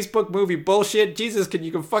 motherfucking Facebook movie bullshit. Jesus,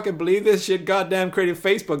 you can fucking believe this shit? Goddamn created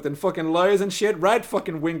Facebook, then fucking lawyers and shit. Right,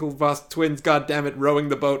 fucking Winklevoss twins, goddamn it, rowing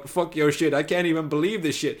the boat. Fuck your shit, I can't even believe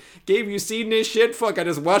this shit. Gabe, you seen this shit? Fuck, I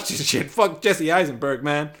just watched this shit. Fuck Jesse Eisenberg,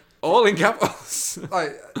 man. All in capitals.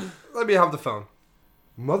 Like, let me have the phone.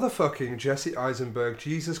 Motherfucking Jesse Eisenberg,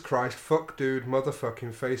 Jesus Christ, fuck dude,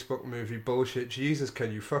 motherfucking Facebook movie bullshit. Jesus,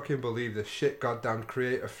 can you fucking believe this shit? Goddamn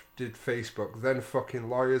creator did Facebook, then fucking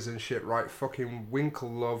lawyers and shit, right? Fucking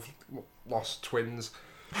Winklevoss lost twins.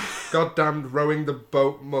 Goddamn rowing the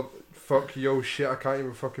boat, fuck yo shit. I can't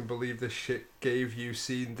even fucking believe this shit. Gave you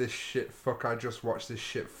seen this shit? Fuck, I just watched this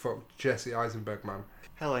shit. Fuck Jesse Eisenberg, man.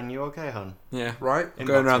 Helen, you okay, hon? Yeah. Right? I'm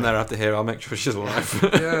going around there after here, I'll make sure she's alive.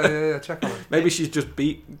 Yeah, check on it. Maybe she's just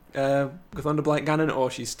beat Thunderblight Ganon,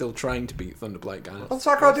 or she's still trying to beat Thunderblight Ganon. What's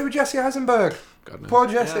that got to do with Jesse Eisenberg? God knows. Poor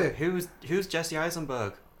Jesse. Yeah, who's Jesse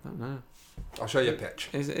Eisenberg? I don't know. I'll show you a pitch.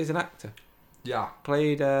 He's an actor. Yeah.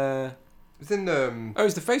 Played... It's in Oh,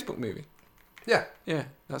 it's the Facebook movie. Yeah. Yeah,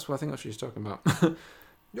 that's what I think that's what she's talking about.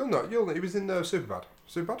 You'll know. He was in Superbad.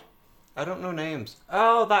 Superbad? I don't know names.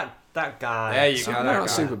 Oh, that guy. There you go. No, That not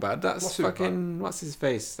guy. super bad. That's What's fucking... What's his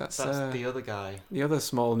face? That's the other guy. the other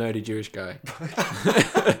small nerdy Jewish guy.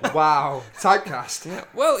 Wow. Typecast. Yeah.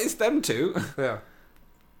 Well, it's them two. Yeah.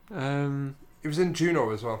 He was in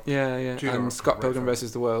Juno as well. Yeah. Juno, And Scott great Pilgrim film.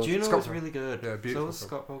 vs. the World. Juno Scott- was really good. Yeah, So beautiful was film.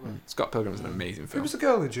 Scott Pilgrim. Scott Pilgrim's an amazing Who film. was the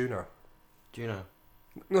girl in Juno? Juno.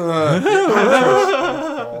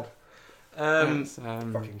 God. It's,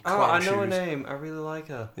 Fucking Oh, clown I know her shoes. name. I really like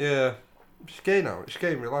her. Yeah. She's gay now. She's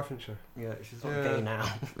gay in real life, isn't she? Yeah, she's not Yeah. gay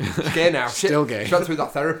now. She's gay now. Shit. Still gay. She went through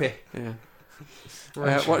that therapy. Yeah.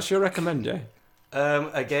 Right. What's your recommend, Jay?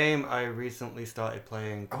 A game I recently started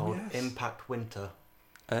playing Oh, called yes. Impact Winter,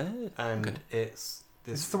 And and it's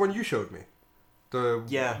This is this. the one you showed me.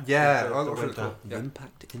 Yeah. Yeah. The Oh, that looks really winter. cool. Yeah.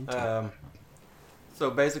 Impact Intel. So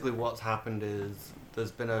basically, what's happened is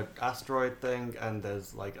there's been an asteroid thing, and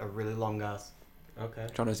there's like a really long ass. Okay.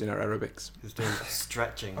 John's doing our aerobics. He's doing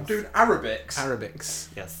stretching. I'm doing Arabics. Arabics.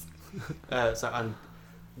 Yes. And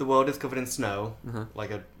the world is covered in snow, Uh-huh.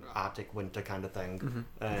 like a Arctic winter kind of thing, Mhm.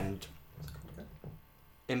 and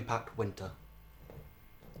Impact Winter.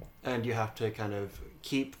 And you have to kind of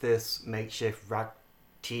keep this makeshift rag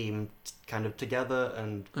team kind of together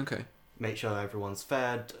and Okay. make sure everyone's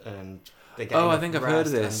fed and they get Oh, I enough think I've heard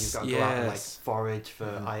of rest, this. And you've got to go out and like Yes. forage for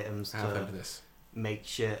Mhm. items I have heard to of this. make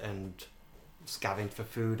shit and scavenge for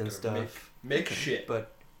food and stuff. Make Okay. shit.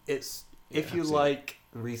 But it's Yeah, if you I've seen like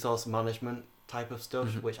resource management type of stuff,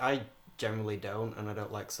 Mhm. which I generally don't, and I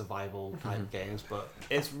don't like survival type Mhm. games, but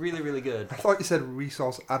it's really, really good. I thought you said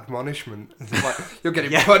resource admonishment. It's like you're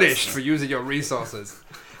getting Yes. punished for using your resources.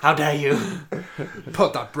 How dare you?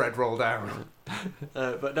 Put that bread roll down.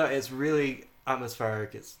 But no, it's really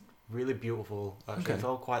atmospheric. It's really beautiful. Actually, Okay. it's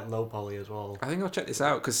all quite low poly as well. I think I'll check this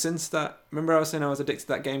out because since that, remember I was saying I was addicted to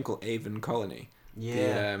that game called Avon Colony,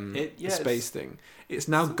 Yeah, the space thing. It's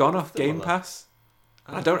now sort gone of off Game similar. Pass.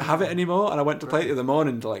 I don't have it anymore, and I went to play it the other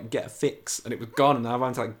morning to like get a fix, and it was gone, and now I'm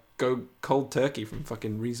having to like go cold turkey from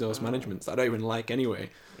fucking resource management that I don't even like anyway.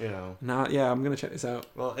 You know. Now, yeah, I'm gonna check this out.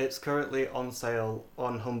 Well, it's currently on sale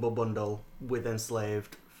on Humble Bundle with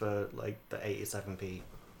Enslaved for like the 87p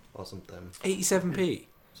or something, 87p.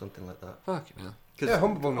 something like that. Fucking hell. 'Cause Yeah,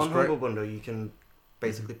 Humble Bundle's on great. Humble Bundle, you can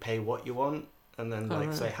basically pay what you want, and then Oh, like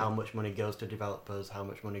right, say okay. how much money goes to developers, how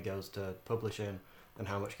much money goes to publishing, and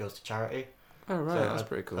how much goes to charity. Oh right, So that's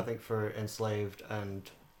pretty cool. I think for Enslaved and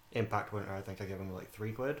Impact Winter, I think I gave them like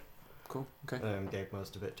 £3. Cool. Okay. Gave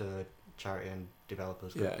most of it to charity and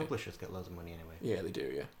developers. 'Cause Yeah. publishers get loads of money anyway. Yeah, they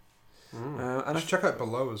do. Yeah. Mm. And And I- I should check out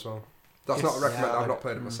Below as well. That's Yes. not a recommend. Yeah, I've not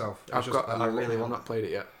played it myself. It's I've just- got. I really I've want- not played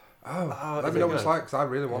it yet. Oh, is let me it know what it's good? like because I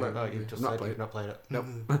really want Yeah. it. Oh, you just Not said played you've not played it. Nope.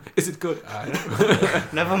 Is it good?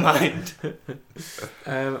 Never mind.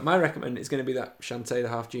 My recommend is going to be that Shantae the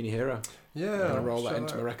Half Genie Hero. Yeah, I'm gonna roll check that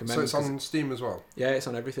into my recommend. So it's on Steam as well. Yeah, it's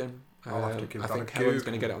on everything. I'll have to give I that think a Helen's Google.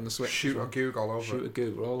 going to get it on the Switch. Shoot as well. a Goog all over Shoot a it.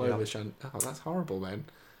 Google all Yeah. over Shan. Oh, that's horrible, man.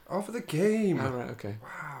 Oh, for the game. Oh, right, okay.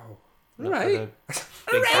 Wow. Not for Right. the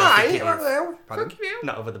big bouncy titties. Pardon?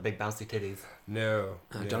 Not over the big bouncy titties. No.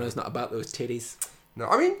 no. Donna's not about those titties. No,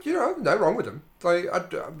 I mean, no wrong with them. Like,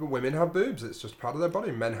 women have boobs. It's just part of their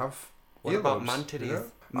body. Men have What about earlobes, man titties? you know?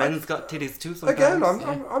 Men's got titties too sometimes.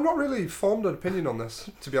 Again, I'm not really formed an opinion on this,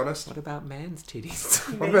 to be honest. What about man's titties?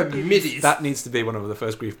 What about middies? That needs to be one of the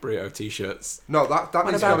first Grief Burrito t-shirts. No, that What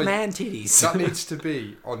needs about to be man titties? that needs to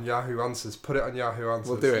be on Yahoo Answers. Put it on Yahoo Answers.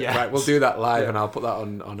 We'll do it. Yes. Right, we'll do that live, Yeah. and I'll put that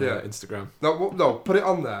on Yeah. Instagram. No, put it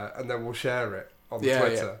on there, and then we'll share it on Yeah,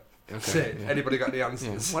 Twitter. That's it. yeah. Anybody got the Yeah.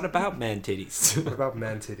 answers? What about man titties? What about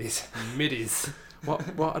man titties? Middies.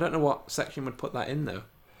 What? I don't know what section would put that in though.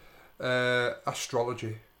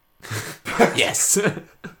 Astrology. Yes.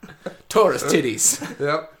 Taurus titties.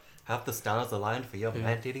 Yep. Have the stars aligned for your Yeah.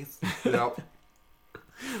 man titties? Yep.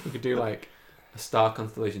 We could do like a star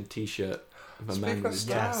constellation T-shirt of a Speaking man. of with-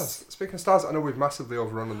 stars, Yes. speaking of stars, I know we've massively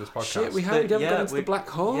overrun on this podcast. Shit, we haven't Yeah, gone into the black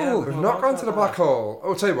hole. yeah, We've Well, not what gone to the about black that? hole.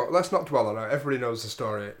 I'll tell you what, let's not dwell on it. Everybody knows the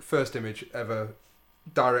story. First image ever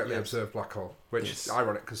directly Yes. observed black hole, which Yes. is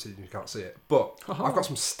ironic because you can't see it. But Ha-ha. I've got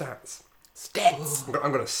some stats. Stats.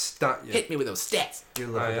 I'm going to stat you. Hit me with those stats. You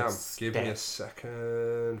love I a good am. Give me a stat.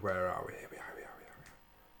 second. Where are we?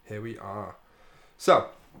 Here we are. So,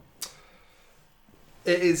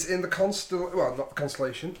 it is in the well, not the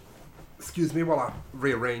constellation. Excuse me while I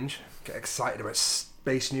rearrange. Get excited about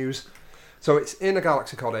space news. So it's in a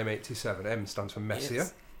galaxy called M87. M stands for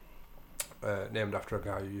Messier. Yes. Named after a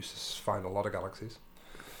guy who used to find a lot of galaxies.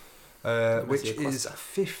 The Which Messier is cluster.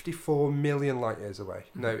 54 million light years away.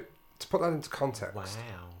 Now, to put that into context, Wow.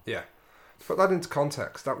 to put that into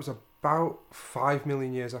context, that was about 5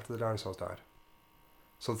 million years after the dinosaurs died.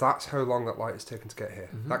 So that's how long that light has taken to get here.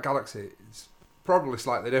 Mhm. That galaxy is probably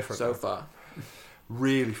slightly different. So though. far.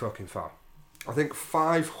 Really fucking far. I think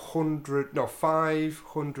 500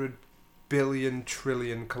 billion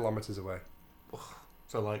trillion kilometers away.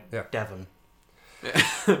 So like Yeah. Devon.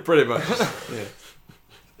 Pretty much. Yeah.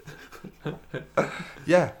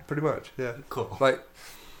 Yeah, pretty much. Yeah. Cool. Like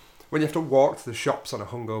when you have to walk to the shops on a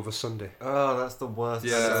hungover Sunday. Oh, that's the worst.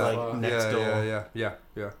 Yeah, It's like next door.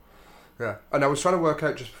 Yeah. And I was trying to work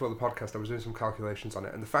out just before the podcast. I was doing some calculations on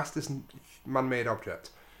it, and the fastest man-made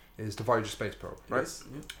object is the Voyager space probe, right? Yes.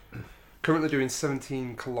 Yeah. Currently doing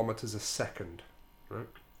 17 kilometers a second, right?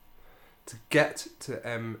 To get to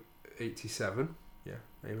M87,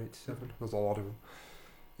 M87. There's a lot of them.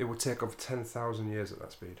 It would take over 10,000 years at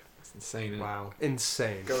that speed. It's insane. Isn't it? Wow.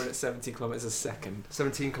 Insane. Going at 17 kilometers a second.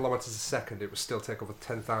 17 kilometers a second. It would still take over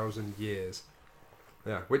 10,000 years.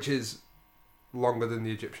 Yeah, which is longer than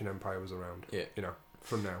the Egyptian Empire was around. Yeah. You know,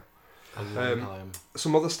 from now. A long Um, time.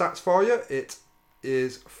 Some other stats for you. It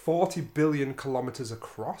is 40 billion kilometers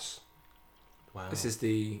across. Wow. This is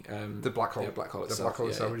the Black hole. Yeah, black hole The itself. black hole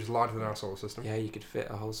yeah, itself, yeah. which is larger than our solar system. Yeah, you could fit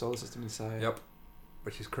a whole solar system inside. Yep.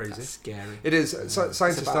 Which is crazy. That's scary. It is. Yeah. Scientists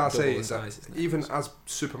It's about are double saying the that size, isn't it? even as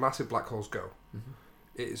supermassive black holes go, Mhm.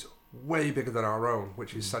 it is way bigger than our own,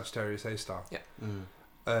 which is Mhm. Sagittarius A star. Yeah.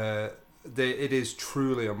 Mm. It is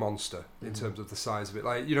truly a monster in Mhm. terms of the size of it.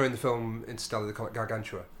 Like, you know, in the film Interstellar, they call it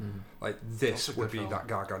Gargantua. Mhm. Like, this That's a would good be film. that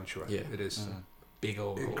Gargantua. Yeah. It is Mm. Big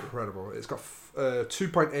old hole. incredible. It's got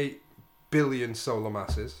 2.8 billion solar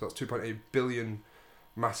masses. So that's 2.8 billion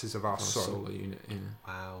masses of our Or sun. solar unit. Yeah.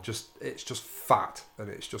 Wow. It's just fat, and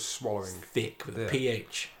it's just swallowing. Thick with a Yeah.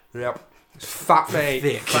 pH. Yep. It's fat, mate.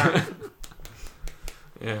 Thick. Fat.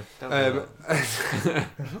 Yeah.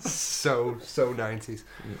 Don't do so 90s.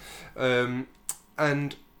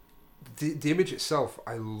 And the image itself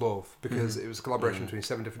I love because Mhm. it was a collaboration Mhm. between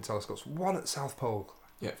 7 different telescopes, one at the South Pole.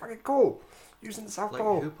 Yeah. Fucking cool. Using the South that. Like,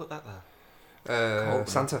 Pole. who put that there? Cold,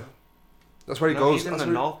 Santa. That's where he No, goes. he's in That's the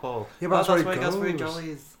where- North Pole. Yeah, but Oh, that's where he where he goes for his goes.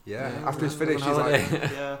 jollies. Yeah, Yeah, after he's on finished, he's holiday.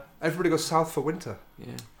 like, Yeah. everybody goes south for winter.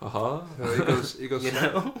 Yeah. Haha. So he goes You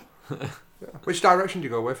know? yeah. Which direction do you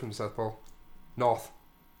go away from the South Pole? North.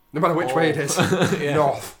 No matter which way it is. Yeah.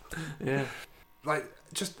 North. Yeah. Like,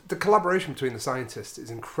 just the collaboration between the scientists is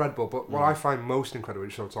incredible. But what I find most incredible,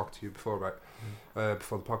 which I was talking to you before about,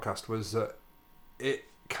 before the podcast, was that it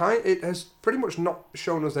has pretty much not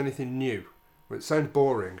shown us anything new. It sounds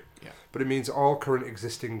boring, Yeah. but it means all current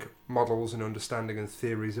existing models and understanding and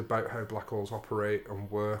theories about how black holes operate and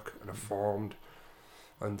work and are formed,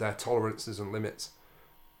 and their tolerances and limits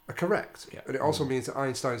are correct. Yeah. And it also means that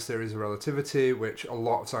Einstein's theories of relativity, which a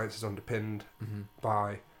lot of science is underpinned Mm-hmm.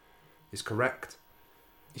 by, is correct.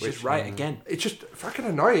 He's Which, just right again. It's just fucking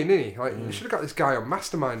annoying, isn't he? Like, you Mm. should have got this guy on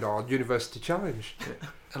Mastermind or University Challenge.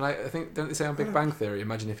 And I think, don't they say on Big Bang Theory,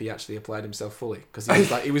 imagine if he actually applied himself fully? Because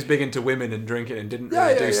he was big into women and drinking and didn't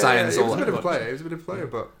really do science He all was a that bit of a much. player. He was a bit of a player,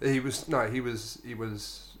 but he was not. I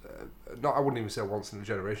wouldn't even say once in a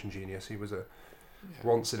generation genius. He was a Yeah.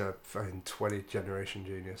 once in a fucking 20 generation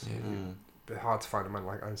genius. Yeah. Mm. Bit hard to find a man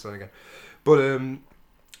like Einstein again. But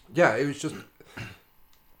yeah, it was just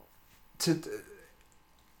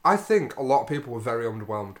I think a lot of people were very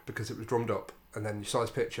underwhelmed because it was drummed up, and then you saw his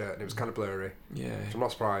picture and it was kind of blurry. Yeah. So I'm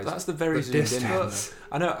not surprised. That's the very The zoomed in. distance.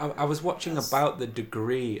 I know. I was watching about the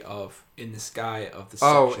degree of in the sky of the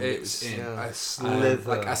Oh, section it was it's in. a slither.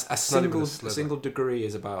 Like a not even a single slither. single degree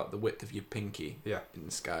is about the width of your pinky Yeah. in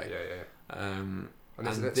the sky. Yeah. And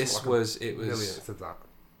isn't it this something like was a millionth of that.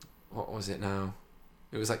 what was it now?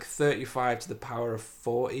 It was like 35 to the power of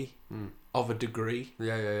 40 of a degree.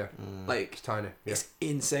 Yeah. Like, It's tiny. Yeah. it's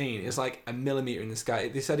insane. It's like a millimeter in the sky.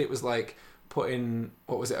 They said it was like putting,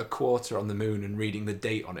 what was it, a quarter on the moon and reading the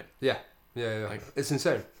date on it. Yeah. Like- It's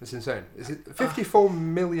insane. It's 54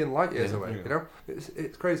 million light years away. Yeah. You know,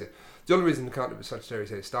 it's crazy. The only reason they can't do a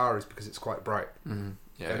Sagittarius A star is because it's quite bright.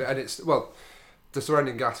 Yeah. And it's, well, the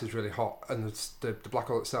surrounding gas is really hot, and the black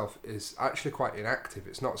hole itself is actually quite inactive.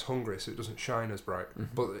 It's not as hungry, so it doesn't shine as bright.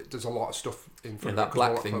 But there's a lot of stuff in Yeah, front that of it. 'cause black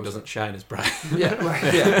we're a lot thing closer. doesn't shine as bright.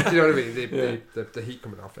 Yeah, yeah. Do you know what I mean? The heat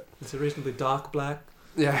coming off it. It's a reasonably dark black.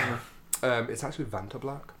 Yeah. It's actually Vanta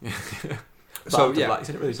black. So, yeah. black. You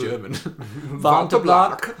said it really So- German. Vanta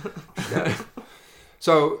black. Yeah.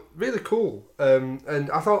 So really cool. And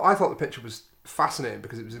I thought the picture was fascinating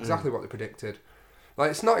because it was exactly what they predicted. Like,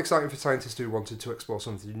 it's not exciting for scientists who wanted to explore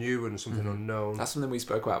something new and something unknown. That's something we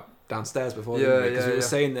spoke about downstairs before, Yeah, didn't we? Because yeah, we were yeah.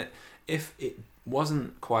 saying that if it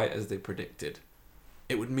wasn't quite as they predicted,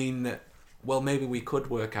 it would mean that, well, maybe we could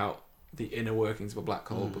work out the inner workings of a black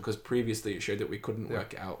hole, because previously it showed that we couldn't Yeah.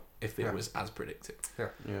 work it out if it Yeah. was as predicted.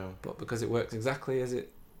 Yeah. But because it works exactly as it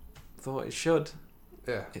thought it should,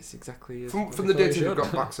 Yeah. it's exactly as From they the thought it data we've should.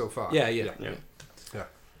 got back so far. Yeah.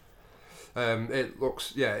 It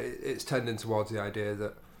looks, it's tending towards the idea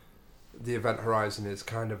that the event horizon is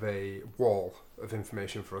kind of a wall of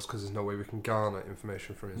information for us because there's no way we can garner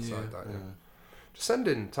information from inside that. Yeah. Just send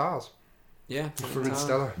in TARS Yeah. from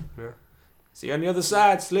Interstellar. Yeah. See you on the other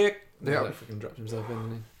side, Slick. Yeah. That freaking dropped himself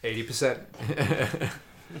in, 80%. didn't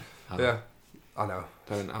he? Yeah. I know.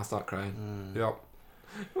 I'll start crying. Yeah.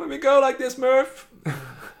 Let me go like this, Murph.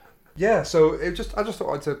 Yeah, so I just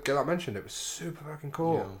thought I'd to get that mentioned. It was super fucking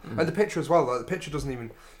cool. Yeah. And the picture as well. Like, the picture doesn't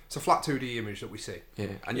even... It's a flat 2D image that we see. Yeah,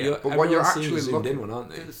 and Yeah, but what you're everyone's seen actually the zoomed in looking- one, aren't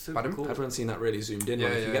they? It's super Pardon? cool. Everyone's seen that really zoomed in Yeah,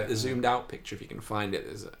 one. If you yeah, get the yeah. zoomed out picture, if you can find it,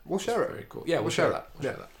 We'll share it. Very cool. Yeah, we'll We'll share share that. it. We'll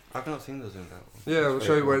Yeah. share that. I've not seen the zoomed out one. Yeah, we'll That's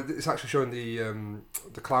show you very where it's actually showing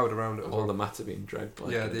the cloud around it as All well. the matter being dragged.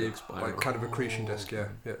 Like Yeah, in a the big spiral. like kind of accretion disk. Yeah,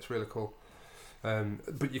 it's really cool.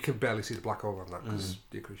 But you can barely see the black hole on that because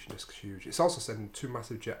the accretion disk is huge. It's also sending 2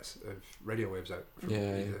 massive jets of radio waves out from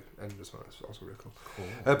either end as well. It's also really cool.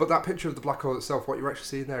 Cool. But that picture of the black hole itself, what you're actually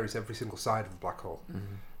seeing there is every single side of the black hole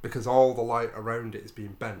because all the light around it is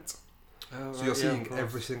being bent. Oh, So you're seeing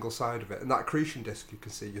every single side of it, and that accretion disk you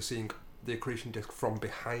can see. You're seeing the accretion disk from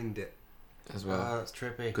behind it as well, that's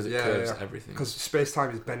trippy. because it Yeah, curves yeah. everything. because space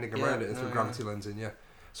time is bending Yeah, around it through yeah. gravity lensing. Yeah.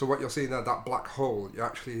 So what you're seeing there, that black hole, you're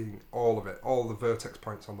actually seeing all of it, all the vertex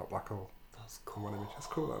points on that black hole. That's in cool. one image. That's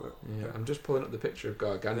cool, isn't it? Yeah, Yeah. I'm just pulling up the picture of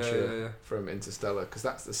Gargantua Yeah. from Interstellar, because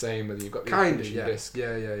that's the same whether you've got the Kind of, accretion yeah. disk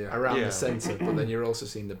Yeah. around Yeah. the centre, but then you're also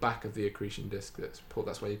seeing the back of the accretion disk that's pulled.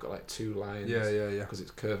 That's why you've got like 2 lines. Yeah. Because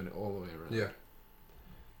it's curving it all the way around. Yeah.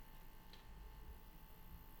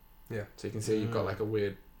 Yeah. So you can see you've got like a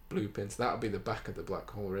weird blue pin. So that'll be the back of the black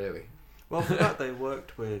hole, really. Well, for that they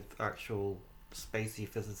worked with actual spacey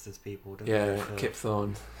physicist people, didn't they? Yeah, for- Kip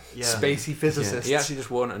Thorne. Yeah. Spacey Yeah, physicists. he actually just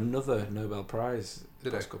won another Nobel Prize the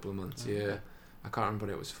Did he? past couple of months. Mm. Yeah, I can't remember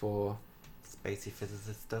what it was for. Spacey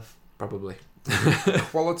physicist stuff. Probably. The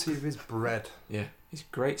quality of his bread. Yeah, he's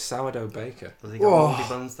a great sourdough baker. Has he got Whoa. moldy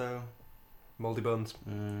buns though? Mouldy buns.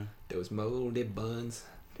 Those mouldy buns.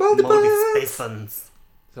 Mouldy Moldy buns! space buns.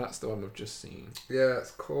 So that's the one we've just seen. Yeah,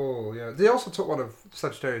 it's cool. Yeah, they also took one of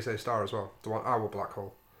Sagittarius A star as well. The one our black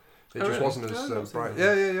hole. It Oh, just really? wasn't Oh, as I've not seen bright.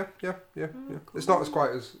 that. Yeah. cool. It's not as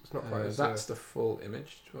quite as. It's not quite as. That's the full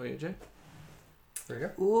image for you, Jay. There you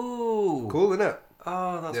go. Ooh. Cool, isn't it?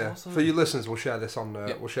 Oh, that's yeah. awesome. For you listeners, we'll share this on.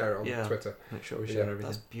 Yeah. We'll share it on Yeah. Twitter. Make sure we Yeah, share everything.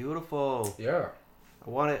 That's beautiful. Yeah. I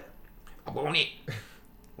want it. I want it.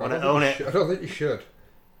 Wanna I don't own think it. you should- I don't think you should.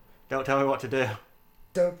 Don't tell me what to do.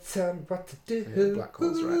 Don't tell me what to do. Yeah, the black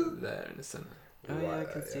hole's right there in the centre. Oh, yeah, I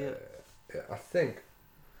can see it. Yeah, I think.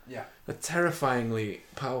 Yeah. A terrifyingly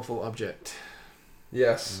powerful object,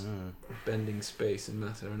 Yes. bending space and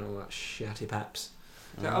matter and all that shatty paps.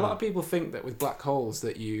 Now, a lot of people think that with black holes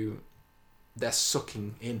that they're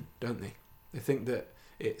sucking in, don't they? They think that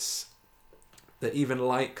that even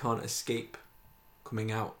light can't escape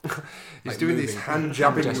coming out. He's like doing these moving. hand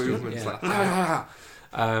jabbing Gesture, movements. yeah.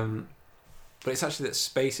 Like, But it's actually that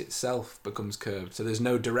space itself becomes curved, so there's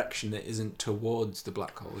no direction that isn't towards the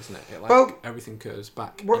black hole, isn't it? Well, everything curves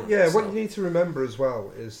back. what in itself. you need to remember as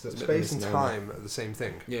well is that It's a bit of a space and misnomer. time are the same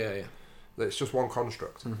thing. Yeah. That it's just one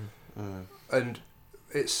construct. Mm. And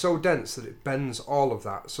it's so dense that it bends all of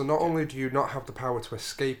that. So not only do you not have the power to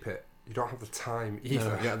escape it, you don't have the time either. No,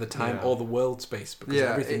 you don't have the time Yeah. or the world space because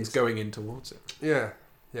Yeah, everything's it's- going in towards it. Yeah.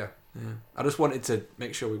 Yeah. I just wanted to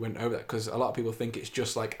make sure we went over that because a lot of people think it's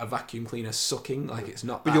just like a vacuum cleaner sucking, like it's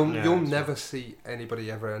not. But that. you'll never see anybody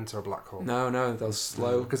ever enter a black hole. No, they'll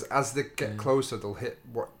slow. Because as they get closer, they'll hit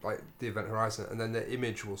the event horizon, and then the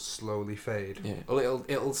image will slowly fade. Yeah, well,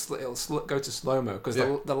 it'll go to slow mo because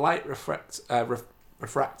Yeah. the light refracts off.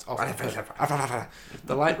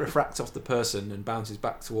 The light refracts off the person and bounces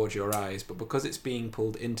back towards your eyes, but because it's being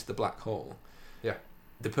pulled into the black hole,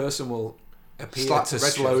 the person will appear to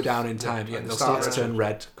slow down in time. Yeah, they'll start to turn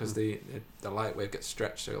red because the light wave gets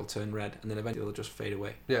stretched, so it'll turn red, and then eventually it'll just fade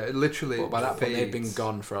away. Yeah, it literally. But by that point, they've fades. been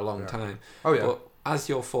gone for a long time. Oh yeah. But as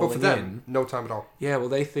you're But falling for them, in, no time at all. yeah, well,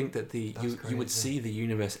 they think that you would crazy. see the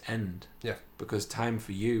universe end. Yeah. Because time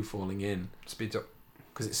for you falling in, Speeds up.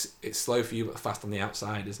 because it's slow for you but fast on the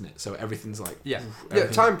outside, isn't it? So everything's like Yeah. everything- Yeah,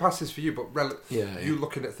 time passes for you, but Yeah, you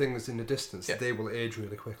looking at things in the distance, Yeah. they will age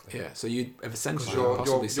really quickly. yeah. So you essentially Because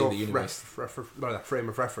possibly see the your universe frame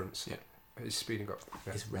of reference Yeah. is speeding up.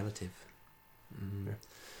 Yeah. is relative. Yeah.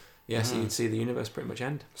 Yeah, so you'd see the universe pretty much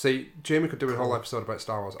end. See, Jamie could do a whole episode about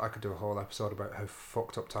Star Wars. I could do a whole episode about how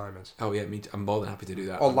fucked up time is. Oh yeah, I'm more than happy to do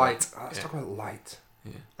that. Or light. Let's Yeah. talk about light.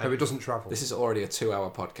 Yeah. How it doesn't travel. This is already a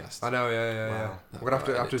 2-hour podcast. I know, yeah. Wow. We're gonna have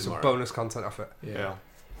to Edit do some tomorrow. bonus content off it. Yeah.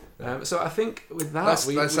 So I think with that, Let's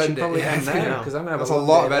we end should probably it. end there Yeah. because I'm gonna have That's a a long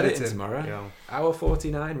lot day of editing editing. tomorrow. Yeah. Hour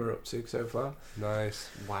 49 we're up to so far. Nice.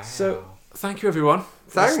 Wow. So thank you everyone. for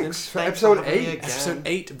Thanks listening. for Thanks episode for having me 8. again. Episode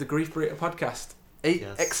 8 of the Grief Burrito podcast. 8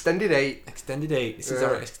 Yes. extended 8. Extended 8. This is Yeah.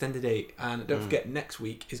 our extended 8. And don't forget, next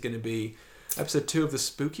week is going to be episode 2 of the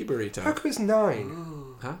Spooky Burrito. How come it's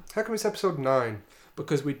 9? Huh? How come it's episode 9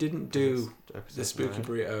 Because we didn't do Episode the Spooky 9.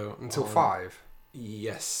 Burrito until on- 5?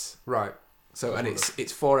 Yes. Right. So and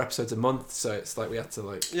it's 4 episodes a month, so it's like we had to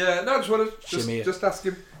like Yeah, no, I just want to Shimmy it. just ask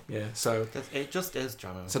him. yeah. So It just is,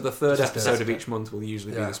 John. the third Just episode of each month will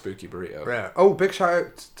usually be Yeah. the Spooky Burrito. Yeah. Oh, big shout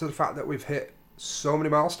out to the fact that we've hit so many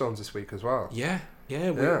milestones this week as well. Yeah. We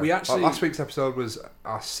Like, actually last week's episode was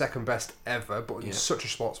our second best ever, but in Yeah. such a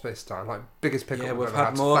short space of time, like biggest pickup yeah, we've we've ever had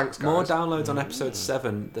had. more Thanks, guys. more downloads on episode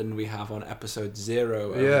 7 than we have on episode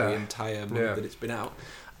 0 over Yeah. the entire month Yeah. that it's been out.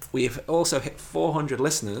 We've also hit 400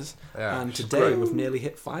 listeners, Yeah, and which is today great. we've nearly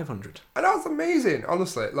hit 500. And that's amazing,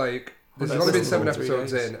 honestly. Like, there's Well, only been that's 7 in 3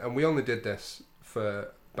 episodes days. in, and we only did this for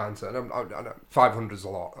banter. And I know 500 is a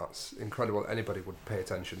lot. That's incredible. Anybody would pay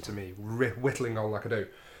attention to me whittling on like I do.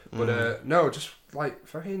 But no, just like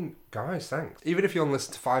fucking guys, thanks. Even if you only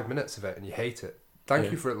listen to 5 minutes of it and you hate it, thank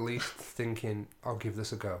Yeah. you for at least thinking I'll give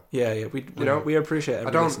this a go. Yeah, we appreciate every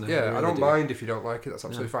I don't. listener. We Yeah, really I don't do. mind if you don't like it. That's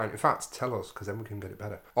absolutely fine. In fact, tell us because then we can get it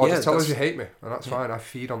better. Or Yeah, just tell us that's- you hate me, and that's yeah. fine. I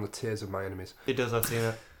feed on the tears of my enemies. He does, I've seen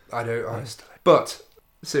it. I do, honestly. But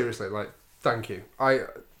seriously, like, thank you.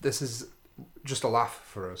 This is just a laugh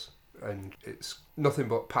for us, and it's nothing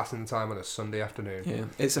but passing the time on a Sunday afternoon. Yeah,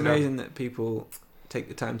 it's You know? amazing that people take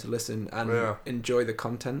the time to listen and Yeah. enjoy the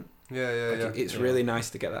content. Yeah, Like, it's really nice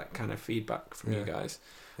to get that kind of feedback from you Yeah. guys,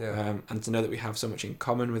 yeah. and to know that we have so much in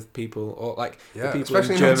common with people, or like Yeah, the people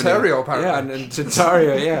especially in Germany. Ontario, apparently. Yeah, and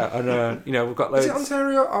Ontario, yeah, and we've got loads. Is it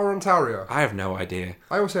Ontario or Ontario? I have no idea.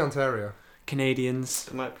 I always say Ontario. Canadians,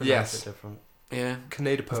 They might pronounce Yes. it different. yeah.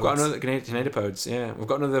 Canadipodes. We've got another Canadipodes, yeah. We've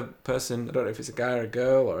got another person. I don't know if it's a guy or a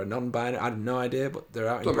girl or a non-binary. I have no idea, but they're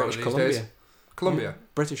out in Don't matter British these Columbia. days. Columbia. Yeah,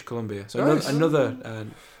 British Columbia. So Nice. another. I will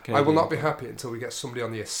Canadian. not be happy until we get somebody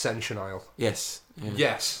on the Ascension Isle. Yes. Yeah.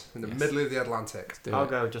 Yes, in the Yes. middle of the Atlantic. Do I'll it.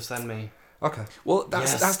 go, just send me. Okay. Well,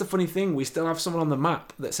 that's Yes. that's the funny thing. We still have someone on the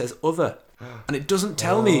map that says other, and it doesn't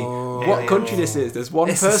tell me Oh. what Aliens. country this is. There's one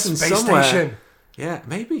It's the person space somewhere. station. Yeah,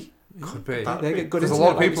 maybe. Could be. They get good There's a internet, lot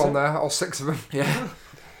of like people you on there, all 6 of them. said. Yeah.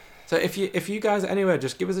 So if you guys are anywhere,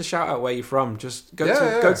 just give us a shout out where you're from. Just go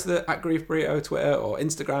Yeah. go to the @Grief Burrito Twitter or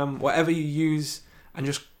Instagram, whatever you use, and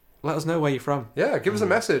just let us know where you're from. Yeah, give us a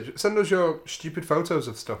message. Send us your stupid photos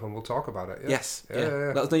of stuff and we'll talk about it. Yeah. Yes. Yeah, yeah.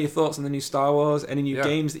 Let us know your thoughts on the new Star Wars, any new Yeah.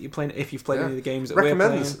 games that you're playing, if you've played Yeah. any of the games that we're playing.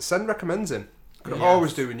 Recommends. Send recommends in. Could Yeah.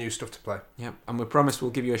 always do with new stuff to play. Yeah, and we promise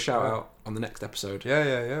we'll give you a shout Yeah. out on the next episode Yeah,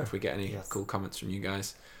 yeah, yeah. if we get any Yes. cool comments from you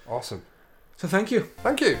guys. Awesome. So thank you.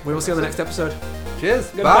 Thank you. We will see you on the next episode. Cheers.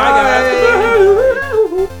 Goodbye, Bye.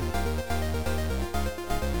 guys.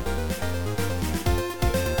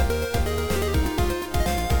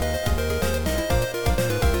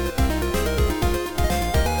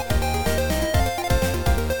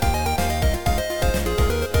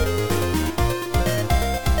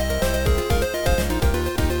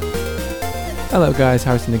 Hello guys,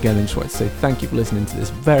 Harrison again, and just wanted to say thank you for listening to this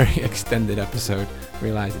very extended episode.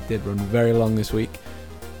 Realised it did run very long this week.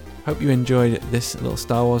 Hope you enjoyed this little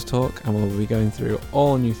Star Wars talk, and we'll be going through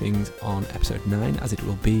all new things on episode 9, as it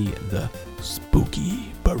will be the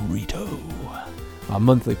Spooky Burrito. our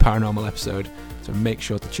monthly paranormal episode. So make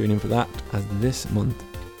sure to tune in for that, as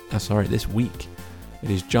this week, it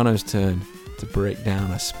is Jono's turn to break down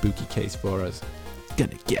a spooky case for us. It's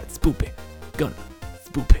gonna get spoopy.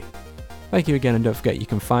 Thank you again, and don't forget you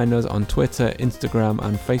can find us on Twitter, Instagram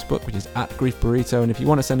and Facebook, which is @GriefBurrito. And if you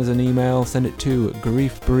want to send us an email, send it to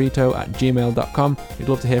griefburrito@gmail.com. We'd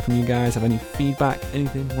love to hear from you guys. Have any feedback,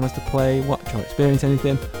 anything, want us to play, watch or experience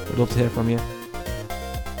anything, we'd love to hear from you.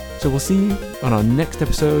 So we'll see you on our next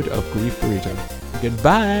episode of Grief Burrito.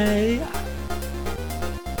 Goodbye!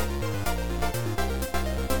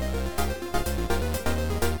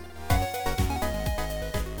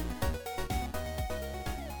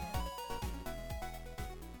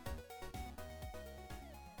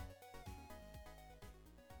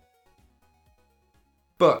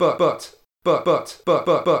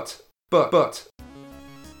 But.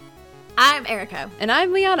 I'm Erica. And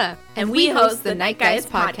I'm Liana. And we host the Night Guys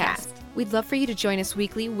podcast. We'd love for you to join us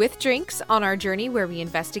weekly with drinks on our journey where we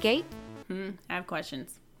investigate. I have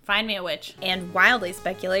questions. Find me a witch. And wildly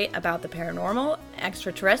speculate about the paranormal,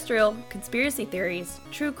 extraterrestrial, conspiracy theories,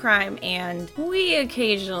 true crime, and we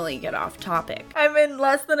occasionally get off topic. I'm in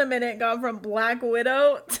less than a minute gone from Black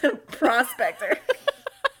Widow to Prospector.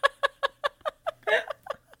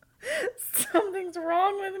 Something's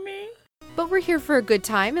wrong with me. But we're here for a good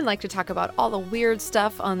time and like to talk about all the weird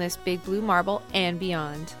stuff on this big blue marble and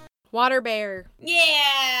beyond. Water bear.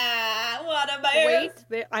 Yeah! What a bear!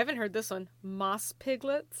 Wait, I haven't heard this one. Moss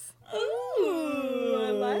piglets. Ooh,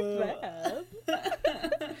 I like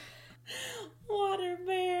that. Water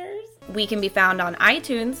bears. We can be found on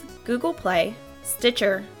iTunes, Google Play,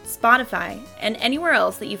 Stitcher, Spotify, and anywhere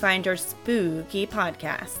else that you find your spooky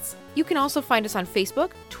podcasts. You can also find us on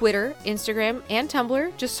Facebook, Twitter, Instagram, and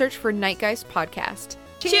Tumblr. Just search for Night Guys Podcast.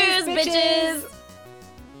 Cheers, bitches!